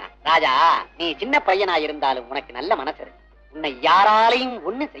 வாஸ்தவம் தான் ராஜா. நீ சின்ன பையனா இருந்தாலும் உனக்கு நல்ல மனசு இருக்கு. உன்னை யாராலையும்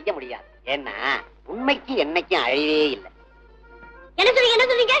ஒண்ணு செய்ய முடியாது. ஏன்னா உண்மைக்கு என்னைக்கும் அழிவே இல்லை. என்ன சொல்றீங்க என்ன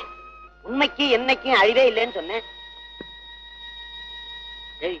சொல்றீங்க? உண்மைக்கு என்னைக்கும் அழிவே இல்லைன்னு சொன்னேன்.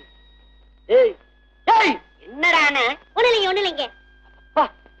 என்னடானே? ஒண்ணு இல்லைங்க. அப்பா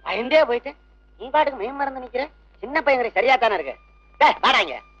பயந்தே போயிட்டேன். நீ பாட்டுக்கு மேம் மறந்து நிக்கிற. சின்ன பையன் சரியா தானே இருக்கு.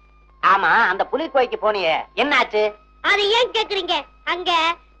 வாடாங்க. ஆமா அந்த புலிக்கோய்க்கு போனியே என்னாச்சு? அது ஏன் கேக்குறீங்க? அங்க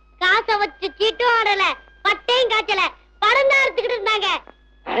காசை வச்சு சீட்டும் ஆடல, பட்டையும் காய்ச்சல, படம் தான் எடுத்துக்கிட்டு இருந்தாங்க.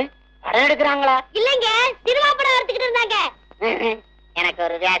 படம் எடுக்கிறாங்களா? இல்லங்க சினிமா படம் எடுத்துக்கிட்டு இருந்தாங்க. எனக்கு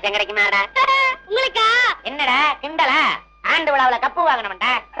ஒரு வேஷம் கிடைக்குமாடா? உங்களுக்கா? என்னடா கிண்டலா? ஆண்டு விழாவுல கப்பு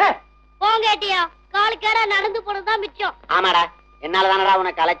வாங்கணும்டா. போங்க ஏட்டியா, காலுக்கேடா நடந்து போனதுதான் மிச்சம். ஆமாடா என்னாலதானடா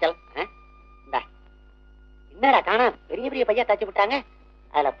உனக்கு அலைச்சல். என்னடா காணா பெரிய பெரிய பையா தச்சு விட்டாங்க.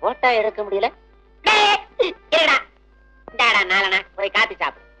 அதுல போட்டா எடுக்க முடியல. போய் காப்பி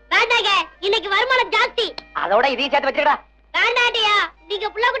சாப்பிடு. வேண்டாங்க இன்னைக்கு வருமானம் ஜாஸ்தி. அதோட இதையும் சேர்த்து வச்சிருடா. வேண்டாட்டியா நீங்க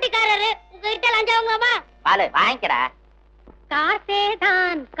புள்ள குட்டிக்காரரு, உங்ககிட்ட லஞ்சாவுங்களாமா? பாலு வாங்கிக்கடா.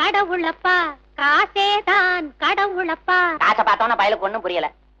 காசேதான் கடவுளப்பா, காசேதான் கடவுளப்பா. காசை பார்த்தோன்னா பயலுக்கு ஒண்ணும் புரியல.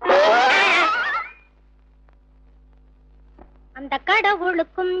 அந்த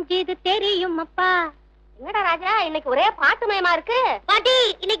கடவுளுக்கும் இது தெரியும் அப்பா. என்னடா ராஜா இன்னைக்கு ஒரே பாட்டு மயமா இருக்கு. பாட்டி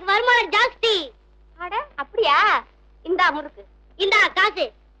இன்னைக்கு வருமானம் ஜாஸ்தி. அட அப்படியா? இந்தா முறுக்கு, இந்தா காசு.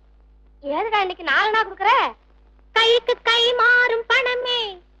 ஏதுடா இன்னைக்கு 4 நாள் குடுக்குற? கைக்கு கை மாறும் பணமே,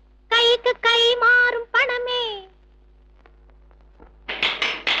 கைக்கு கை மாறும் பணமே.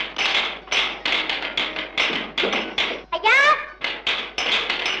 ஐயா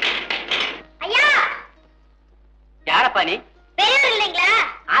ஐயா. யாரப்பா நீ? பெரியவர் இல்லைங்களா?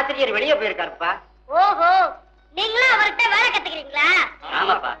 ஆசிரியர் வெளியே போயிருக்காருப்பா. ஓஹோ நீங்களும் அவர்கிட்ட வேலை கத்துக்கிறீங்களா?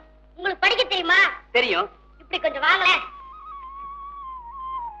 ஆமாப்பா. உங்களுக்கு படிக்க தெரியுமா? தெரியும். இப்படி கொஞ்சம் வாங்களேன்,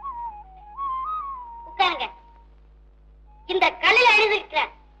 உட்காருங்க. இந்த கல்லுல எழுதிருக்கிற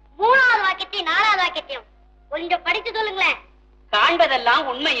 3வது வாக்கியத்தையும் 4வது வாக்கியத்தையும் கொஞ்சம் படிச்சு சொல்லுங்களேன். காண்பதெல்லாம்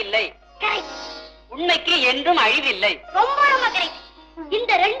உண்மை இல்லை, கரெக்ட். உண்மைக்கு என்றும் அழிவில்லை. ரொம்ப ரொம்ப கரெக்ட்.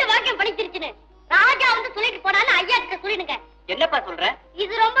 இந்த 2 வாக்கியம் படிச்சிருச்சுன்னு ராஜா வந்து சொல்லிட்டு போனான்னு ஐயா கிட்ட சொல்லிடுங்க. என்னப்பா சொல்ற?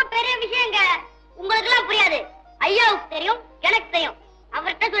 இது ரொம்ப பெரிய விஷயங்க, உங்களுக்கு எல்லாம் புரியாது. ஐயாவுக்கு தெரியும், எனக்கு தெரியும்.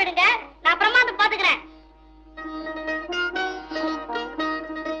 அவர்கிட்ட சொல்லிடுங்க, நான் அப்புறமா வந்து பாத்துக்கிறேன்.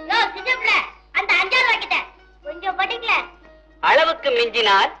 அந்த 5வது வாக்கியத்தை கொஞ்சம் படிக்கல. அளவுக்கு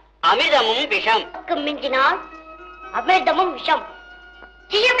மிஞ்சினால் அமிர்தமும் விஷம். மிஞ்சினால் அமிர்தமும் விஷம்.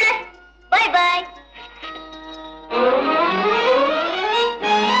 By by.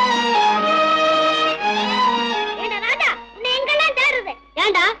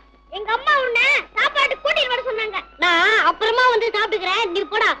 ஏண்டா எங்க அம்மா உன்னை சாப்பாடு கூட்டிட்டு வர சொன்னாங்க. நான் அப்புறமா வந்து சாப்பிட்டுக்கிறேன், நீ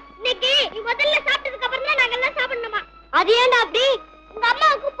போடா. இன்னைக்கு நீ முதல்ல சாப்பிட்டதுக்கு அப்புறம் தான் நாங்க எல்லாம் சாப்பிடணுமா? அது ஏண்டா அப்படி? உங்க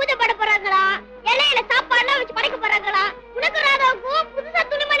அம்மாவுக்கு பூஜை பண்ண போறாங்களா, இலையில சாப்பாடுலாம் வச்சு படைக்க போறாங்களா? உனக்கு ராதாவுக்கும் புதுசா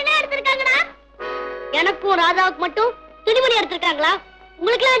துணிமணி எல்லாம் எடுத்திருக்காங்கடா. எனக்கும் ராதாவுக்கு மட்டும் துணிமணி எடுத்திருக்காங்களா?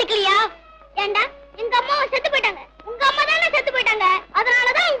 உங்களுக்கு எல்லாம் எடுக்கலையா? ஏண்டா எங்க அம்மாவை செத்து போயிட்டாங்க, உங்க அம்மா தானே செத்து போயிட்டாங்க,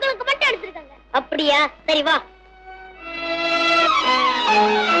 அதனாலதான் உங்களுக்கு மட்டும் எடுத்திருக்காங்க. அப்படியா? சரி வா.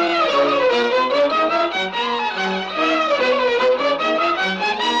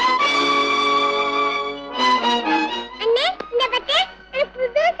 அண்ணே இந்த பத்தி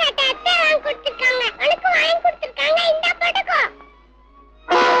புது சட்டை அத்தை வாங்கி கொடுத்திருக்காங்க, உனக்கு வாங்கி கொடுத்திருக்காங்க, இந்த போட்டுக்கோ.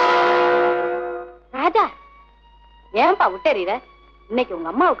 ராஜா ஏன்பா விட்டறீர? இன்னைக்கு உங்க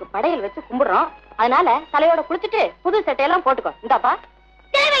அம்மாவுக்கு படையல் வச்சு கும்பிடுறோம், அதனால தலையோட குளிச்சுட்டு புது சட்டையெல்லாம் போட்டுக்கோ. இந்தாப்பா.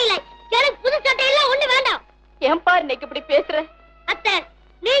 தேவையில்லை, எனக்கு புது சட்டையெல்லாம் ஒண்ணு வேண்டாம். ஏன்பா இன்னைக்கு இப்படி பேசுற? அத்தை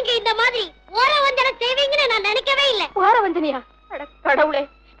நீங்க இந்த மாதிரி ஓர வஞ்சனை செய்வீங்கன்னு நான் நினைக்கவே இல்லை. ஓர வஞ்சனையா? அட கடவுளே,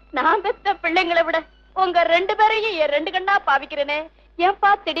 நான் பெத்த பிள்ளைங்களை விட உங்க 2 பேரையும் என் 2 கண்ணா பாவிக்கிறேனே. ஏன்பா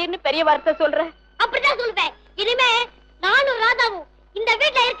திடீர்னு பெரிய வார்த்தை சொல்ற? அப்படிதான் சொல்லுவேன். இனிமே நானும் ராதாவும் இந்த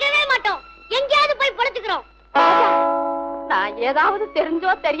வீட்டுல இருக்கவே மாட்டோம், எங்கேயாவது போய் பொழைச்சுக்கிறோம். நான் ஏதாவது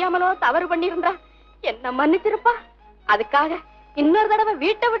தெரிஞ்சோ தெரியாமலோ தவறு பண்ணிருந்தா என்ன மன்னிச்சிருப்பா. அதுக்காக இன்னொரு தடவை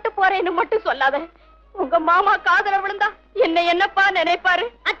வீட்டை விட்டு போறேன்னு மட்டும் சொல்லாத. உங்க மாமா காதல விழுந்தா என்னப்பா நினைப்பாரு?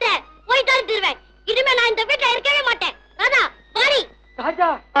 அத்தை போயிட்டு தருவேன். இனிமே நான் இந்த வீட்டுல இருக்கவே மாட்டேன். ராதா பாரி. ராஜா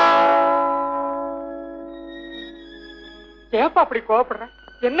ஏப்பா அப்படி கோவப்படுற?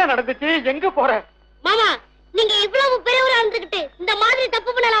 என்ன நடந்துச்சு? எங்க போற? மாமா நீங்க இவ்வளவு பெரியவரா இருந்துகிட்டு இந்த மாதிரி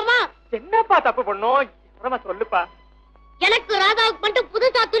தப்பு பண்ணலாமா? என்னப்பா தப்பு பண்ணோம்? சொல்லுப்பா. எனக்கு ராதாவுக்கு மட்டும்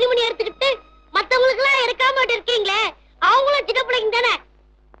புதுசா துணிமணி எடுத்துக்கிட்டு மத்தவங்களுக்கு எல்லாம் எடுக்காம இருக்கீங்களே, அவங்களும் சின்ன பிள்ளைங்க தானே.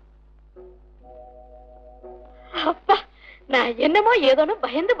 அப்பா நான் என்னமோ ஏதோன்னு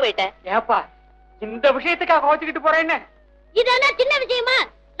பயந்து போயிட்டேன். ஏப்பா இந்த விஷயத்துக்காக கோச்சுக்கிட்டு போறேன்? என்ன இது என்ன சின்ன விஷயமா?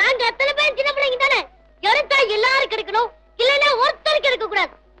 நாங்க அத்தனை பேர் சின்ன பிள்ளைங்க தானே. எடுத்தா எல்லாரும் கிடைக்கணும், இல்லன்னா ஒருத்தருக்கு எடுக்க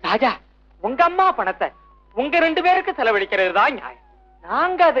கூடாது. ராஜா உங்க அம்மா பணத்தை உங்க 2 பேருக்கு செலவழிக்கிறது தான் நியாயம்.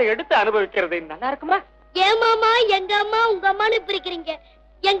 நாங்க அதை எடுத்து அனுபவிக்கிறது நல்லா இருக்குமா? ஏன் மாமா எங்க அம்மா உங்க அம்மான்னு பிரிக்கிறீங்க?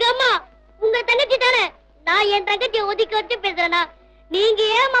 எங்க அம்மா உங்க தங்கச்சி தானே. நான் என் தங்கச்சியை ஒதுக்கி வச்சு பேசுறேனா? நீங்க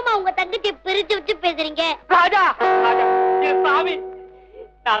ஏன் மாமா உங்க தங்கச்சியை பிரிச்சு வச்சு பேசுறீங்க? ராஜா ராஜா என் சாமி,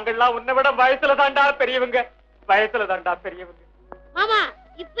 நாங்கெல்லாம் உன்னை விட வயசுல தாண்டா பெரியவங்க. மாமா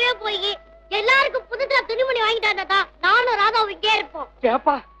இப்பயே போய் எல்லாருக்கும் புதுசா துணிமணி வாங்கிட்டாண்டா நானும் ராதாவும் இங்கே இருப்போம்.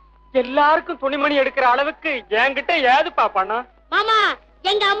 ஏப்பா எல்லாருக்கும் துணிமணி எடுக்கிற அளவுக்கு என்கிட்ட ஏதுப்பா பணம்? மாமா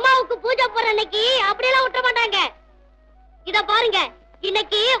எங்க அம்மாவுக்கு பூஜை போற அன்னைக்கு அப்படியெல்லாம் விட்ட மாட்டாங்க. இத பாருங்க,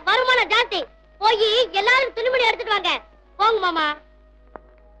 இன்னைக்கு வருமானம் ஜாஸ்தி. போய் எல்லாரும் துணிமணி எடுத்துட்டு வாங்க. போங்க மாமா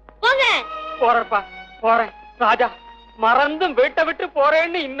போங்க. போறப்பா போறேன். ராஜா மறந்தும் வீட்டை விட்டு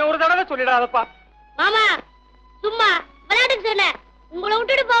போறேன்னு இன்னொரு தடவை சொல்லிடாதப்பா. மாமா சும்மா விளையாட்டுக்கு சொன்னேன். உங்களை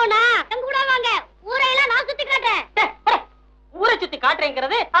விட்டுட்டு போவனா எங்க கூட வாங்க. ஊரையெல்லாம் நான் சுத்தி காட்டேன். ஊரை சுத்தி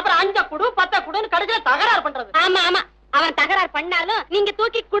காட்டுறேங்கிறது அப்புறம் 5 குடு 10 குடுன்னு கடைசியில தகராறு பண்றது. ஆமா ஆமா, அவன் தகராறு பண்ணாலும் நீங்க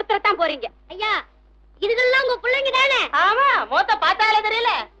தூக்கி கொடுத்துறதான் போறீங்க. ஐயா இதுக்கெல்லாம் உங்க பிள்ளைங்க தானே? ஆமா, மொத்த பார்த்தாலே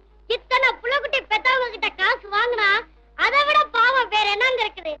தெரியல. இத்தனை புள்ளக்குட்டி பெத்தவங்க கிட்ட காசு வாங்கினா அதை விட பாவம் வேற என்னங்க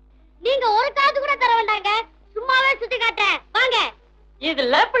இருக்குது? நீங்க ஒரு காசு கூட தர வேண்டாங்க, சும்மாவே சுத்தி காட்டேன் வாங்க.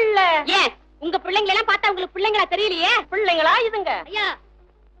 இதுல பிள்ளை ஏன் உங்க பிள்ளைங்களை எல்லாம் பார்த்தா உங்களுக்கு பிள்ளைங்களா தெரியலையே? பிள்ளைங்களா இதுங்க? ஐயா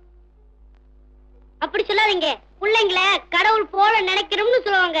அப்படி சொல்லாதீங்க. பிள்ளைங்களை கடவுள் போல நினைக்கணும்னு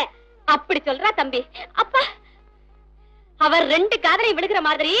சொல்லுவாங்க. அப்படி சொல்றா தம்பி. அப்பா அவர் 2 காதலை விழுகிற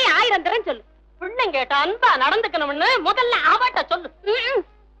மாதிரி 1000 தரம் சொல்லு. பிள்ளைங்க கேட்ட அன்பா நடந்துக்கணும்னு முதல்ல அவட்ட சொல்லு.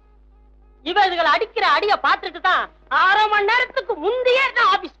 இவர்கள் அடிக்கிற அடிய பாத்துட்டு தான் 1/2 மணி நேரத்துக்கு முந்தையே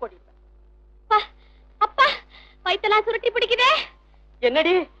நான் ஆபீஸ் போடிப்பேன். அப்பா வயித்தெல்லாம் சுருட்டி பிடிக்குதே.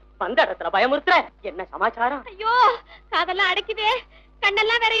 என்னடி வந்த இடத்துல பயமுறுத்துற? என்ன சமாச்சாரம்? ஐயோ காதெல்லாம் அடைக்குதே,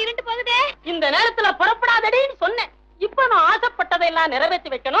 கண்ணெல்லாம் வேற இருண்டு போகுதே. இந்த நேரத்துல புறப்படாதடின்னு சொன்னேன். இப்ப நான் ஆசைப்பட்டதையெல்லாம் நிறைவேற்றி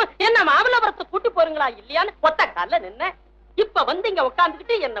வைக்கணும். என்ன மாமல்லபுரத்தை கூட்டி போறீங்களா இல்லையான்னு ஒத்த கால நின்ன. இப்ப வந்து இங்க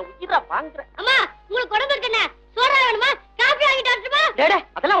உட்காந்துக்கிட்டு என்ன உயிரா வாங்குற. அம்மா உங்களுக்கு உடம்பு இருக்குன்னு சோறா வேணுமா? காபி வாங்கிட்டு வரட்டுமா?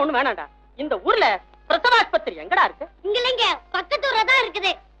 அதெல்லாம் ஒண்ணு வேணாண்டா. இந்த ஊர்ல பிரசவ ஆஸ்பத்திரி எங்கடா இருக்கு? இங்க இல்லைங்க, பக்கத்து ஊர்ல தான்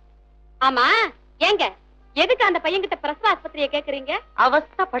இருக்குது. ஆமா ஏங்க எதுக்கு அந்த பையன்கிட்ட பிரசவ ஆஸ்பத்திரியை கேக்குறீங்க?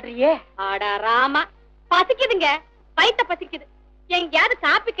 அவஸ்தைப்படுறியே. ஆடா ராமா, பசிக்குதுங்க, வயித்த பசிக்குது. எங்கயாவது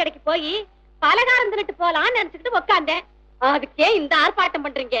காப்பி கடைக்கு போய் பலகாரம் தின்னுட்டு போலான்னு நினைச்சுக்கிட்டு உட்காந்தேன். அதுக்கே இந்த ஆர்ப்பாட்டம்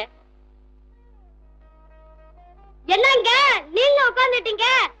பண்றீங்க. என்னங்க நீங்க உட்காந்துட்டீங்க?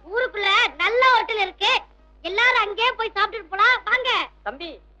 ஊருக்குள்ள நல்ல ஹோட்டல் இருக்கு, எல்லாரும் அங்கே போய் சாப்பிட்டுட்டு போலாம் வாங்க.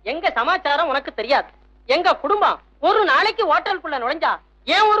 தம்பி எங்க சமாச்சாரம் உனக்கு தெரியாது. எங்க குடும்பம் ஒரு நாளைக்கு ஹோட்டலுக்குள்ள நுழைஞ்சா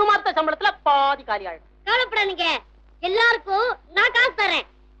ஏன் 1 மாச சம்பளத்துல பாதி காலி ஆயிடும். கவலைப்படாதீங்க, எல்லாருக்கும் நான் காசு தரேன்.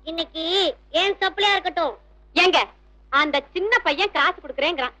 இன்னைக்கு ஏன் சப்ளையா இருக்கட்டும். ஏங்க அந்த சின்ன பையன் காசு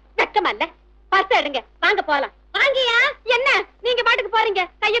கொடுக்கறேங்கிறான், வெக்கமா இல்ல? பர்ஸ் எடுங்க வாங்க போலாம். வாங்கியா? என்ன நீங்க பாட்டுக்கு போறீங்க,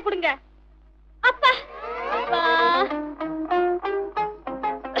 கைய கொடுங்க. அப்பா அப்பா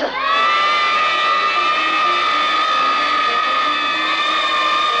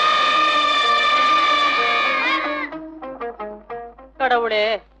கடவுளே,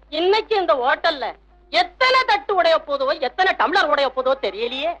 இன்னைக்கு இந்த ஹோட்டல்ல எத்தனை தட்டு உடைய போதோ எத்தனை டம்ளர் உடைய போதோ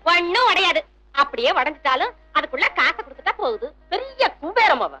தெரியலையே. ஒண்ணும் உடையாது, அப்படியே உடைஞ்சிட்டாலும் அதுக்குள்ள காசை கொடுத்துட்டா போகுது. பெரிய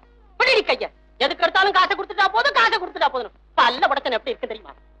குபேரம் அவன். பிடி கைய, எதுக்கு எடுத்தாலும் காசை கொடுத்துட்டா போதும், காசை கொடுத்துட்டா போதும். பல்ல படத்தன் எப்படி இருக்கு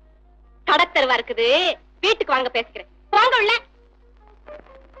தெரியுமா? கடத்தருவா இருக்குது, வீட்டுக்கு வாங்க பேசிக்கிறேன். போங்க உள்ள.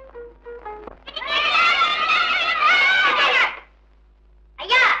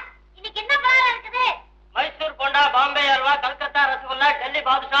 ஐயா இன்னைக்கு என்ன பலகாரம் இருக்குது? மைசூர் போண்டா, பாம்பே அல்வா, கல்கத்தா ரசகுல்லா, டெல்லி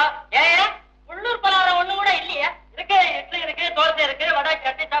பாதுஷா. ஏன் உள்ளூர் பலகாரம் ஒண்ணு கூட இல்லையா? இருக்கு, இட்லி இருக்கு, தோசை இருக்கு, வடை,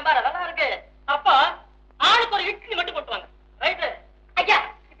 சட்னி, சாம்பார் அதெல்லாம் இருக்கு. அப்பா ஆளுக்கு ஒரு இட்லி மட்டும் கொட்டுவாங்க. ரைட் ஐயா,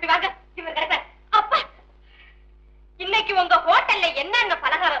 இப்படி வாங்க, இவர் கிடைப்பார். அப்பா இன்னைக்கு உங்க ஹோட்டல்ல என்னென்ன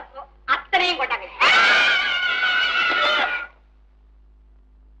பலகாரம் இருக்கோ அத்தனையும் கொண்டாங்க.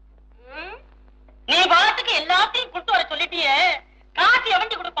 நீ பாட்டுக்கு எல்லாத்தையும் கொண்டு வர சொல்லிட்டியே, காசு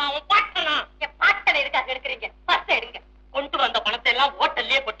எவண்டி கொடுப்பான்? உன் பாட்டனா? என் பாட்டனை இருக்கா எடுக்கிறீங்க? பர்ஸ் எடுங்க, கொண்டு வந்த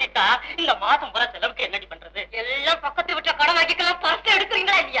கொடுத்தா இந்த மாசம் பூரா செலவுக்கு என்னடி பண்றது? எல்லாம் பக்கத்து வீட்டுல கடன் வாங்கிக்கலாம். பர்ஸ்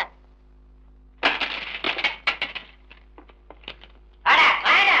எடுக்கிறீங்களா இல்லையா?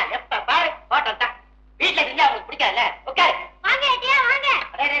 எப்ப பாரு ஹோட்டல் தான். வீட்டுல செஞ்சா அவங்களுக்கு பிடிக்காதுல்ல. உட்காரு. வாங்க ஐயா வாங்க.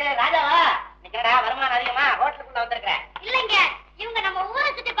 ராஜாவா நிக்கிறடா, வருமானம் அதிகமா ஹோட்டலுக்குள்ள வந்திருக்க? இல்லங்க, இவங்க நம்ம ஊரை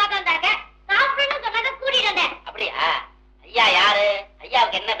சுத்தி பார்க்க வந்தாங்க. சாப்பிடணும்னு சொன்னாங்க, கூட்டிட்டு வந்தேன். அப்படியா? ஐயா யாரு?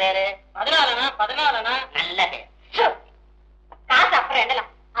 ஐயாவுக்கு என்ன பேரு? 14 நல்ல பேர். காசு அப்புறம் என்னலாம்,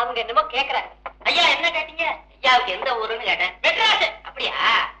 அவங்க என்னமோ கேக்குறாங்க. ஐயா என்ன கேட்டீங்க? ஐயாவுக்கு எந்த ஊருன்னு கேட்டேன். மெட்ராஸ். அப்படியா?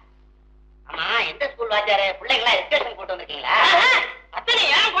 ஆமா, எந்த ஸ்கூல் வாத்தியாரு? பிள்ளைங்களா எஜுகேஷன் போட்டு வந்திருக்கீங்களா? அத்தனை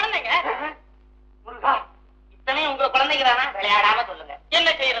ஏன் குழந்தைங்க? முருகா, இத்தனை உங்க குழந்தைங்க தானா? விளையாடாம சொல்லுங்க. என்ன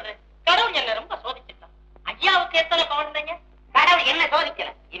செய்யறது? கடவுள் என்ன ரொம்ப சோதிச்சுட்டான். ஐயாவுக்கு எத்தனை குழந்தைங்க? கடவுள் என்ன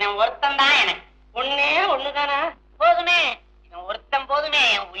சோதிக்கல. இவன் ஒருத்தன் தான் எனக்கு. ஒண்ணே ஒண்ணுதானா? போதுமே, இவன் ஒருத்தன் போதுமே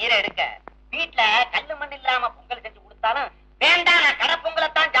என் உயிரை எடுக்க. வீட்டுல கல்லு மண் இல்லாம பொங்கல் செஞ்சு கொடுத்தாலும் வேண்டாம், நான் கடை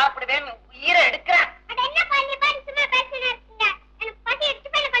பொங்கலைத்தான் சாப்பிடுவேன் உயிரை எடுக்கிறேன்.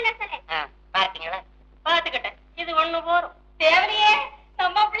 பாத்தீங்களா? பாத்துக்கிட்டேன். இது ஒண்ணு போறோம். தேவலையே,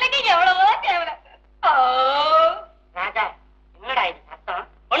 நம்ம பிள்ளைங்க எவ்வளவோ தேவலை. ராஜா, என்னடா இது சத்தம்?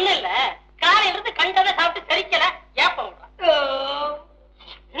 ஒண்ணு இல்ல, காலையில இருந்து கண்டதை சாப்பிட்டு சரிக்கல, ஏப்ப விடுறான்.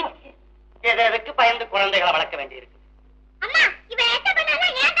 எதற்கு பயந்து குழந்தைகளை வளர்க்க வேண்டியிருக்கு? அம்மா, இவன் என்ன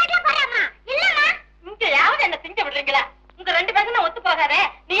பண்ணாலும் ஏன் காட்டுல போறாமா? இல்லம்மா. இங்கயாவது என்ன திங்க விடுறீங்களா? உங்க 2 பேரும் நான் ஒத்து போகாதே.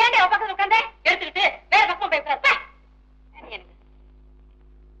 நீ ஏன் பக்கத்துல உட்கார்ந்த எடுத்துக்கிட்டு வேற பக்கம் போய்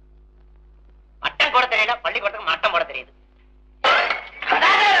மட்டம் போட தெரியல, பள்ளிக்கூடத்துக்கு மட்டம் போட தெரியுது.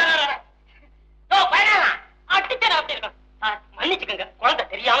 அடிச்சா அப்படி இருக்கும். மன்னிச்சுக்கோங்க, குழந்தை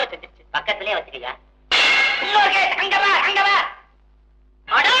தெரியாம செஞ்சிருச்சு. பக்கத்திலே வச்சுக்கயா.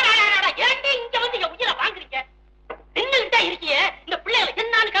 ஏன்டி இங்க வந்து என் உயிரை வாங்குறீங்க? நின்னுகிட்டா இருக்கிய, இந்த பிள்ளைகளை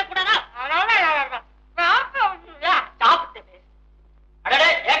என்னன்னு கேட்க கூடாதா? சாப்பிட்டு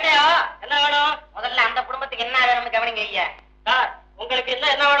ஏட்டையா என்ன வேணும்? முதல்ல அந்த குடும்பத்துக்கு என்ன வேணும்னு கவனிங்க ஐயா. சார், உங்களுக்கு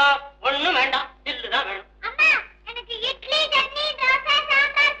என்ன வேணும்? ஒண்ணும் வேண்டாம், தில்லுதான் வேணும். அம்மா, எனக்கு இட்லி, சட்னி, தோசை,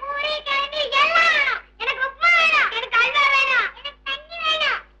 சாம்பார், பூரி, கிழங்கு எல்லாம் வேணும். எனக்கு உப்புமா வேணும். எனக்கு அல்வா வேணும். எனக்கு தண்ணி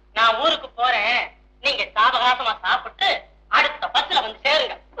வேணும். நான் ஊருக்கு போறேன். நீங்க சாவகாசமா சாப்பிட்டு அடுத்த பஸ்ல வந்து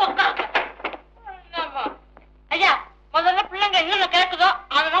சேருங்க. ஐயா, முதல்ல பிள்ளைங்க என்னென்ன கேட்குதோ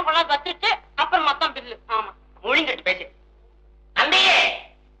அதெல்லாம் கொண்டாந்து வச்சுட்டு அப்புறம் மொத்தம் பில்லு. ஆமா, முழிஞ்சிட்டு பேசி. தம்பி,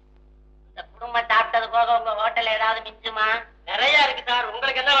 இந்த குடும்பம் சாப்பிட்டது போக உங்க ஹோட்டல்ல ஏதாவது மிஞ்சுமா? நிறைய இருக்கு சார்.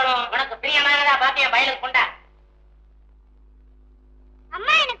 உங்களுக்கு என்ன வேணும்? உனக்கு பிரியமானதா பாத்தியா வயலுக்கு கொண்டா.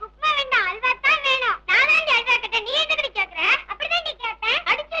 அம்மா, எனக்கு உப்புமா வேண்டாம். அல்வா தான் வேணும். நானே அல்வா கேட்டேன். நீ எதுக்கு கேக்குற? அப்படிதான் நீ கேட்ட.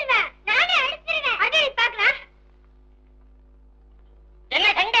 அடிச்சிருவேன். நானே அடிச்சிருவேன். அடி பாக்கலாம். என்ன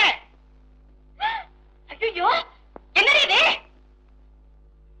சண்டை? ஐயோ, என்னடி இது?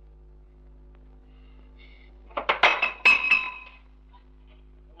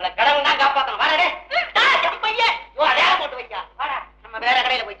 உங்களை கடவுள் தான் காப்பாத்தணும். வாடா பையன் வேலை போட்டு வைக்கா. வாடா, நம்ம வேற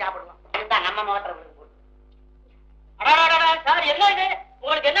கடையில போய் சாப்பிடுவோம். இதுதான் நம்ம மாவட்டம் போட்டு. சார், என்ன இது?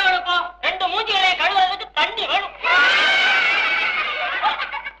 உங்களுக்கு என்ன வேணும்? 2 மூஞ்சிகளை கழுவுறதுக்கு தண்ணி வேணும்.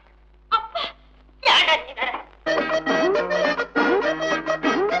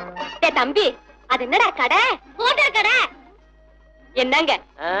 தம்பி, அது என்னடா கடை? ஹோட்டல் கடை. என்னங்க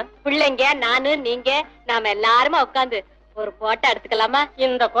பிள்ளைங்க, நானு, நீங்க, நாம எல்லாருமா உட்காந்து ஒரு போட்டோ எடுத்துக்கலாமா?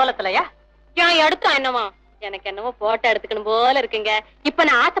 இந்த கோலத்துலயா? ஏன் எடுத்தா என்னவா? எனக்கு என்னமோ போட்டோ எடுத்துக்கணும் போல இருக்குங்க. இப்ப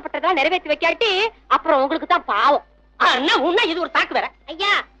நான் ஆசைப்பட்டதா நிறைவேற்றி வைக்காட்டி அப்புறம் உங்களுக்கு தான் பாவம். உன்ன இது ஒரு சாக்கு வேற.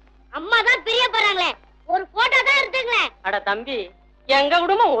 ஐயா, அம்மா தான் பிரிய போறாங்களே, ஒரு போட்டோ தான் எடுத்துங்களேன். அட தம்பி, எங்க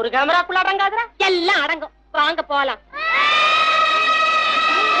குடும்பம் ஒரு கேமராக்குள்ள அடங்காதுடா. எல்லாம் அடங்கும். வாங்க போலாம்.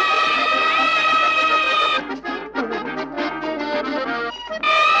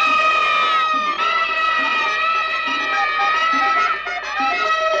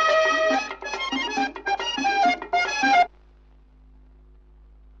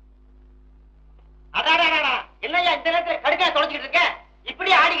 என்னையா இந்த நேரத்துல கடுக்கா தொலைச்சிட்டு இருக்க? இப்படி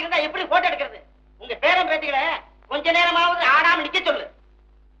ஆடிக்கிட்டு இருந்தா எப்படி போட்டோ எடுக்கிறது? உங்க பேரன் பேத்திகளை கொஞ்ச நேரமாவது ஆடாம நிக்க சொல்லு.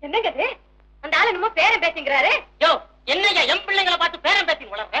 என்னங்க இது? அந்த ஆளு என்னமோ பேரன் பேசிங்கிறாரு. யோ, என்னையா என் பிள்ளைங்களை பார்த்து பேரன்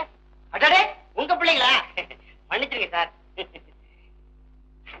பேத்தி உளர்ற? அடடே, உங்க பிள்ளைங்களா? மன்னிச்சிருங்க சார்.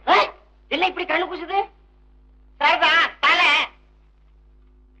 என்ன இப்படி கண்ணு பூசுது? சார்தான் தலை.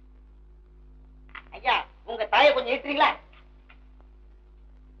 ஐயா, உங்க தலையை கொஞ்சம் ஏற்றுறீங்களா?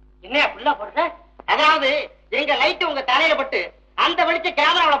 என்ன புள்ளா போடுற? அதாவது எங்க லைட் உங்க தலையில பட்டு அந்த வெளிச்ச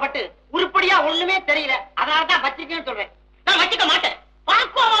கேமராவில பட்டு உருப்படியா ஒண்ணுமே தெரியல. அதனாலதான் வச்சிருக்கேன்னு சொல்றேன். நான் வச்சுக்க மாட்டேன்.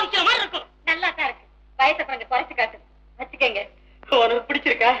 பாக்குவா வைக்கிற மாதிரி இருக்கும். நல்லா தான் இருக்கு. வயசை கொஞ்சம் குறைச்சு காட்டு. வச்சுக்கங்க. உனக்கு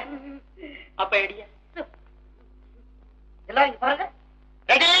பிடிச்சிருக்கா? அப்ப எடியா எல்லாரும் இங்க பாருங்க.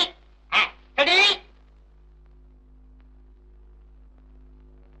 Ready ready.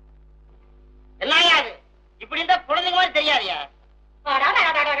 தெரியாதியா?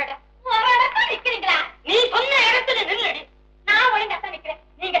 நிக்கிறீங்களா? நீ சொன்ன இடத்துல நில்லடி. நான் ஒழுங்கா நிக்கிறேன்,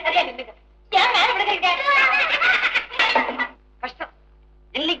 நீங்க சரியா நில்லுங்க. ஏன் மேல விடுறீங்க? கஷ்டம்.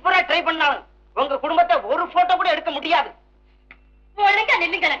 இன்னைக்கு பூரா ட்ரை பண்ணாலும் உங்க குடும்பத்தை ஒரு போட்டோ கூட எடுக்க முடியாது. ஒழுங்கா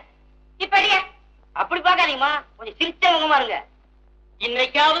நில்லுங்களேன். இப்படியா? அப்படி பாக்காதீங்கம்மா, கொஞ்சம் சிரிச்சவங்கமா இருங்க.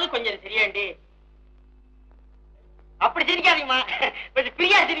 இன்னைக்காவது கொஞ்சம் சரியாண்டி. அப்படி சிரிக்காதீங்கம்மா, கொஞ்சம்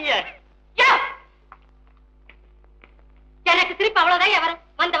பிரியா சிரிங்க. எனக்கு திருப்பி அவ்வளவுதான் வரும்.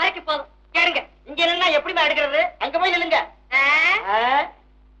 வந்த வரைக்கும் போதும். கேளுங்க. இங்க நின்னா எப்படிமா எடுக்கிறது? அங்க போய் நில்லுங்க.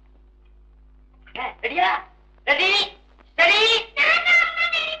 ரெடியா? Ready ready.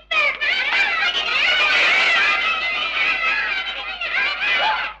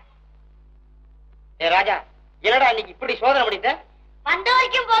 ராஜா, என்னடா இன்னைக்கு இப்படி சோதனை பண்ணிட்ட? வந்த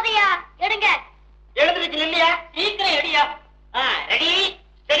வரைக்கும் போதையா? எடுங்க. எழுந்துருச்சு இல்லையா? சீக்கிரம் எடியா. Ready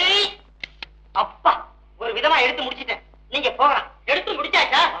ready. அப்பா, ஒரு விதமா எடுத்து முடிச்சிட்டேன். நீங்க போகலாம். எடுத்து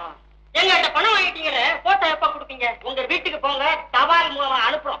முடிச்சாச்சா? எங்கிட்ட பணம் வாங்கிட்டீங்களே, போட்டோ எப்ப கொடுப்பீங்க? உங்க வீட்டுக்கு போங்க, தபால் மூலமா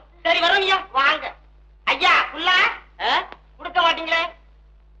அனுப்புறோம். சரி வரோம்யா, வாங்க. ஐயா புல்லா கொடுக்க மாட்டீங்களே?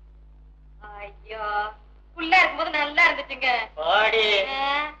 ஐயோ, புள்ள இருக்கும்போது நல்லா இருந்துச்சுங்க. பாடி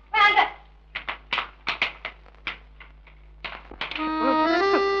வாங்க.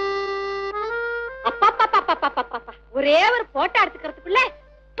 ஒரே ஒரு போட்டோ எடுத்துக்கிறதுக்குள்ள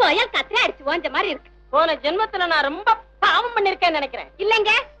புயல் கத்திர அடிச்சு ஓஞ்ச மாதிரி இருக்கு. போன ஜென்மத்துல நான் ரொம்ப பாவம் பண்ணிருக்கேன்னு நினைக்கிறேன்.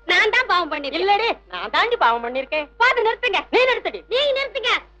 இல்லங்க, நான் தான் பாவம் பண்ணிருக்கேன். இல்லடி, நான் தாண்டி பாவம் பண்ணிருக்கேன். பாத்து நிறுத்துங்க. நீ நிறுத்தடி. நீங்க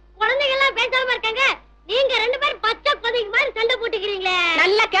நிறுத்துங்க. குழந்தைங்க எல்லாம் பேசாம இருக்காங்க. நீங்க ரெண்டு பேரும் பச்சை கொதிக்கு மாதிரி சண்டை போட்டுக்கிறீங்களே.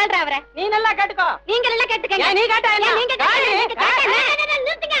 நல்லா கேள்ற அவரை. நீ நல்லா கேட்டுக்கோ. நீங்க நல்லா கேட்டுக்கங்க. நீ கேட்டா என்ன? நீங்க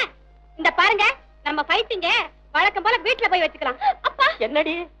நிறுத்துங்க. இந்த பாருங்க, நம்ம ஃபைட்டிங்க வழக்கம் போல வீட்டுல போய் வச்சுக்கலாம். அப்பா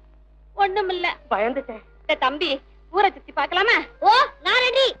என்னடி? ஒண்ணும் இல்ல, பயந்துட்டேன். தம்பி ஊரை சுத்தி பாக்கலாமா? ஓ, நான்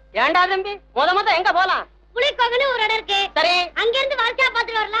ரெடி. ஏண்டா தம்பி, முத எங்க போலாம்? புலிக்கோகன்னு ஒரு இடம் இருக்கு. சரி, அங்க இருந்து வாழ்க்கையா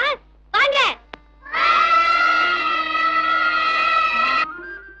பாத்துட்டு வரலாம். வாங்க.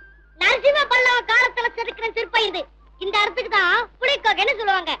 நரசிம்ம பல்லவ காலத்துல செதுக்கிற சிற்பம் இது. இந்த இடத்துக்கு தான் புலிக்கோகைன்னு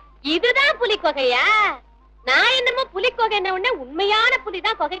சொல்லுவாங்க. இதுதான் புலிக்கோகையா? நான் என்னமோ புலிக்கோகை என்ன உடனே உண்மையான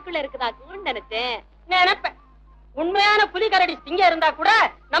புலிதான் கொகைக்குள்ள இருக்குதாக்குன்னு நினைச்சேன். நினைப்பேன். உண்மையான புலி கரடி இங்க இருந்தா கூட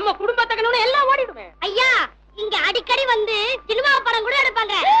நம்ம குடும்பத்துக்கு எல்லாம் ஓடிடுவேன். ஐயா, இங்க அடிக்கடி வந்து சினிமா படம் கூட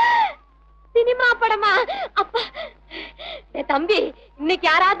எடுப்பாங்க. சினிமா படமா? அப்பா தம்பி, இன்னைக்கு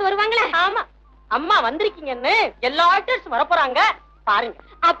யாராவது வருவாங்களா? ஆமா, அம்மா வந்திருக்கீங்கன்னு எல்லா ஆர்டிஸ்ட் வர போறாங்க, பாருங்க.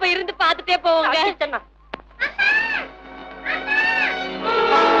 அப்ப இருந்து பாத்துட்டே போவாங்க.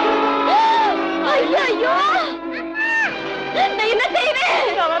 ஐயோ, நான் என்ன செய்வேன்?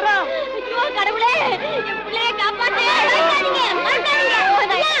 ஐயோ கடவுளே, என் பிள்ளைய காப்பாத்து.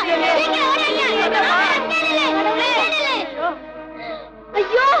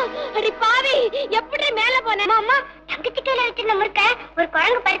 ஐயோ, அடி பாவி, எப்படி மேல போன? அம்மா, தங்கச்சி கையில வச்சிருந்த முறுக்க ஒரு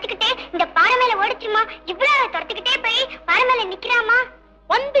குழந்தை பறிச்சுக்கிட்டே இந்த பாறை மேல ஓடிச்சுமா. இவ்வளவு தொடத்துக்கிட்டே போய் பாறை மேல நிக்கிறாமா.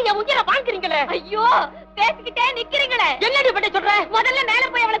 வந்து என் உயிரை வாங்குறீங்களே. ஐயோ, பேசிக்கிட்டே நிக்கிறீங்களே. என்னடி பண்ணி சொல்ற? முதல்ல மேல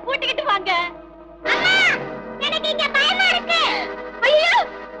போய் அவளை கூட்டிக்கிட்டு வாங்க. அம்மா, எனக்கு இங்க பயமா இருக்கு. ஐயோ,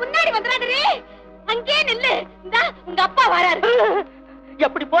 முன்னாடி வந்துடாதே, அங்கே நில்லு. இந்தா உங்க அப்பா வராரு.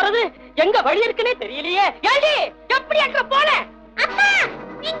 எப்படி போறது? எங்க வழி இருக்குன்னே தெரியலையே. ஏண்டி, எப்படி அங்க போன? அப்பா,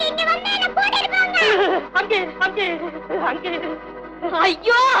 நீங்க இங்க வந்து என்ன கூட்டிட்டு போங்க. அங்கே அங்கே அங்கே.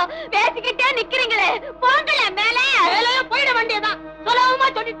 ஐயோ, பேசிக்கிட்டே நிக்கிறீங்களே, போங்கல மேல. மேலே போயிட வேண்டியதான். சுலபமா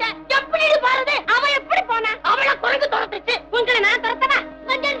சொல்லிட்டேன். எப்படி பாருது? அவ எப்படி போனா? அவளை குரங்கு துரத்துச்சு. உங்களை நான் துரத்தவா?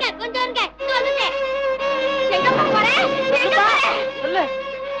 கொஞ்சம் இருங்க. எங்க போறேன்? எங்க போறேன்? சொல்லு.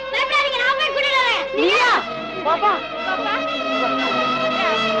 பயப்படாதீங்க, நான் போய் கூட்டிட்டு வரேன். நீயா? பாப்பா.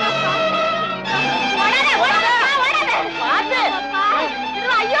 ஓடாத. பாத்து.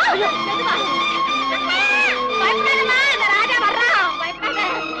 ஐயோ, மெதுவா. பயப்படாதம்மா, இந்த ராஜா வர்றான். பயப்படாத.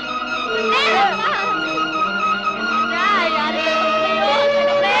 யாரு?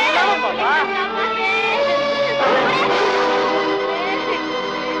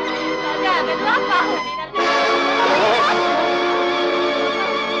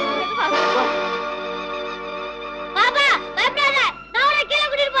 பாபா, பயப்படாத, நான் உன்னை கீழே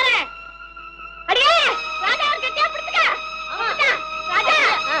கூட்டிட்டு போறேன். அடியே, ராஜா ஒரு கட்டியா பிடிச்சுக்க. ராஜா,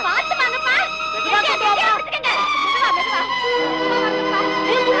 பாத்து வாங்கப்பா. கட்டியா பிடிச்சுக்கங்க. மெதுவா.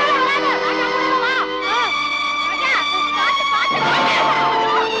 நீ முன்னால வராத. ராஜா முன்னால வா. ராஜா, பாத்து வாங்க.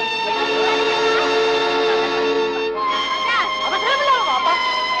 ராஜா, அவசரம் இல்ல பாப்பா.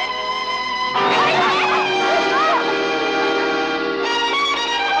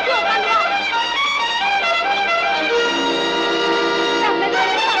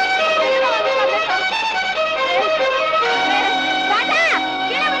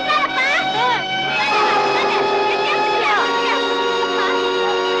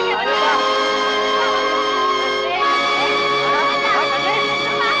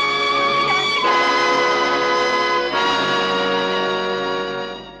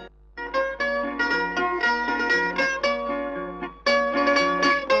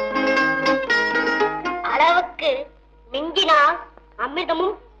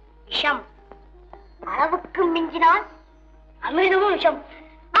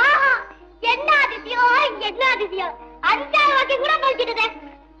 என்ன அதிசயம் என்ன அதிசயம் 5 வாக்கியம் கூட படிச்சுட்டதே.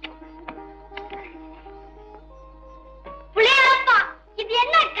 புள்ளையாப்பா இது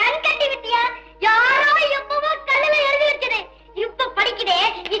என்ன கண் கட்டி விட்டியா? யாரோ எப்பவோ கல்லுல எழுதி வச்சது இப்ப படிக்குதே,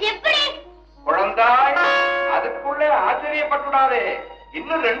 இது எப்படி? குழந்தாய், அதுக்குள்ளே ஆச்சரியப்பட்டுடாதே.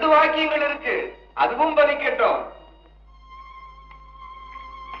 இன்னும் 2 வாக்கியங்கள் இருக்கு, அதுவும் படிக்கட்டும்.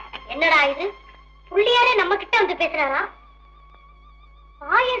 என்னடா இது? புள்ளியாரே நம்ம கிட்ட வந்து பேசுறாரா?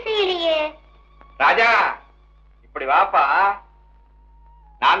 ஆயசையிலேயே. ராஜா, இப்படி வாப்பா,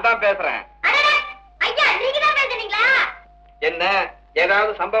 நான் தான் பேசுறேன். ஐயா, நீங்க தான் பேசுறீங்களா? என்ன,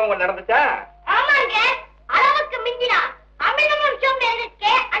 ஏதாவது சம்பவங்கள் நடந்துச்சா? ஆமாங்க, அளவுக்கு மிஞ்சினா அமிர்தமும் சோம்பு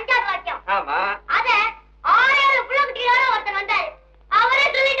எழுதிருக்கே 5வது வாக்கியம். ஆமா, அத 6 புள்ளக்குட்டியோட ஒருத்தர் வந்தாரு, அவரே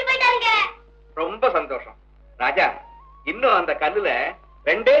சொல்லிட்டு போயிட்டாருங்க. ரொம்ப சந்தோஷம். ராஜா, இன்னும் அந்த கல்லுல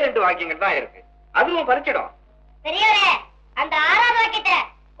 2 வாக்கியங்கள் தான் இருக்கு, அதுவும் பறிச்சிடும். பெரியவரே, அந்த 6வது வாக்கியத்தை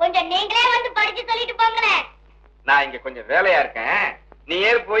கொஞ்சம் நீங்களே வந்து படிச்சு சொல்லிட்டு போங்களேன். நான் இங்க கொஞ்சம் வேலையா இருக்கேன், நீ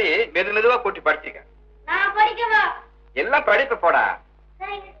ஏறி போய் மெதுவா கூட்டி படிச்சுக்க. நான் படிக்கவா? எல்லாம் படிப்பு போடா.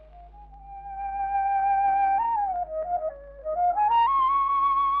 சரிங்க.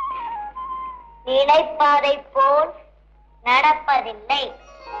 நினைப்பதை போல் நடப்பதில்லை,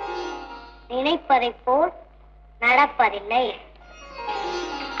 நினைப்பதை போல் நடப்பதில்லை,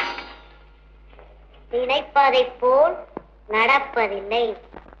 நினைப்பதை போல் நடப்பதில்லை.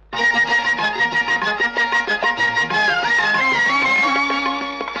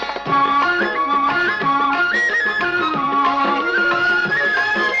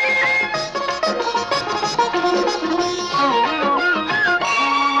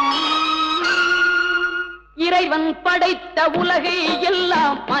 இறைவன் படைத்த உலகை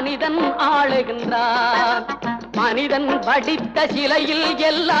எல்லாம் மனிதன் ஆளுகின்றான். மனிதன் வடித்த சிலையில்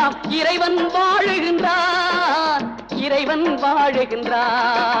எல்லாம் இறைவன் வாழுகின்றான். இறைவன்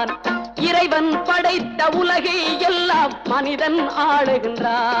வாழுகின்றான். இறைவன் படைத்த உலகை எல்லாம் மனிதன்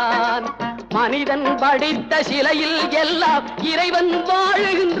ஆளுகின்றான். மனிதன் படைத்த சிலையில் எல்லாம் இறைவன்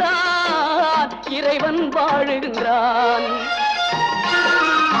வாழுகின்றான். இறைவன் வாழுகின்றான்.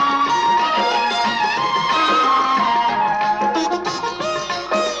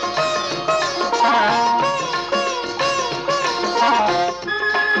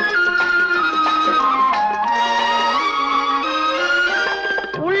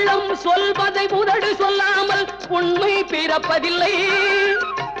 சொல்வதை உதடு சொல்லாமல் உண்மை பிறப்பதில்லை.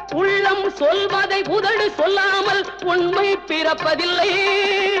 உள்ளம் சொல்வதை உதடு சொல்லாமல் உண்மை பிறப்பதில்லை.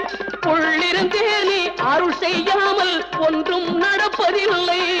 உள்ளிருந்தே நீ அருள் செய்யாமல் ஒன்றும்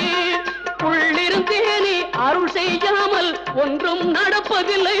நடப்பதில்லை. உள்ளிருந்தே நீ அருள் செய்யாமல் ஒன்றும்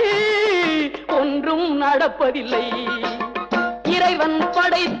நடப்பதில்லை. ஒன்றும் நடப்பதில்லை. இறைவன்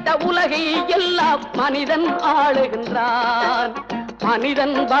படைத்த உலகை எல்லாம் மனிதன் ஆளுகின்றான்.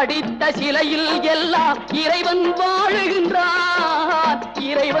 மனிதன் படித்த சிலையில் எல்லாம் இறைவன் வாழுகின்றான்.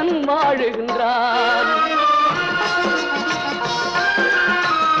 இறைவன் வாழுகின்றான்.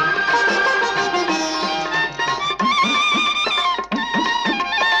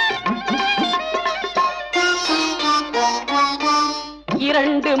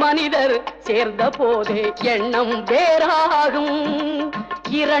 இரண்டு மனிதர் சேர்ந்த போதே எண்ணம் வேறாகும்.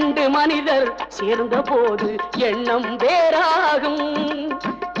 இரண்டு மனிதர் சேர்ந்த போது எண்ணம் வேறாகும்.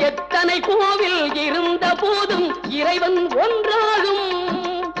 எத்தனை கோவில் இருந்த போதும் இறைவன் ஒன்றாகும்.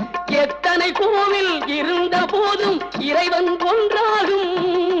 எத்தனை கோவில் இருந்த போதும் இறைவன் ஒன்றாகும்.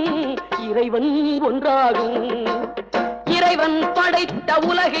 இறைவன் ஒன்றாகும். இறைவன் படைத்த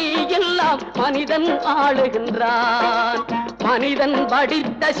உலகை எல்லாம் மனிதன் ஆளுகின்றான். மனிதன்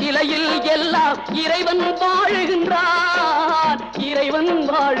படித்த சிலையில் எல்லாம் இறைவன் வாழுகின்றான். இறைவன்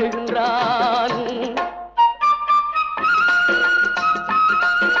வாழுகின்றான்.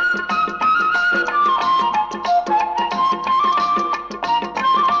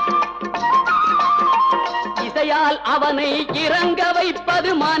 இசையால் அவனை இறங்க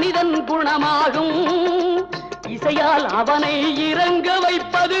வைப்பது மனிதன் குணமாகும். இசையால் அவனை இறங்க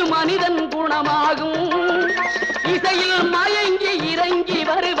வைப்பது மனிதன் குணமாகும். இசையில் மயங்கி இறங்கி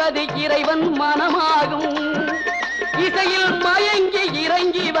வருவது இறைவன் மனமாகும். இசையில் மயங்கி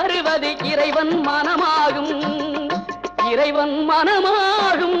இறங்கி வருவது இறைவன் மனமாகும். இறைவன்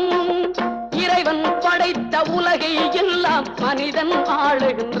மனமாகும். இறைவன் படைத்த உலகை எல்லாம் மனிதன்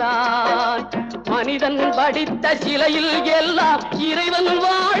ஆளுகின்றான். மனிதன் படித்த சிலையில் எல்லாம் இறைவன்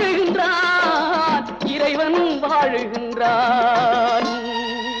வாழுகின்றான். இறைவன் வாழுகின்றான்.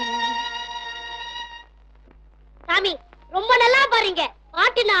 சாமி, ரொம்ப நல்லா பாருங்க.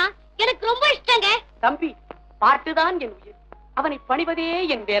 பாட்டுனா எனக்கு ரொம்ப இஷ்டங்க. தம்பி, பாட்டுதான் என் உயிர். அவனை பணிவதே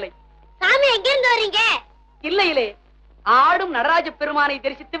என் வேலை. சாமி, எங்க இருந்து வரீங்க? இல்லையிலே ஆடும் நடராஜ பெருமானை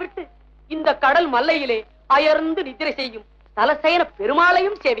தரிசித்து விட்டு இந்த கடல் மல்லையிலே அயர்ந்து நித்திரை செய்யும் தலசேன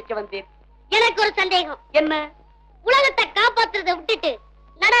பெருமாளையும் சேவிக்க வந்தேன். எனக்கு ஒரு சந்தேகம். என்ன? உலகத்தை காப்பாத்துறதை விட்டுட்டு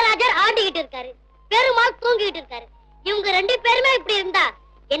நடராஜர் ஆடிக்கிட்டு இருக்காரு, பெருமாள் தூங்கிட்டு இருக்காரு. இவங்க 2 பேருமே இப்படி இருந்தா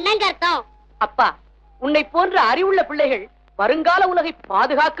என்னங்க அர்த்தம்? அப்பா, உன்னை போன்ற அறிவுள்ள பிள்ளைகள் வருங்கால உலகை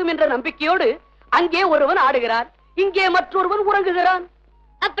பாதுகாக்கும் என்ற நம்பிக்கையோடு அங்கே ஒருவன் ஆடுகிறான், இங்கே மற்றொருவன் உறங்குகிறான்.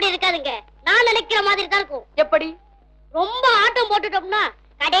 அப்படி இருக்காதுங்க. நான் நினைக்கிற மாதிரி தான் இருக்கும். எப்படி? ரொம்ப ஆட்டம் போட்டுட்டோம்னா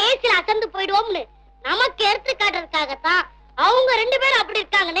கடைசியில் அசந்து போயிடுவோம்னு நமக்கு எடுத்து காட்டுறதுக்காகத்தான் அவங்க 2 பேரும் அப்படி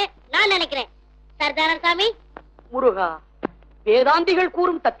இருக்காங்கன்னு நான் நினைக்கிறேன். சர்தான சாமி. முருகா, வேதாந்திகள்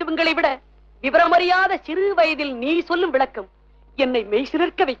கூறும் தத்துவங்களை விட விவரமறியாத சிறு வயதில் நீ சொல்லும் விளக்கம் என்னை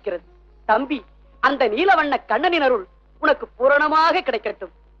மெய்சிலிர்க்க வைக்கிறது. தம்பி, அந்த நீலவண்ண கண்ணனின் அருள் உனக்கு பூரணமாக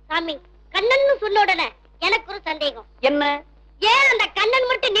கிடைக்கட்டும். சாமி, கண்ணன் சொன்ன உடனே எனக்கு ஒரு சந்தேகம். என்ன? ஏன் அந்த கண்ணன்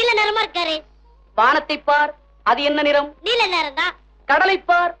மட்டும் நீல நிறமா இருக்காரு? வானத்தை பார், அது என்ன நிறம்? நீல நிறம் தான். கடலை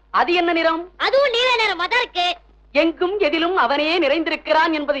பார், அது என்ன நிறம்? அதுவும் நீல நிறமா தான் இருக்கு. எங்கும் எதிலும் அவனே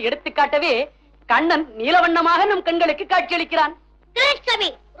நிறைந்திருக்கிறான் என்பதை எடுத்துக்காட்டவே கண்ணன் நீலவண்ணமாக நம் கண்களுக்கு காட்சியளிக்கிறான். சாமி,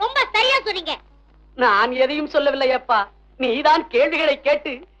 ரொம்ப சரியா சொன்னீங்க. நான் எதையும் சொல்லவில்லை அப்பா, நீதான் கேள்விகளை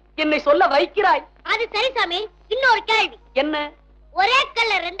கேட்டு என்னை சொல்ல வைக்கிறாய். அது சரி சாமி. இன்னொரு கேள்வி. என்ன? ஒரே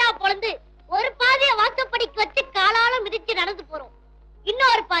கல்ல 2ஆ பொளந்து ஒரு பாதியை வாசப்படிக்கு வச்சு காலால மிதிச்சு நடந்து போறோம்,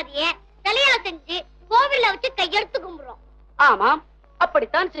 இன்னொரு பாதியை தலையா செஞ்சு கோவில்ல வச்சு கையெடுத்து கும்பிடுறோம். ஆமாம்,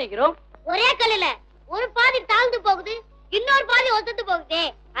 அப்படித்தான் செய்கிறோம். ஒரே கல்லுல ஒரு பாதி தாழ்ந்து போகுது, இன்னொரு பாதி ஒத்துட்டு போகுதே,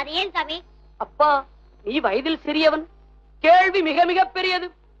 அது ஏன் சாமி? அப்பா, நீ வயதில் சிறியவன், கேள்வி மிக மிக பெரியது.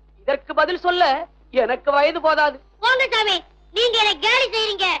 இதற்கு பதில் சொல்ல எனக்கு வயது போதாது. போங்க சாமி, நீங்க என்ன கேலி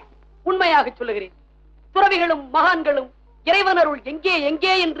செய்றீங்க. உண்மையாக சொல்லுகிறேன், துறவிகளும் மகான்களும் இறைவனருள் எங்கே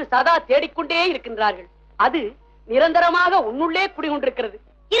எங்கே என்று சதா தேடிக்கொண்டே இருக்கின்றார்கள். அது நிரந்தரமாக உன்னுள்ளே குடிகொண்டிருக்கிறது.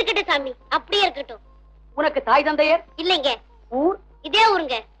 இருக்கட்டும் சாமி, அப்படியே இருக்கட்டும். உனக்கு தாய் தந்தையர்? இல்லைங்க. ஊர்? இதே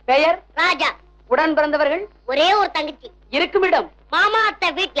ஊருங்க. பெயர்? ராஜா. உடன் பிறந்தவர்கள்? ஒரே ஒரு தங்கச்சி. இருக்கும் இடம்? மாமா அத்தை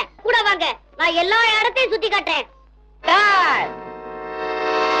வீட்டுல. கூட வாங்க, நான் எல்லா இடத்தையும் சுத்தி காட்டேன்.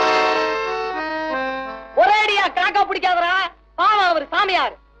 ஒரேடியா காக்கா பிடிக்காதரா, பாவம் அவர்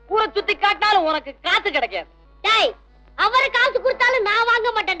சாமியார். ஊரை சுத்தி காட்டினாலும் உனக்கு காசு கிடைக்காது. டேய், அவரு காசு கொடுத்தாலும் நான் வாங்க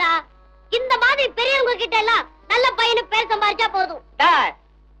மாட்டேன்டா. இந்த மாதிரி பெரியவங்க கிட்ட எல்லாம் நல்ல பையனு பேர் சம்பாதிச்சா போதும்.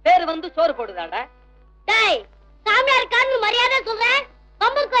 பேரு வந்து சோறு போடுதாடா. டேய், சாமியார் காரணு மரியாதை சொல்றேன்,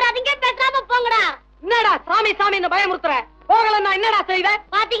 பம்புக்கு வராதீங்க, பேசாம போங்கடா. என்னடா சாமி சாமி இந்த பயமுறுத்துற? போகலன்னா என்னடா செய்வேன்?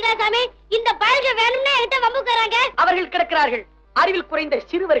 பாத்தீங்களா சாமி, இந்த பயல்க வேணும்னே என்கிட்ட வம்புக்கு வராங்க. அவர்கள் கிடக்கிறார்கள், அறிவில் குறைந்த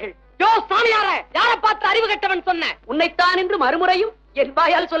சிறுவர்கள். யோ சாமியார, யாரை பார்த்து அறிவு கட்டவன் சொன்ன? உன்னைத்தான் என்று மறுமுறையும் என்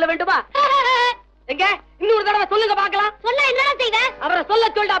வாயால் சொல்ல வேண்டுமா? எங்க இன்னொரு தடவை சொல்லுங்க பாக்கலாம். சொன்னா என்னடா செய்வேன்? அவரை சொல்ல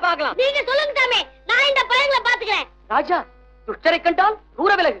சொல்டா பாக்கலாம். நீங்க சொல்லுங்க சாமி, நான் இந்த பயல்களை பாத்துக்கிறேன். ராஜா, துஷ்டரை கண்டால்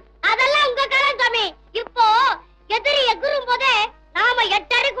தூர விலகு. அதெல்லாம் உங்க காலம் சாமி. இப்போ எதிரி எகுறும் போதே நாம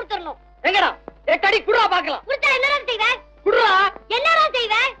 8 அடி கொடுத்துடணும். எங்கடா 8 அடி குடுறா பாக்கலாம். கொடுத்தா என்னடா செய்வேன்? குடுறா. என்னடா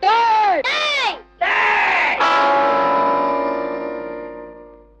செய்வேன்?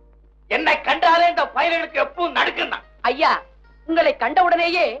 என்னை கண்டாலே இந்த பயல்களுக்கு எப்பவும் நடுக்குன்னா. ஐயா, உங்களை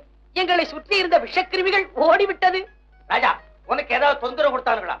கண்டவுடனேயே எங்களை சுற்றி இருந்த விஷக்கிருமிகள் ஓடிவிட்டது. ராஜா, உனக்கு ஏதாவது தொந்தரவு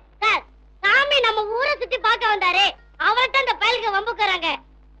கொடுத்தானுங்களா? சார், சாமி நம்ம ஊரை சுத்தி பார்க்க வந்தாரே, அவர்தான் இந்த பயலுக்கு வம்புக்குறாங்க.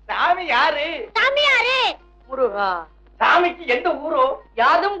 சாமி யாரு? சாமியாரு. முருகா, சாமிக்கு எந்த ஊரோ?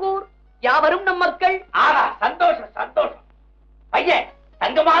 யாதும் ஊர், யாவரும் நம் மக்கள். ஆனா சந்தோஷம் சந்தோஷம். பையன்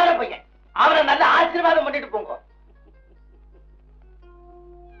தங்கமான பையன், அவரை நல்ல ஆசீர்வாதம் பண்ணிட்டு போங்க.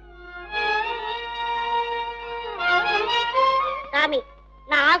 சாமி,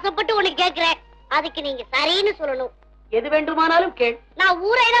 நான் ஆசைப்பட்டு உனக்கு கேக்குறேன், அதுக்கு நீங்க சரின்னு சொல்லணும். எது வேண்டுமானாலும் கேள். நான்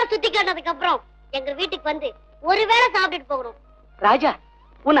ஊரையெல்லாம் சுத்தி காட்டினதுக்கு அப்புறம் எங்க வீட்டுக்கு வந்து ஒருவேளை சாப்பிட்டுட்டு போகணும். ராஜா,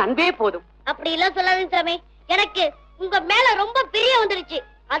 உன் அன்பே போதும். அப்படி எல்லாம் சொல்லாதீங்க சாமி, எனக்கு உங்க மேல ரொம்ப பிரியம் வந்துருச்சு.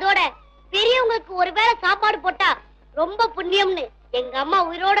 அதோட பெரியவங்களுக்கு ஒருவேளை சாப்பாடு போட்டா ரொம்ப புண்ணியம்னு எங்க அம்மா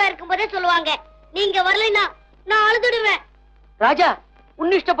உயிரோட இருக்கும்போதே சொல்லுவாங்க. நீங்க வரலைன்னா நான் அழுதுடுவேன். ராஜா,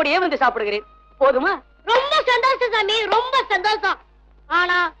 உன் இஷ்டப்படியே வந்து சாப்பிடுகிறேன், போதுமா? ரொம்ப சந்தோஷம் சாமி, ரொம்ப சந்தோஷம்.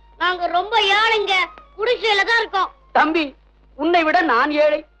 ஆனா நாங்க ரொம்ப ஏழைங்க, குடிசையில தான் இருக்கோம். தம்பி, உன்னை விட நான்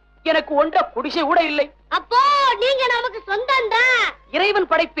ஏழை, எனக்கு ஒன்ற குடிசை கூட இல்லை. அப்போ நீங்க நமக்கு சொந்தம் தான்.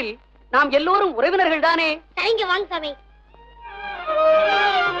 இறைவன் படைப்பில் நாம் எல்லோரும் உறவினர்கள் தானே. சரிங்க, வாங்க சாமி.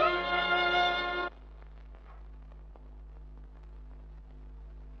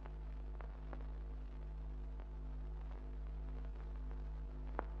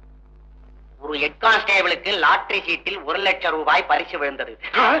 ஒரு ஹெட் கான்ஸ்டேபிளுக்கு லாட்டரி சீட்டில் 1 லட்சம் ரூபாய் பரிசு விழுந்தது.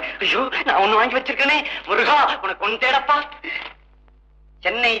 ஐயோ, நான் ஒண்ணு வாங்கி வச்சிருக்கேனே. முருகா, உனக்கு ஒன்று தேடப்பா.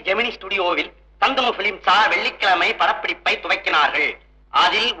 சென்னை ஜெமினி ஸ்டுடியோவில் தங்கம பிலிம்ஸார் வெள்ளிக்கிழமை படப்பிடிப்பை துவக்கினார்கள்.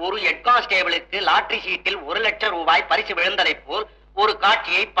 அதில் ஒரு ஹெட் கான்ஸ்டேபிளுக்கு லாட்டரி சீட்டில் 1 லட்சம் ரூபாய் பரிசு விழுந்ததை போல் ஒரு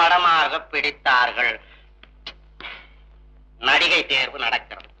காட்சியை படமாக பிடித்தார்கள். நடிகை தேர்வு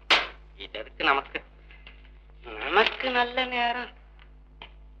நடக்கிறது. இதற்கு நமக்கு நல்ல நேரம்.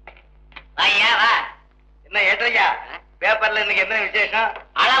 என்ன ஏற்றையா பேப்பர்ல இன்னைக்கு என்ன விசேஷம்?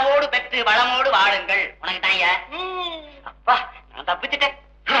 அளவோடு பெற்று வளமோடு வாழுங்கள். உனக்கு தான் அப்பா நான் தப்பிச்சுட்டேன்.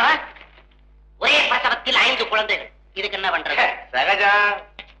 ஒரே பிரசவத்தில் 5 குழந்தைகள். இதுக்கு என்ன பண்றது? சகஜம்.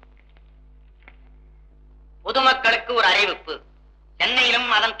 பொதுமக்களுக்கு ஒரு அறிவிப்பு. சென்னையிலும்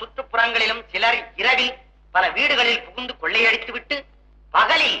அதன் சுற்றுப்புறங்களிலும் சிலர் இரவில் பல வீடுகளில் புகுந்து கொள்ளையடித்து விட்டு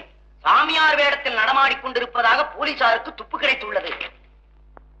பகலில் சாமியார் வேடத்தில் நடமாடிக்கொண்டிருப்பதாக போலீசாருக்கு துப்பு கிடைத்துள்ளது.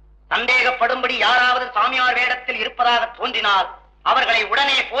 சந்தேகப்படும்படி யாராவது சாமியார் வேடத்தில் இருப்பதாக தோன்றினால் அவர்களை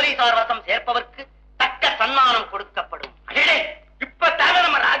உடனே போலீசார் வசம் சேர்ப்பதற்கு தக்க சன்மானம் கொடுக்கப்படும். இப்பதான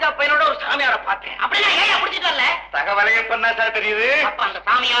நம்ம ராஜா பையனோட ஒரு சாமியாரை பார்த்தேன். அப்படின்னா ஏன் பிடிச்சிட்டல? தகவலையே பண்ணா சார் தெரியுது. அப்ப அந்த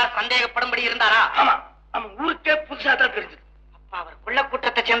சாமியார் சந்தேகப்படும்படி இருந்தாரா? ஆமா, நம்ம ஊருக்கே புதுசா தான் தெரிஞ்சது. அப்ப அவர் கொள்ள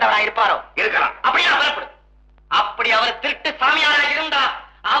கூட்டத்தை சேர்ந்தவரா இருப்பாரோ? இருக்கலாம். அப்படின்னா வரப்படு. அப்படி அவர் திருட்டு சாமியாரா இருந்தா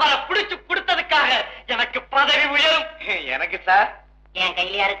அவரை பிடிச்சு கொடுத்ததுக்காக எனக்கு பதவி உயரும். எனக்கு சார் என்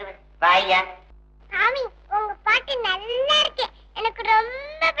கையிலயா இருக்குது. வாயா சாமி, உங்க பாட்டு நல்லா இருக்கு. எனக்கு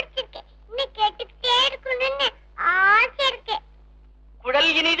ரொம்ப பிடிச்சிருக்கு. இன்னும் கேட்டுக்கிட்டே இருக்கணும்னு ஆசை இருக்கு. குடல்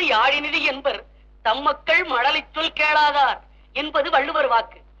இனிது யாழினிது என்பர் தம்மக்கள் மழலை சொல் கேளாதார் என்பது வள்ளுவர்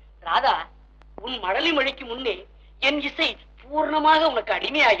வாக்கு. ராதா, உன் மழலை மொழிக்கு முன்னே என் இசை பூர்ணமாக உனக்கு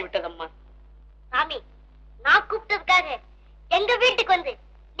அடிமையாகிவிட்டதம்மா. சாமி, நான் கூப்பிட்டதுக்காக எங்க வீட்டுக்கு வந்து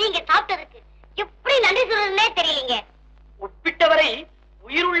நீங்க சாப்பிட்டதுக்கு எப்படி நன்றி சொல்றதுன்னே தெரியலீங்க. உட்பிட்டவரை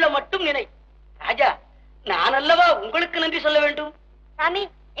உயிருள்ள மட்டும் நினை. ராஜா, நான் அல்லவா உங்களுக்கு நன்றி சொல்ல வேண்டும். சாமி,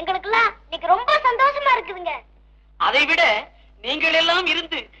 எங்களுக்கெல்லாம் இன்னைக்கு ரொம்ப சந்தோஷமா இருக்குதுங்க. அதை விட நீங்கள் எல்லாம்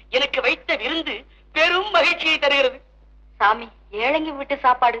இருந்து எனக்கு வைத்த விருந்து பெரும் மகிழ்ச்சியை தருகிறது. சாமி, ஏழைங்க வீட்டு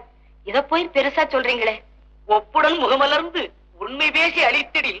சாப்பாடு இத போய் பெருசா சொல்றீங்களே. ஒப்புடன் முகமலர்ந்து உண்மை பேசி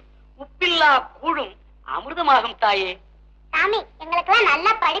அளித்திடில் உப்பில்லா கூழும் அமிர்தமாகும் தாயே. சாமி, எங்களுக்கெல்லாம்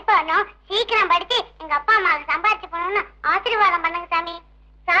நல்லா படிப்பு வரணும். சீக்கிரம் படிச்சு எங்க அப்பா அம்மாவுக்கு சம்பாதிச்சு போகணும்னு ஆசீர்வாதம் பண்ணுங்க சாமி.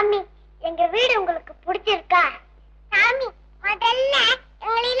 சாமி, எங்க வீடு உங்களுக்கு பிடிச்சிருக்கா? சாமி, முதல்ல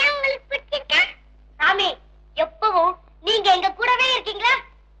எங்களெல்லாம் உங்களுக்கு பிடிச்சிருக்கா? சாமி, எப்பவும் நீங்க எங்க கூடவே இருக்கீங்களா?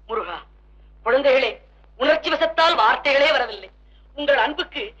 முருகா, குழந்தைகளே, உணர்ச்சி வசத்தால் வார்த்தைகளே வரவில்லை. உங்கள்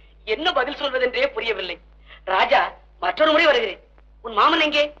அன்புக்கு என்ன பதில் சொல்வதென்றே புரியவில்லை. ராஜா, மற்றொரு முறை வருகிறேன். உன் மாமன்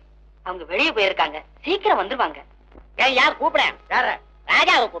எங்கே? அவங்க வெளியே போயிருக்காங்க. சீக்கிரம் வந்துருவாங்க. ஏன் யார் கூப்பிடேன்? யார?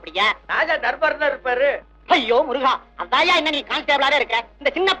 ராஜாவை கூப்பிடியா? ராஜா தர்பார் தான் இருப்பாரு. ஐயோ முருகா, அந்தாயா என்ன நீ கான்ஸ்டபிளாவே இருக்க? இந்த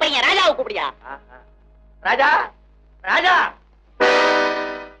சின்ன பையன் ராஜாவை கூப்பிடியா? ராஜா, ராஜா,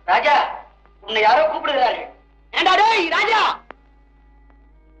 ராஜா, உன்னை யாரோ கூப்பிடுகிறார்கள். ஏண்டா டேய் ராஜா?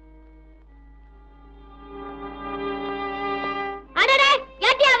 அடடே,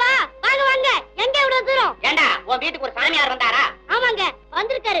 ஏட்டியாவா? வாங்க வாங்க. எங்க இவ்வளவு தூரம்? ஏண்டா உன் வீட்டுக்கு ஒரு சாமியார் வந்தாரா? ஆமாங்க,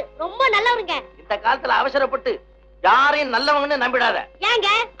 வந்திருக்காரு. ரொம்ப நல்லவருங்க. இந்த காலத்துல அவசரப்பட்டு யாரையும் நல்லவங்கன்னு நம்பிடாத. ஏங்க?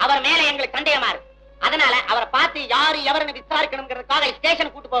 அவர் மேல எங்களுக்கு சந்தேகமா இருக்கு. அதனால அவரை பார்த்து யாரு எவருன்னு விசாரிக்கணுங்கிறதுக்காக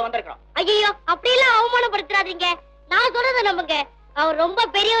ஸ்டேஷன் கூட்டு போக வந்திருக்கோம். ஐயோ, அப்படி எல்லாம் அவமானப்படுத்துறாதீங்க. நான் சொல்றத நம்புங்க. அவர் ரொம்ப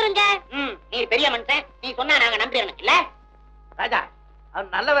பெரியவருங்க. நீ பெரிய மனுஷன், நீ சொன்னா நாங்க நம்பிடணும் இல்ல? ராஜா,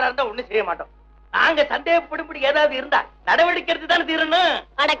 அவர் நல்லவரா இருந்தா ஒண்ணும் செய்ய மாட்டோம். நாங்க சந்தேகப்படும்படி ஏதாவது இருந்தா நடவடிக்கை எடுத்து தானே தீரணும்.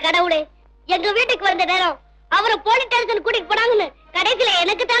 அட கடவுளே, எங்க வீட்டுக்கு வந்த நேரம் அவரை போலீஸ் ஸ்டேஷன் கூட்டிட்டு போனாங்கன்னு கடைசியில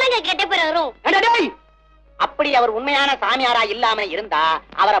எனக்கு தானங்க கெட்ட பேர் வரும். அப்படி அவர் உண்மையான சாமியாரா இல்லாம இருந்தா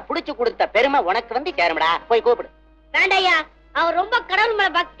அவரை புடிச்சு கொடுத்த பெருமை உனக்கு வந்து சேரும்டா. போய் கூப்பிடு. வேண்டாயா, அவர் ரொம்ப கடவுள் மேல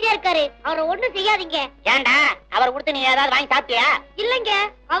பக்தியா இருக்காரு. அவரை ஒண்ணும் செய்யாதீங்க. ஏண்டா அவர் கொடுத்து நீ ஏதாவது வாங்கி சாப்பிட்டியா? இல்லங்க,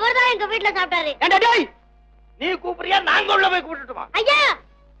 அவர் தான் எங்க வீட்டுல சாப்பிட்டாரு. ஏண்டா டேய், நீ கூப்பிடுறியா நாங்க உள்ள போய் கூட்டிட்டுமா? ஐயா,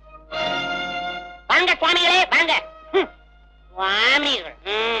 வாங்க சுவாமிகளே வாங்க. சுவாமிகள்.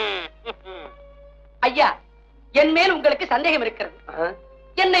 ஐயா, என் மேல் உங்களுக்கு சந்தேகம் இருக்கிறது.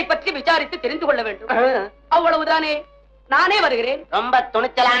 என்னை பற்றி விசாரித்து தெரிந்து கொள்ள வேண்டும். அவ்வளவுதானே. நானே வருகிறேன். ரொம்ப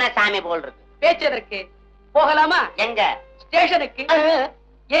துணிச்சலான சாமி போல் இருக்கு. பேச்சதற்கு போகலாமா? எங்க? ஸ்டேஷனுக்கு.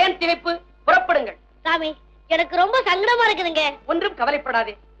 ஏன் திகைப்பு? புறப்படுங்கள். சாமி, எனக்கு ரொம்ப சங்கடமா இருக்குதுங்க. ஒன்றும்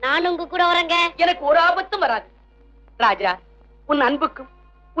கவலைப்படாதே, நான் உங்க கூட வரேங்க. எனக்கு ஒரு ஆபத்தும் வராது. ராஜா, உன் அன்புக்கும்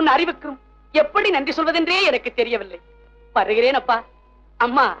உன் அறிவுக்கும் எப்படி நன்றி சொல்வதென்றே எனக்கு தெரியவில்லை. வருகிறேன் அப்பா.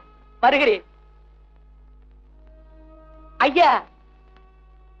 அம்மா, வருகிறேன். ஐயா,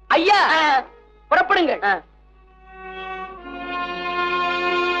 ஐயா, புறப்படுங்கள்.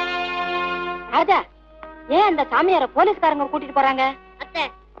 ராஜா, ஏன் அந்த சாமியார போலீஸ்காரங்க கூட்டிட்டு போறாங்க? அத்தை,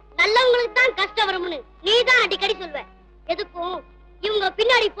 நல்லவங்களுக்கு தான் கஷ்டம் வரும்னு நீ தான் அடிக்கடி சொல்வ. எதுக்கும் இவங்க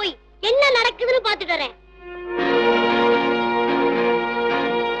பின்னாடி போய் என்ன நடக்குதுன்னு பாத்துட்டு வரேன்.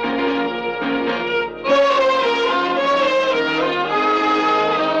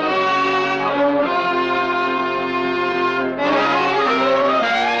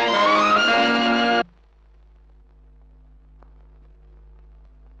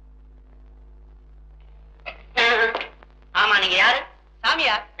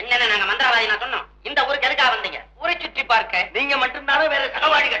 பார்க்க நீங்க மட்டும்தானே வேற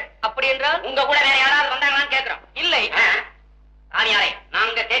சகவாடிகள்? அப்படி என்றால் உங்க கூட வேற யாராவது வந்தாங்களான்னு கேக்குறோம். இல்லை. சாமியாரே,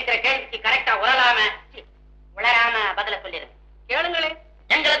 நாங்க கேட்கிற கேள்விக்கு கரெக்டா உளராம பதில சொல்லிருங்க. கேளுங்களே.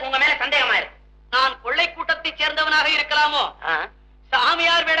 எங்களுக்கு உங்க மேல சந்தேகமா இருக்கு. நான் கொள்ளை கூட்டத்தை சேர்ந்தவனாக இருக்கலாமோ,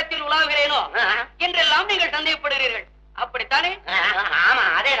 சாமியார் வேடத்தில் உலாவுகிறேனோ என்றெல்லாம் நீங்கள் சந்தேகப்படுகிறீர்கள். அப்படித்தானே? ஆமா,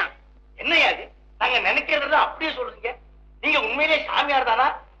 அதேதான். என்னையாது நாங்க நினைக்கிறது அப்படியே சொல்றீங்க. நீங்க உண்மையிலே சாமியார் தானா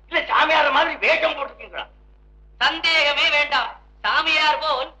இல்ல சாமியார் மாதிரி வேஷம் போட்டுருக்கீங்களா? சந்தேகமே வேண்டாம். சாமியார்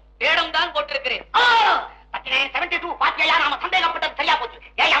போல் வேடம் தான் போட்டிருக்கிறேன். 72 பாத்தியா? நாம சந்தேகப்பட்டது சரியா போச்சு.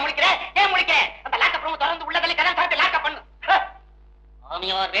 ஏன் முழிக்கிறேன்? அந்த லேக்கப் ரூம் திறந்து உள்ளதல்ல கடன் சாப்பிட்டு லேக்கப் பண்ணு.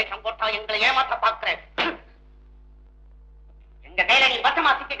 சாமியார் வேஷம் போட்டா எங்களை ஏமாத்த பாக்குறேன். எங்க கையில நீ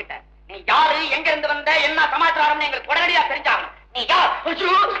பத்தமா சிக்கிக்கிட்ட. நீ யாரு, எங்க இருந்து வந்த, என்ன சமாச்சாரம் எங்களுக்கு உடனடியா தெரிஞ்சாகணும். நீ யார்?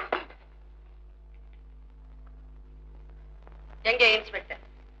 எங்கே இன்ஸ்பெக்டர்?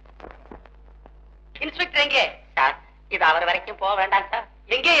 இன்ஸ்பெக்டர் எங்கே? சார், இது அவர் வரைக்கும் போக வேண்டாம் சார்.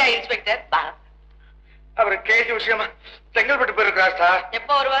 எங்கேயா இன்ஸ்பெக்டர்? அவர் கேஸ் விஷயமா செங்கல்பட்டு போயிருக்கார் சார்.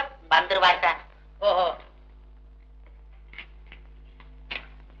 எப்போ வருவார்? வந்துருவார் சார். ஓஹோ.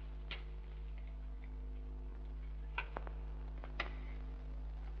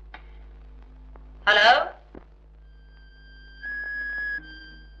 ஹலோ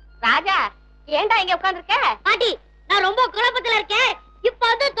ராஜா, ஏன்டா இங்க உட்கார்ந்திருக்க? பாட்டி, நான் ரொம்ப குழப்பத்துல இருக்கேன். இப்ப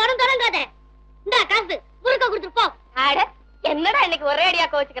வந்து தொடங்காத. இந்த காசு முறுக்க கொடுத்துருப்போ. அட, என்னடா இன்னைக்கு ஒரே அடியா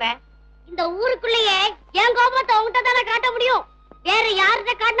கோச்சுக்கிறேன்? இந்த ஊருக்குள்ளேயே என் கோபத்தை உங்ககிட்ட தானே காட்ட முடியும். வேற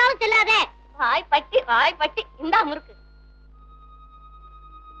யார்கிட்ட காட்டினாலும் செல்லாதே. வாய் பட்டி இந்தா முறுக்கு.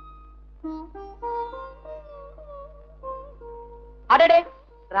 அடடே,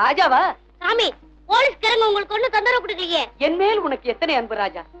 ராஜாவா? சாமி, போலீஸ்காரங்க உங்களுக்கு ஒண்ணு தொந்தரவு கொடுக்கலையே. என் மேல் உனக்கு எத்தனை அன்பு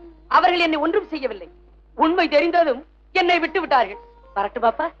ராஜா. அவர்கள் என்னை ஒன்றும் செய்யவில்லை. உண்மை தெரிந்ததும் என்னை விட்டு விட்டார்கள். வரட்டு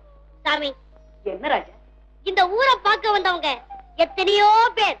பாப்பா. சாமி, என்ன ராஜா? இந்த ஊரை பார்க்க வந்தவங்க எத்தனையோ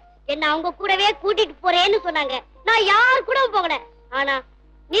பேர் என்ன அவங்க கூடவே கூட்டிட்டு போறேன்னு சொன்னாங்க. நான் யார் கூட போகல. ஆனா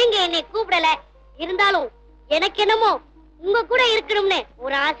நீங்க என்னை கூப்பிடல. இருந்தாலும் எனக்கு என்னமோ உங்க கூட இருக்கணும்னு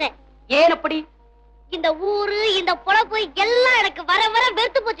ஒரு ஆசை. ஏன் அப்படி? இந்த ஊரு, இந்த பொழப்பு எல்லாம் எனக்கு வர வர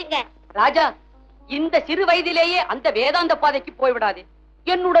வெறுத்து போச்சுங்க. ராஜா, இந்த சிறு வயதிலேயே அந்த வேதாந்த பாதைக்கு போய்விடாதே.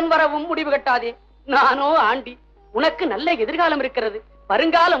 என்னுடன் வரவும் முடிவு கட்டாதே. நானோ ஆண்டி. உனக்கு நல்ல எதிர்காலம் இருக்கிறது.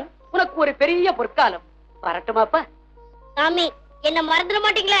 வருங்காலம் உனக்கு ஒரு பெரிய பொற்காலம். வரட்டுமாப்பா? சாமி, என்ன மறந்துட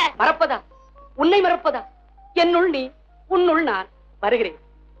மாட்டீங்களா? மறப்பதா? உன்னை மறப்பதா? என்னுள் நீ, உன்னுள் நான். வருகிறேன்.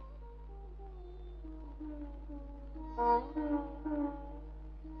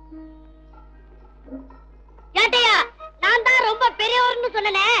 ஏட்டையா, நான் தான் ரொம்ப பெரியவர்னு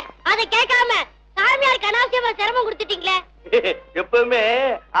சொன்னனே, அதை கேட்காம சாமியாருக்கு அனாவசியமா சிரமம் கொடுத்துட்டீங்களே. எப்பவுமே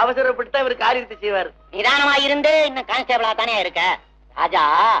அவசரப்பட்டு அவர் காரியத்தை செய்வார். நிதானமா இருந்து இன்னும் கான்ஸ்டபிளா தானே இருக்க. ராஜா,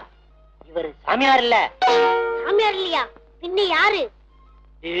 இவர் சாமியார் இல்ல. சாமியார் இல்லையா? பின்ன யாரு?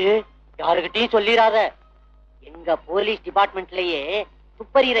 யாருகிட்டயும் சொல்லிராத. எங்க போலீஸ் டிபார்ட்மெண்ட்லயே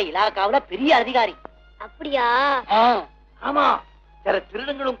துப்பறிகிற இலாக்காவுல பெரிய அதிகாரி. அப்படியா? ஆமா. சில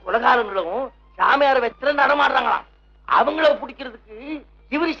திருடங்களும் கொலகாரங்களும் சாமியார் வேஷத்துல நடமாடுறாங்களாம். அவங்கள பிடிக்கிறதுக்கு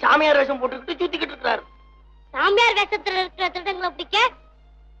இவரு சாமியார் வேஷம் போட்டுக்கிட்டு சுத்திக்கிட்டு இருக்காரு. சாமியார் வேஷத்துல இருக்கிற திருடங்களை பிடிக்க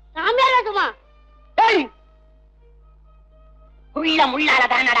சாமியார் வேஷமா? உள்ள முள்ளால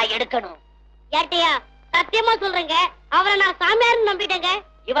தானடா எடுக்கணும். ஏட்டையா, சத்தியமா சொல்றேங்க, அவரை நான் சாமியார்னு நம்பிட்டேங்க.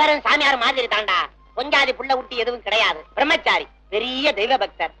 இவரும் சாமியார் மாதிரி தாண்டா. கொஞ்சாதி புள்ள ஊட்டி எதுவும் கிடையாது. பிரம்மச்சாரி, பெரிய தெய்வ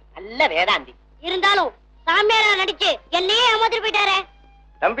பக்தர், நல்ல வேதாந்தி. இருந்தாலும் சாமியாரா நடிச்சு என்னையே ஏமாத்திட்டு போயிட்டாரே.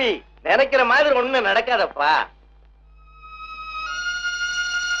 தம்பி, நினைக்கிற மாதிரி ஒண்ணு நடக்காதப்பா.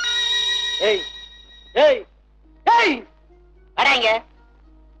 ஏய் ஏய் ஏய், வராங்க.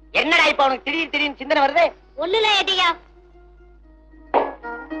 என்னடா இப்ப உனக்கு திடீர்னு சிந்தனை வருது? ஒண்ணு இல்ல ஏட்டையா.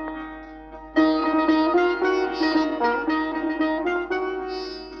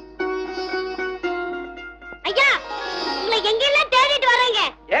 ஐயா, உங்களை எங்கெல்லாம் தேடிட்டு வரேங்க.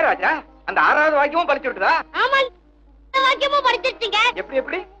 ஏ ராஜா, அந்த 6வது வாக்கியமும் படிச்சு விட்டுதா? ஆமா, இந்த வாக்கியமும் படிச்சிருச்சீங்க.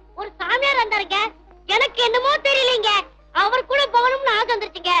 எப்படி? ஒரு சாமியார் வந்தாருங்க. எனக்கு என்னமோ தெரியலீங்க, அவர் கூட போகணும்னு ஆசை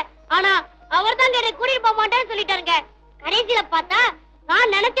வந்துருச்சுங்க. ஆனா அவர் தாங்க என்னை கூட்டிட்டு போக மாட்டேன்னு சொல்லிட்டாருங்க. கடைசியில பார்த்தா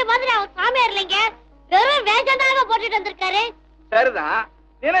நான் நினைச்ச மாதிரி அவர் சாமியார் இல்லைங்க, வெறும் வேஷந்தாங்க போட்டுட்டு வந்திருக்காரு. சரிதான்,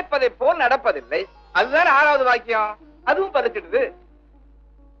 நினைப்பதை போல் நடப்பதில்லை. அதுதான் 6வது வாக்கியம். அதுவும் படிச்சிடுது.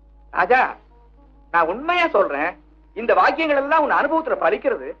 ராஜா, நான் உண்மையா சொல்றேன், இந்த வாக்கியங்கள் எல்லாம் உன் அனுபவத்துல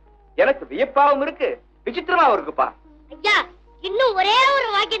படிக்கிறது எனக்கு வியப்பாவும் இருக்கு, விசித்திரமாவும் இருக்குப்பா. ஐயா, இன்னும் ஒரே ஒரு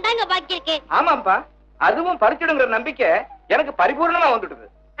வாக்கியம் தாங்க பாக்கி இருக்கு. ஆமாப்பா, அதுவும் படிச்சிடுங்கிற நம்பிக்கை எனக்கு பரிபூர்ணமா வந்துடுது.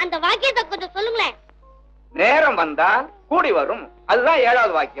 அந்த வாக்கியத்தை கொஞ்சம் சொல்லுங்களேன். நேரம் வந்தால் கூடி வரும், அதுதான்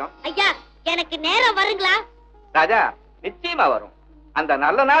 7வது வாக்கியம். ஐயா, எனக்கு நேரம் வருங்களா? ராஜா, நிச்சயமா வரும். அந்த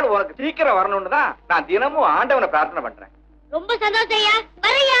நல்ல நாள் உனக்கு சீக்கிரம் வரணும்னு தான் நான் தினமும் ஆண்டவனை பிரார்த்தனை பண்றேன். ரொம்ப சந்தோஷம் ஐயா.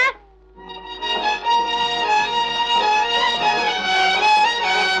 வரையா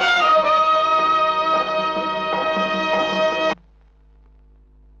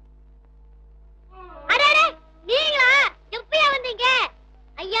நீங்களா? எப்பயா வந்தீங்க?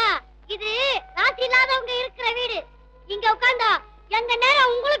 ஐயா, இது ராசி இல்லாதவங்க இருக்கிற வீடு. இங்க உட்கார்ந்தா எங்க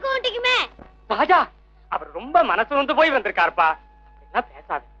நேரம் உங்களுக்கு ஓட்டிக்குமே. ராஜா, அவர் ரொம்ப மனசு வந்து போய் வந்திருக்காருப்பா. அப்படின்னா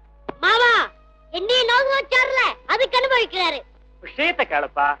பேசாது. மாமா, என்னைய நோக்கு வச்சாருல, அதுக்கு அனுபவிக்கிறாரு. விஷயத்தை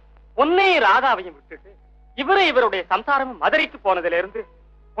கேளுப்பா. உன்னையும் ராதாவையும் விட்டுட்டு இவருடைய சம்சாரமும் மதறித்து போனதுல இருந்து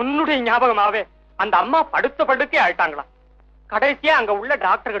உன்னுடைய ஞாபகமாவே அந்த அம்மா படுத்த படுக்கே ஆயிட்டாங்களாம். கடைசியா அங்க உள்ள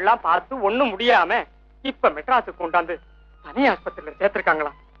டாக்டர்கள் எல்லாம் பார்த்து ஒண்ணும் முடியாம இப்ப மெட்ராஸுக்கு கொண்டாந்து தனி ஆஸ்பத்திரியில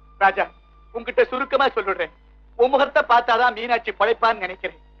சேர்த்திருக்காங்களாம். ராஜா, உங்ககிட்ட சுருக்கமா சொல்லிடுறேன். உன் முகத்தை பார்த்தாதான் மீனாட்சி பழைப்பான்னு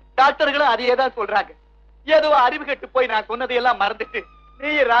நினைக்கிறேன். டாக்டர்களும் அதையே தான் சொல்றாங்க. ஏதோ அறிவு கெட்டு போய் நான் சொன்னதையெல்லாம் மறந்துட்டு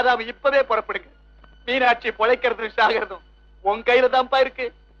நீ ராதாவை இப்பவே புறப்படுங்க. மீனாட்சி பொழைக்கிறதும் சாகிறதும் உன் கையில தான்ப்பா இருக்கு.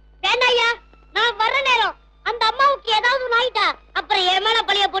 வேண்டாயா, நான் வர்ற நேரம் அந்த அம்மாவுக்கு ஏதாவது ஆயிட்டா அப்புறம் என் மேல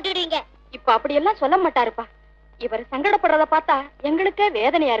பழிய போட்டுடுவீங்க. இப்ப அப்படி எல்லாம் சொல்ல மாட்டாருப்பா. இவர் சங்கடப்படுறத பார்த்தா எங்களுக்கே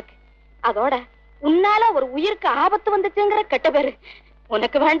வேதனையா இருக்கு. அதோட உன்னால ஒரு உயிருக்கு ஆபத்து வந்துச்சுங்கிற கெட்ட பேரு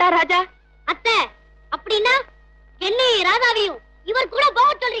உனக்கு வேண்டாம் ராஜா. அத்தை, அப்படின்னா என்னையும் ராதாவையும் இவர் கூட போக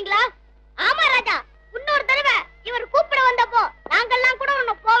சொல்றீங்களா? ஆமா ராஜா, இன்னொரு தடவை இவர் கூப்பிட வந்தப்போ நாங்கெல்லாம் கூட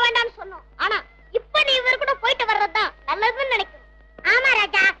உன்னை போக வேண்டாம்னு சொன்னோம். ஆனா இப்ப நீ இவர் கூட போயிட்டு வர்றதுதான் நல்லதுன்னு நினைக்கிறேன். ஆமா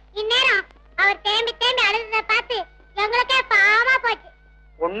ராஜா, இந்நேரம் அவர் தேம்பி தேம்பி அழுததை பார்த்து எங்களுக்கே பாவமா போச்சு.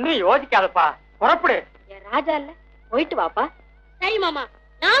 ஒண்ணும் யோசிக்காதப்பா, புறப்படு. என் ராஜா இல்ல, போயிட்டு வாப்பா. சரி மாமா,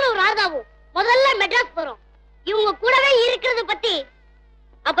 நானும் ராதாவும் முதல்ல மெட்ராஸ் போறோம். இவங்க கூடவே இருக்கிறத பத்தி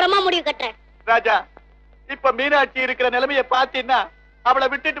அப்புறமா முடிவு கட்டுறேன். ராஜா, இப்ப மீனாட்சி இருக்கிற நிலைமைய பாத்தீங்கன்னா அவளை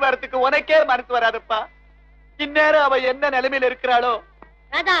விட்டுட்டு வரதுக்கு உனக்கே மனசு வராதுப்பா. இந்நேரம் அவ என்ன நிலைமையில இருக்கிறாளோ.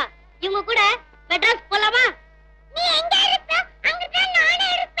 ராதா, இவங்க கூட மெட்ராஸ் போலாமா? நீ எங்க இருப்ப? அங்கதான் நானே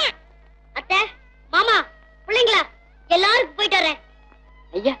இருப்பேன். அத்தை, மாமா, பிள்ளைங்களா எல்லாரும் போயிட்டு வரேன்.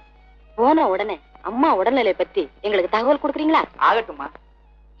 ஐயா, போன உடனே அம்மா உடல்நிலை பத்தி எங்களுக்கு தகவல் கொடுக்குறீங்களா? ஆகட்டும்மா.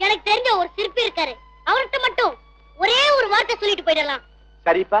 எனக்கு தெரிஞ்ச ஒரு சிற்பி இருக்காரு, அவர்கிட்ட மட்டும் ஒரே ஒரு வார்த்தை சொல்லிட்டு போயிடலாம்.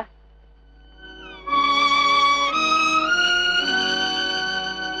 சரிப்பா.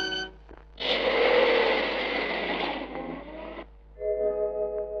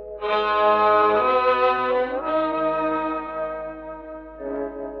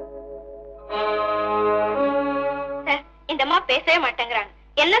 இந்த அம்மா பேசவே மாட்டேங்கிறாங்க.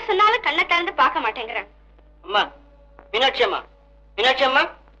 என்ன சொன்னாலும் கண்ணை திறந்து பார்க்க மாட்டேங்கிறாங்க. அம்மா, மீனாட்சி அம்மா, மீனாட்சி அம்மா.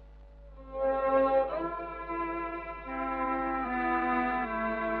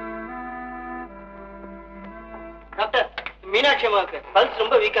 டாக்டர், மீனாட்சி அம்மாவுக்கு பல்ஸ்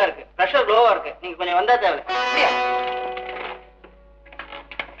ரொம்ப வீக்கா இருக்கு, பிரஷர் லோவா இருக்கு. நீங்க கொஞ்சம் வந்தா தேவை.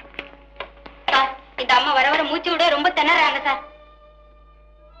 சார், இந்த அம்மா வர வர மூச்சு விட ரொம்ப திணறாங்க சார்.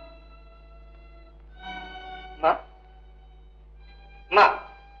 அம்மா, அம்மா,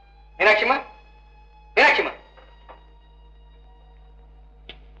 மீனாட்சிமா, மீனாட்சிமா.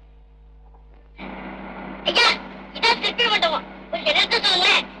 ஐயா, இதான் சிற்பி மண்டபம். கொஞ்சம் நிறுத்த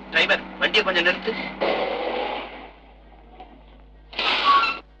சொல்லுங்களேன். டிரைவர், வண்டியை கொஞ்சம் நிறுத்து.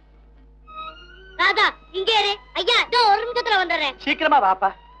 ராதா, இங்கே இரு. ஐயா, இதோ ஒரு நிமிஷத்துல வந்துடுறேன். சீக்கிரமா வாப்பா.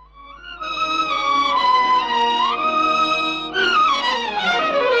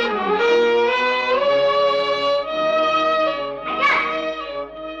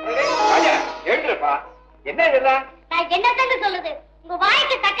 ராஜா, எழுந்துருப்பா. என்ன இதெல்லாம்? நான் என்னத்தன்னு சொல்றது? உங்க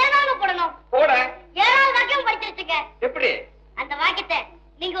வாய்க்கு சக்கரதாங்க போடணும். போட 7வது வாக்கியம் படிச்சிருச்சுங்க. எப்படி? அந்த வாக்கியத்தை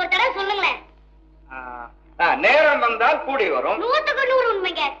நீங்க ஒரு தடவை சொல்லுங்களேன். நேரம் வந்தால் கூடி வரும். 100க்கு 100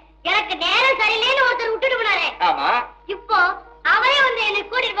 உண்மைங்க. எனக்கு நேரம் சரியில்லைன்னு ஒருத்தர் விட்டுட்டு போனாரு. ஆமா. இப்போ அவரே வந்து என்னை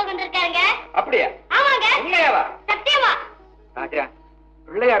கூட்டிட்டு போக வந்திருக்காருங்க. அப்படியா? ஆமாங்க. உண்மையாவா? சத்தியமா. ராஜா,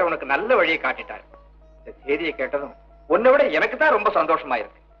 பிள்ளையார் உனக்கு நல்ல வழியை காட்டிட்டார். இந்த செய்தியை கேட்டதும் உன்னை விட எனக்கு தான் ரொம்ப சந்தோஷமா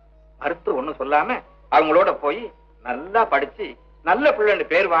இருக்கு. மறுத்து ஒண்ணும் சொல்லாம அவங்களோட போய் நல்லா படிச்சு நல்ல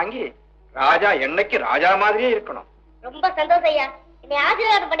பிள்ளைன்னு பேர் வாங்கி ராஜா என்னைக்கு ராஜா மாதிரியே இருக்கணும். ரொம்ப சந்தோஷம் ஐயா. என்னை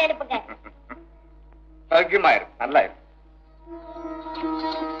ஆசீர்வாதம் பண்ணி அனுப்புங்க. சௌக்கியமா இருக்கு, நல்லா இருக்கு.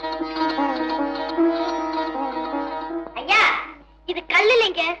 ஐயா, இது கல்லு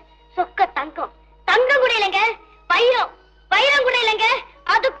இல்லைங்க, சொக்க தங்கம். தங்கம் கூட இல்லைங்க, வைரம். வைரம் கூட இல்லைங்க,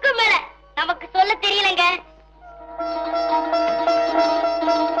 அதுக்கு மேல நமக்கு சொல்ல தெரியலங்க.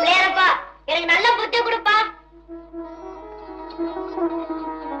 பிள்ளையாரப்பா, எனக்கு நல்ல புத்தி கொடுப்பா.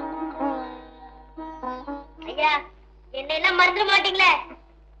 ஐயா, என்ன எல்லாம் மறந்துட மாட்டீங்களே?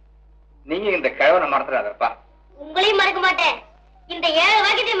 நீங்க இந்த கிழவனை மறந்துடாதப்பா. உங்களையும் மறக்க மாட்டேன், இந்த 7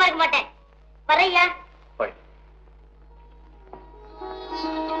 வாக்கியத்தையும் மறக்க மாட்டேன். வரையா. போய்.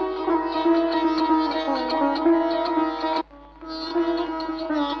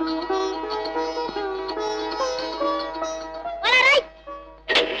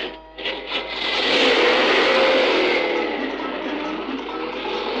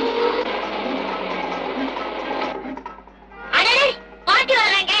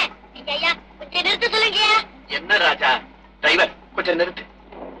 ஐயா கொஞ்சம் நிறுத்த சொல்லுங்க. என்ன ராஜா? டிரைவர் கொஞ்சம் நிறுத்து.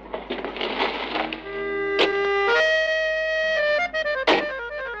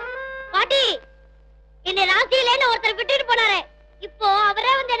 பாட்டி, என்னை ராசியிலேன்னு ஒருத்தர் விட்டுட்டு போனாரு. இப்போ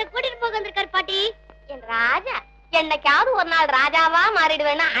அவரே வந்து என்ன கூட்டிட்டு போக வந்திருக்காரு பாட்டி. என் ராஜா, என்னைக்காவது ஒரு நாள் ராஜாவா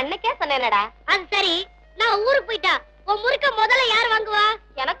மாறிடுவேன்னா அன்னைக்கே சொன்னேனடா. அது சரி, நான் ஊருக்கு போயிட்டா உன் முறுக்க முதல்ல யார் வாங்குவா?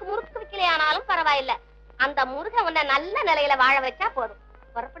 எனக்கு முறுக்கு வைக்கலையானாலும் பரவாயில்ல, அந்த முருகன் உன்னை நல்ல நிலையில வாழ வச்சா போதும்.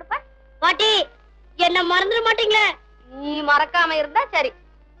 புறப்படுப்பா. பாட்டி, என்ன மறந்துட மாட்டீங்களே? நீ மறக்காம இருந்தா சரி.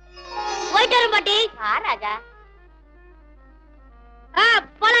 போயிட்டு வரும் பாட்டி. வா ராஜா.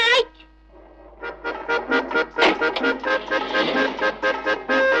 போலாம்.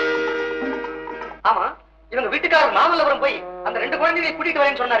 ஆமா, இவங்க வீட்டுக்காரர் மாமல்லபுரம் போய் அந்த 2 குழந்தைகளை கூட்டிட்டு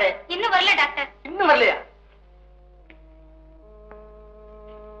வரேன்னு சொன்னாரே, இன்னும் வரல டாக்டர். இன்னும் வரலையா?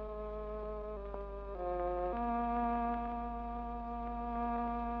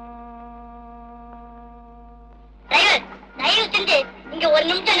 தயவு செஞ்சு இங்க ஒரு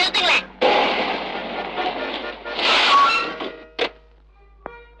நிமிஷம் நிறுத்துங்களேன்.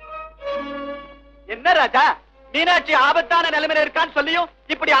 என்ன ராஜா, மீனாட்சி ஆபத்தான நிலைமையில இருக்கான்னு சொல்லியும்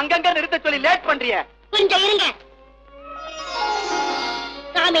இப்படி அங்கங்க நிறுத்த சொல்லி லேட் பண்றிய? கொஞ்சம் இருங்க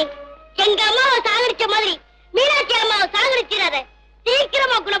சாமி. எங்க அம்மாவை சாகடிச்ச மாதிரி மீனாட்சி அம்மாவை சாகடிச்சிடாத.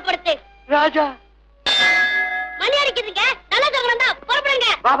 சீக்கிரமா குணப்படுத்து ராஜா. மணி அடிக்குதுங்க. நல்ல சகலம் தான்.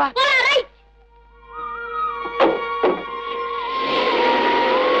 புறப்படுங்க. பாபா. போலாம். ரைட்.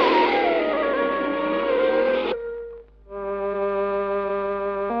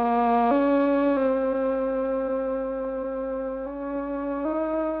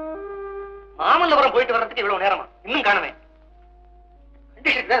 மாமல்லபுரம் போயிட்டு வர்றதுக்கு இவ்வளவு நேரமா? இன்னும் காணவே.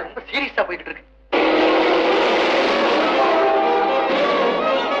 கண்டிஷன் ரொம்ப சீரியஸா போயிட்டு இருக்கு.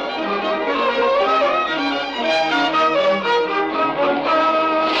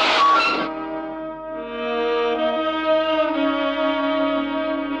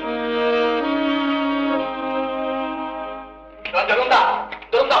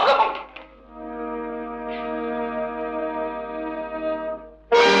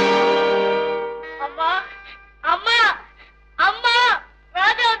 அம்மா, அம்மா, அம்மா,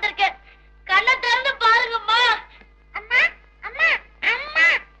 ராஜா வந்திருக்கு. கண்ணை திறந்து பாருங்கம்மா. அம்மா, அம்மா, அம்மா,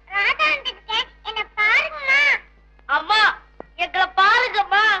 ராஜா வந்திருக்கு. என்ன பாருங்கம்மா. அம்மா, எங்களை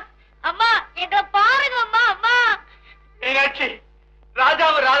பாருங்கம்மா. அம்மா, எங்களை பாருங்கம்மா. அம்மா. மீனாட்சி,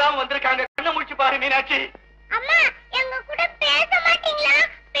 ராஜாவும் ராதாவும் வந்திருக்காங்க. கண்ணை முடிச்சு பாரு மீனாட்சி. அம்மா, எங்க கூட பேச மாட்டீங்களா?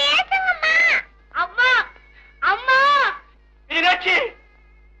 பேசுங்கம்மா. அம்மா, அம்மா. மீனாட்சி,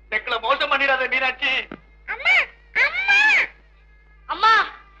 எங்களை மோசம் பண்ணிடாத மீனாட்சி. அம்மா, அம்மா. அம்மா,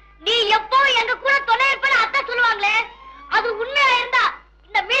 நீ எப்போ எங்க கூட துணை இருப்பேன்னு அத்தை சொல்லுவாங்களே, அது உண்மையா இருந்தா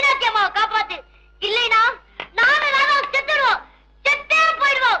இந்த மீனாட்சி அம்மாவை காப்பாத்து. இல்லைனா நானும் செத்துடுவோம். செத்தே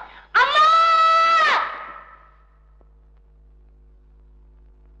போயிடுவோம். அம்மா.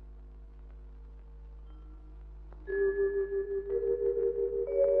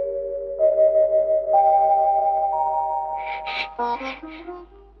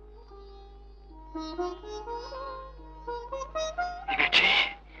 மீனாட்சி,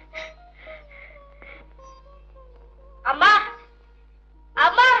 அம்மா,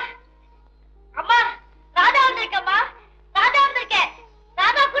 அம்மா, அம்மா, ராதா வந்திருக்கம்மா. ராதா வந்திருக்கேன்.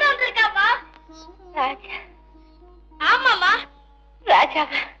 ராதா கூட வந்திருக்காம்மா. ராஜா. ஆமாம்மா.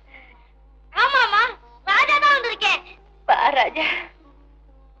 ராஜாவா? ஆமாம்மா, ராஜா தான் வந்திருக்கேன். வா ராஜா.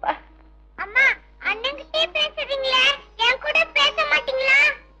 வா. அம்மா, அண்ணன்கிட்டே பேசுறீங்களே, என் கூட பேச மாட்டீங்களா?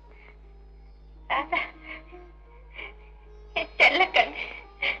 ராஜா, என் செல்ல கண்ணு,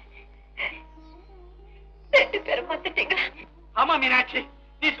 2 பேரும் வந்துட்டீங்களா? ஆமா மீனாட்சி,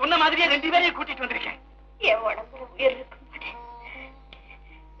 நீ சொன்ன மாதிரியே 2 பேரையும் கூட்டிட்டு வந்திருக்கேன். என் உடம்புல உயிர் இருக்கும்போது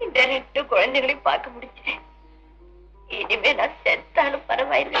இந்த 2 குழந்தைகளையும் பார்க்க முடிச்சேன். இனிமே நான் செத்தாலும்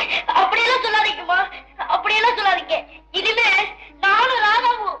பரவாயில்லை. அப்படியெல்லாம் சொல்லாதீங்கம்மா. அப்படியெல்லாம் சொல்லாதீங்க. இனிமே நானும்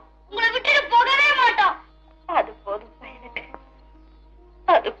ராதாவும் உங்களை விட்டுட்டு போகவே மாட்டோம். அது போதும் எனக்கு,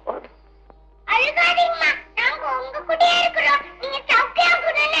 அது போதும். அழுகாதீங்கம்மா, நாங்க உங்க கூடயே இருக்கிறோம். நீங்க சௌக்கியா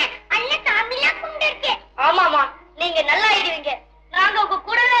கூடனே அண்ணன் சாமிலாம் கும்பிட்டு. ஆமாமா, நீங்க நல்லா ஆயிடுவீங்க. நாங்க உங்க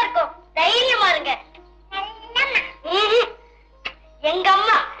கூடவே இருக்கோம். தைரியமா இருங்க. எங்க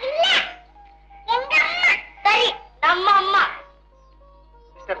அம்மா இல்ல, எங்க அம்மா. சரி, நம்ம அம்மா.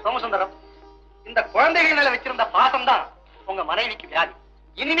 மிஸ்டர் சோமசுந்தரம், இந்த குழந்தைகள் மேல வச்சிருந்த பாசம் தான் உங்க மனைவிக்கு வியாதி.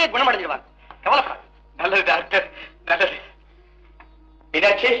 இனிமே குணமடைஞ்சிருவாங்க. கவலைப்படாது. நல்லது டாக்டர், நல்லது.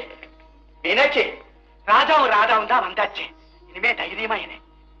 மீனாட்சி, மீனாட்சி, ராஜாவும் ராதாவும் தான் வந்தாச்சு. இனிமே தைரியமா இரு.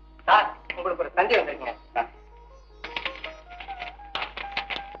 சார், உங்களுக்கு ஒரு தந்தை வந்திருக்கீங்க.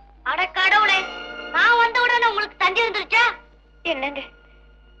 அட கடவுளே, நான் வந்த உடனே உங்களுக்கு தந்தி வந்துருச்சா? என்னங்க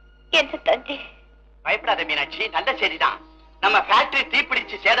என்ன தம்பி? பயப்படாத மீனாட்சி, நல்ல செய்திதான். நம்ம ஃபேக்டரி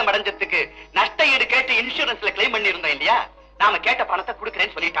தீப்பிடிச்சு சேதம் அடைஞ்சதுக்கு நஷ்ட ஈடு கேட்டு இன்சூரன்ஸ்ல கிளைம் பண்ணி இருந்தோம் இல்லையா? நாம கேட்ட பணத்தை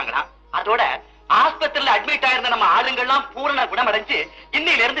கொடுக்கறேன்னு சொல்லிட்டாங்களாம். அதோட ஆஸ்பத்திரியில அட்மிட் ஆயிருந்த நம்ம ஆளுங்கள்லாம் பூரண குணமடைஞ்சு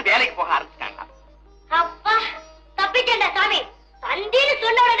இன்னையில இருந்து வேலைக்கு போக ஆரம்பிச்சிட்டாங்களாம். அப்பா தப்பிச்சேன்டா சாமி. தந்தின்னு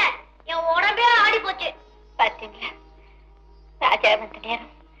சொன்ன உடனே என் உடம்பே ஆடி போச்சு. பாத்தீங்களா, ராஜா வந்த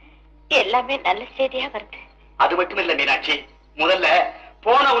நேரம் எல்லாமே நல்ல செய்தியா வருது. அது மட்டும் இல்ல மீனாட்சி, முதல்ல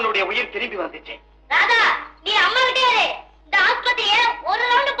போன உன்னுடைய உயிர் திரும்பி வந்துச்சு. ராதா, நீ அம்மா கிட்டே இரு. இந்த ஆஸ்பத்திரியை ஒரு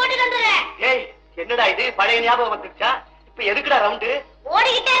ரவுண்ட் போட்டு வந்துடுறேன். ஏய், என்னடா இது, பழைய ஞாபகம் வந்துருச்சா? இப்ப எதுக்குடா ரவுண்டு?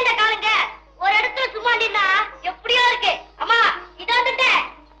 ஓடிக்கிட்டே இருந்த காலுங்க ஒரு இடத்துல சும்மா நின்னா எப்படியோ இருக்கு. அம்மா இதோ வந்துட்டேன்.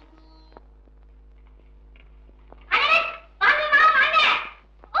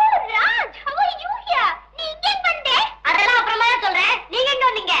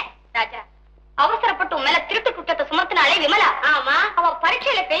 அவசரப்பட்டு உன் மேல திருட்டு குற்றத்தை சுமத்தினாலே விமலா. ஆமா, அவ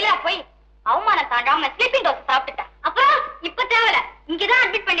பரீட்சையில ஃபெயிலா போய் அவமானம் தாண்டாம ஸ்லீப்பிங் டோஸ் சாப்பிட்டுட்டா. அப்புறம் இப்ப தேவையில்ல, இங்கதான்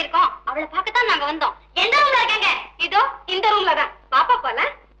அட்மிட் பண்ணிருக்கோம். அவளை பார்க்கத்தான் நாங்க வந்தோம். எந்த ரூம்ல இருக்காங்க? இதோ இந்த ரூம்ல தான். பாப்பா போல.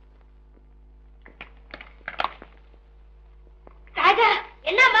 ராஜா,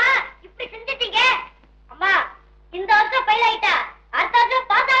 என்னம்மா இப்படி செஞ்சிட்டீங்க? அம்மா, இந்த வருஷம் ஃபெயில் ஆயிட்டா, அடுத்த வருஷம்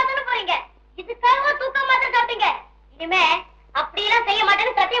பாஸ் ஆகணும்னு போறீங்க. இதுக்காக தூக்கம் மாத்திரம் சாப்பிட்டீங்க. இனிமே அப்படியெல்லாம் செய்ய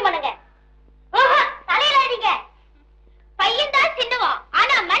மாட்டேன்னு சத்தியம் பண்ணுங்க. தலையில அடிங்க. பையன் தான் சின்னவன்,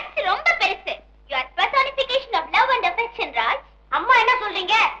 ஆனா மனசு ரொம்ப பெருசு. You are personification of love and affection, Raj. அம்மா என்ன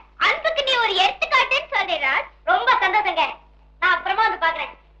சொல்றீங்க? அன்புக்கு நீ ஒரு எடுத்துக்காட்டுன்னு சொல்றேன் ராஜ். ரொம்ப சந்தோஷங்க. நான் அப்புறமா வந்து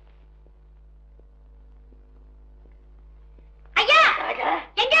பாக்குறேன். ஐயா,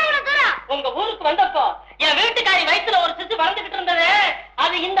 எங்க இவ்வளவு தூரம்? உங்க ஊருக்கு வந்தப்போ என் வீட்டுக்காரி வயித்துல ஒரு சிசு வளர்ந்துகிட்டு இருந்தது.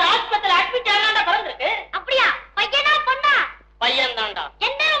 அது இந்த ஆஸ்பத்திரியில அட்மிட் ஆனாண்டா பிறந்திருக்கு. அப்படியா? பையனா பொண்ணா? பையன் தாண்டா.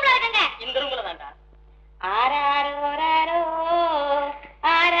 எந்த ரூம்ல இருக்காங்க? இந்த ரூம்ல தாண்டா.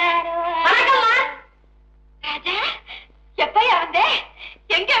 ராஜா, எப்பயா வந்தே?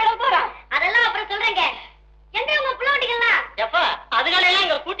 எங்க எவ்வளவு தூரம்? அதெல்லாம் அப்புறம் சொல்றேங்க. எங்க உங்க புள்ளவட்டிகளா? எப்ப அதுகளெல்லாம்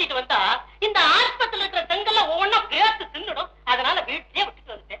இங்க கூட்டிட்டு வந்தா இந்த ஆஸ்பத்திரியில இருக்கிற செங்கல்ல ஒவ்வொன்னா பேத்து தின்னுடும். அதனால வீட்டிலே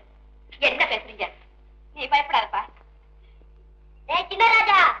விட்டுட்டு வந்துட்டேன். என்ன பேசுறீங்க? நீ பயப்படாதப்பா. ஏய் சின்ன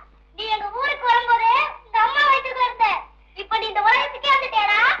ராஜா, நீ எங்க ஊருக்கு வரும்போது இந்த அம்மா வயிற்றுல இருந்த. இப்ப நீ இந்த உலகத்துக்கே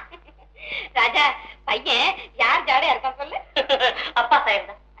வந்துட்டியாடா? ராஜா, பையன் யார் ஜாடையா இருக்கான் சொல்லு. அப்பா சாயம்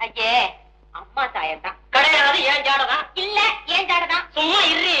தான். ஐயே, அம்மா சாயம் தான். கிடையாது, ஏன் ஜாடதான். இல்ல, ஏன் ஜாடதான். சும்மா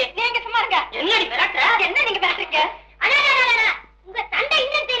இரு. நீங்க சும்மா இருங்க. என்னடி மிரட்ட? என்ன நீங்க பேசுறீங்க? உங்க சண்டை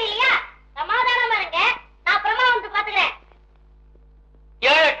இன்னும் தெரியலையா? சமாதானமா இருங்க, நான் அப்புறமா வந்து பாத்துக்கிறேன்.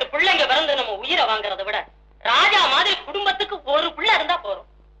 7-8 பிள்ளைங்க பிறந்து நம்ம உயிரை வாங்குறதை விட ராஜா மாதிரி குடும்பத்துக்கு ஒரு பிள்ளை இருந்தா போறோம்.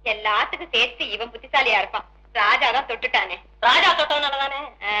 எல்லாத்துக்கும் சேர்த்து இவன் புத்திசாலியா இருப்பான். ராஜா தான் தொட்டுட்டானே. ராஜா தொட்டவனாலதானே.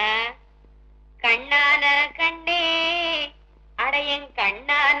 கண்ணான கண்ணே, அடையன்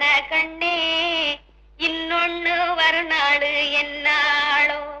கண்ணான கண்ணே, இன்னொன்னு வருநாடு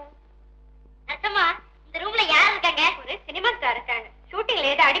என்னாளோ. அர்த்தமா, இந்த ரூம்ல யார் இருக்காங்க? ஒரு சினிமா ஸ்டார் இருக்காங்க.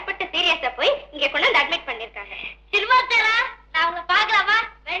 ஷூட்டிங்ல ஏதோ அடிபட்டு சீரியஸா போய் இங்க கொண்டு வந்து அட்மிட் பண்ணிருக்காங்க. சினிமா ஸ்டாரா? நான் அவங்க பாக்கலாமா?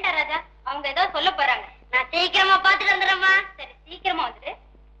 வேண்டாம் ராஜா, அவங்க ஏதோ சொல்ல போறாங்க. நான் சீக்கிரமா பாத்துட்டு வந்துடுறேம்மா. சரி, சீக்கிரமா வந்துட்டு.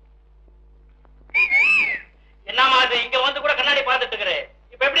 என்னமா அது, இங்க வந்து கூட கண்ணாடி பார்த்துட்டு இருக்கிறேன்.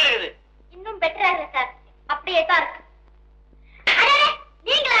 இப்ப எப்படி இருக்குது? இன்னும் பெட்டரா இருக்கு சார். அப்படியே தான் இருக்கு.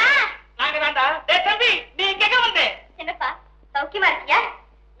 நீங்களா? நாங்க தாண்டா. டேய் தம்பி, நீ இங்க வந்தே. என்னப்பா, சௌக்கியமா இருக்கியா?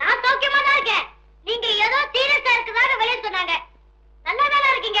 நான் சௌக்கியமா தான் இருக்கேன். நீங்க ஏதோ சீரியஸா இருக்குதான்னு வெளியே சொன்னாங்க. நல்லா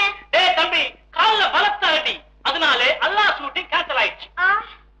தானே இருக்கீங்க? டேய் தம்பி, கால்ல பலத்த அடி, அதனால எல்லா ஷூட்டிங் கேன்சல் ஆயிடுச்சு.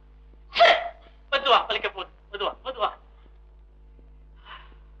 மெதுவா பலிக்க போகுது. மெதுவா மெதுவா.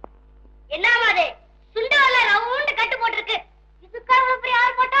 என்னமா அது, சுண்டவல்ல ரவுண்டு கட்டு போட்டுருக்கு. இதுக்கா இவ்வளவு பெரிய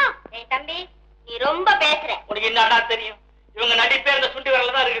ஆள் போட்டோம்? ஏய் தம்பி, நீ ரொம்ப பேசுற. உனக்கு என்னடா தெரியும்? இவங்க நடிப்பே இந்த சுண்டி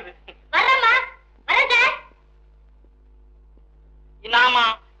வரல தான் இருக்குது. வரமா? வரங்க. இன்னாமா,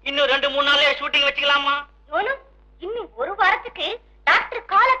 இன்னும் 2-3 நாள்லயே ஷூட்டிங் வச்சுக்கலாமா? இன்னும் ஒரு வாரத்துக்கு டாக்டர்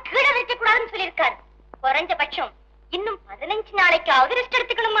காலை கீழே வைக்க கூடாதுன்னு சொல்லியிருக்காரு. குறைஞ்சபட்சம் இன்னும் 15 நாளைக்காவது ரெஸ்ட்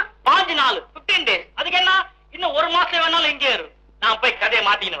எடுத்துக்கணுமா? 5 நாள், 15 days. அதுக்கு என்ன, இன்னும் 1 மாசம் வேணாலும் இங்கே இரு. நான் போய் கதையை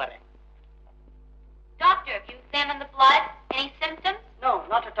மாத்தின்னு வரேன். Doctor, you stand on the blood. Any symptoms? No,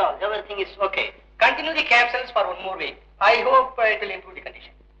 not at all. Everything is okay. Continue the capsules for 1 more week. I hope it will improve the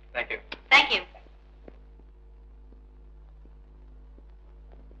condition. Thank you. Thank you.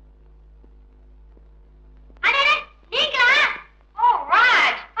 Oh,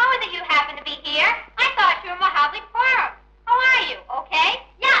 Raj, how is it you happen to be here? I thought you were Mahabali Forum. How are you? Okay?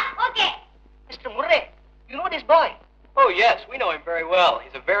 Yeah, okay. Mr. Murray, you know this boy? Oh, yes, we know him very well.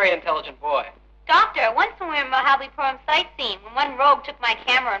 He's a very intelligent boy. Doctor, once when we were in Mahabalipuram sightseeing, when one rogue took my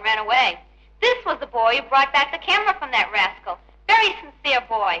camera and ran away. This was the boy who brought back the camera from that rascal. Very sincere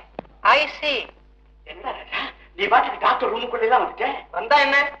boy. I see. என்ன ராஜா நீ பாட்டுக்கு doctor ரூமுக்குள்ள எல்லாம் வந்துட்டேன். வந்தா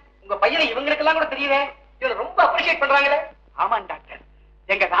என்ன, உங்க பையனை இவங்களுக்கு எல்லாம் கூட தெரியுதே, இவனை ரொம்ப அப்ரிஷியேட் பண்றாங்களே. ஆமாம் டாக்டர்,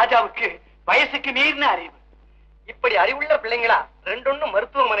 எங்க ராஜாவுக்கு வயசுக்கு மீறின அறிவு. இப்படி அறிவுள்ள பிள்ளைங்களா ரெண்டொன்னும்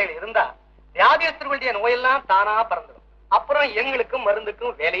மருத்துவமனையில் இருந்தா வியாதியஸ்தர்களுடைய நோயெல்லாம் தானா பறந்துடும். அப்புறம் எங்களுக்கும்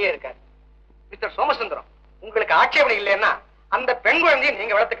மருந்துக்கும் வேலையே இருக்காது. மிஸ்டர் சோமசுந்தரம், உங்களுக்கு ஆட்சேபனை இல்லைன்னா அந்த பெண் குழந்தையை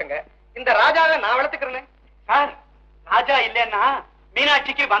நீங்க வளர்த்துக்கங்க, இந்த ராஜாவை நான் வளர்த்துக்கிறேன். சார், ராஜா இல்லைன்னா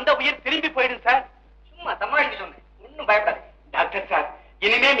மீனாட்சிக்கு வந்த உயிர் திரும்பி போயிடும் சார். சும்மா தமாஷி சொன்னேன், ஒன்னும் பயப்படாது. டாக்டர் சார்,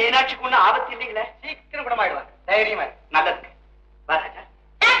 இனிமே மீனாட்சிக்கு ஒன்னும் ஆபத்து இல்லைங்களே? சீக்கிரம் குணமாயிடுவாங்க, தைரியமா. நல்லதுக்கு வா ராஜா.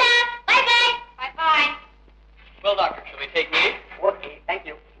 Well, doctor, shall we take leave? Okay, thank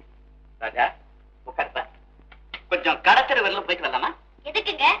you. ராஜா உட்கார்ப்பா. கொஞ்சம் கடத்தெரு வரலும் போயிட்டு வரலாமா?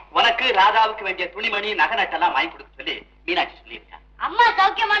 எதுக்குங்க? உனக்கு ராஜாவுக்கு வேண்டிய துணிமணி நகை நட்டெல்லாம் வாங்கி கொடுக்க சொல்லி மீனாட்சி சொல்லியிருக்கான். அம்மா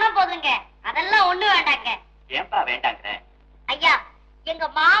சௌக்கியமானா போதுங்க, அதெல்லாம் ஒண்ணு வேண்டாங்க. ஏன்பா வேண்டாங்கிற? ஐயா, எங்க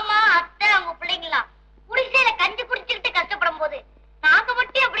மாமா அத்தை அவங்க பிள்ளைங்களா குடிசையில கஞ்சி குடிச்சுக்கிட்டு கஷ்டப்படும் போது நாங்க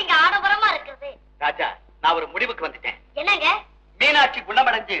மட்டும் அப்படிங்க ஆடம்பரமா இருக்குது. ராஜா, நான் ஒரு முடிவுக்கு வந்துட்டேன். என்னங்க? மீனாட்சி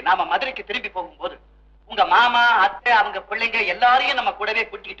குணமடைஞ்சு நாம மதுரைக்கு திரும்பி போகும்போது உங்க மாமா அத்தை அவங்க பிள்ளைங்க எல்லாரையும் நம்ம கூடவே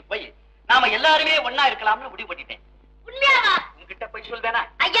கூட்டிக்கிட்டு போய் நாம எல்லாருமே ஒன்னா இருக்கலாம்னு முடிவு பண்ணிட்டேன். உண்மையாவா? உங்ககிட்ட போய் சொல்வேனா?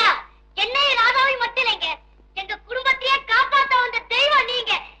 ஐயா, என்னையும் ராதாவை மட்டும் இல்லைங்க, எங்க குடும்பத்தையே காப்பாத்த வந்த தெய்வம்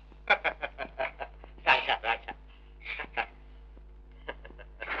நீங்க. ராஜா ராஜா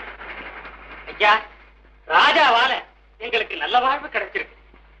ஐயா, ராஜாவால எங்களுக்கு நல்ல வாழ்வு கிடைச்சிருக்கு.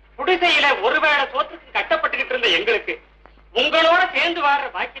 குடிசையில ஒருவேளை சோத்துக்கு கட்டப்பட்டுக்கிட்டு இருந்த எங்களுக்கு உங்களோட சேர்ந்து வாடுற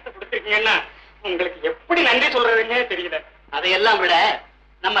பாக்கியத்தை கொடுத்திருக்கீங்கன்னா உங்களுக்கு எப்படி நன்றி சொல்றதுன்னே தெரியல. அதையெல்லாம் விட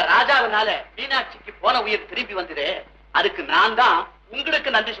நம்ம ராஜாவினால மீனாட்சிக்கு போன உயிர் திரும்பி வந்தது, அதுக்கு நான் தான்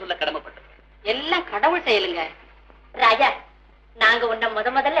உங்களுக்கு நன்றி சொல்ல கடமைப்பட்டது. எல்லாம் கடவுள் செயலுங்க. ராஜா, நாங்க உன்னை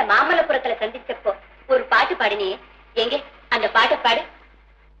முதல்ல மாமல்லபுரத்துல சந்திச்சப்போ ஒரு பாட்டு பாடினே, எங்க அந்த பாட்டு பாடு.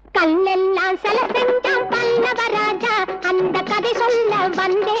 கல்லெல்லாம் சில செஞ்சான் பல்லவ ராஜா, அந்த கதை சொல்ல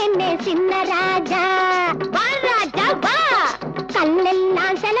வந்தேனே சின்ன ராஜா. வா ராஜா வா.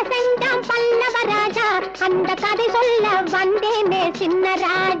 கல்லெல்லாம் சில செஞ்சான் பல்லவ ராஜா, அந்த கதை சொல்ல வந்தேனே சின்ன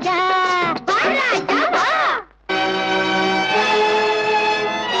ராஜா.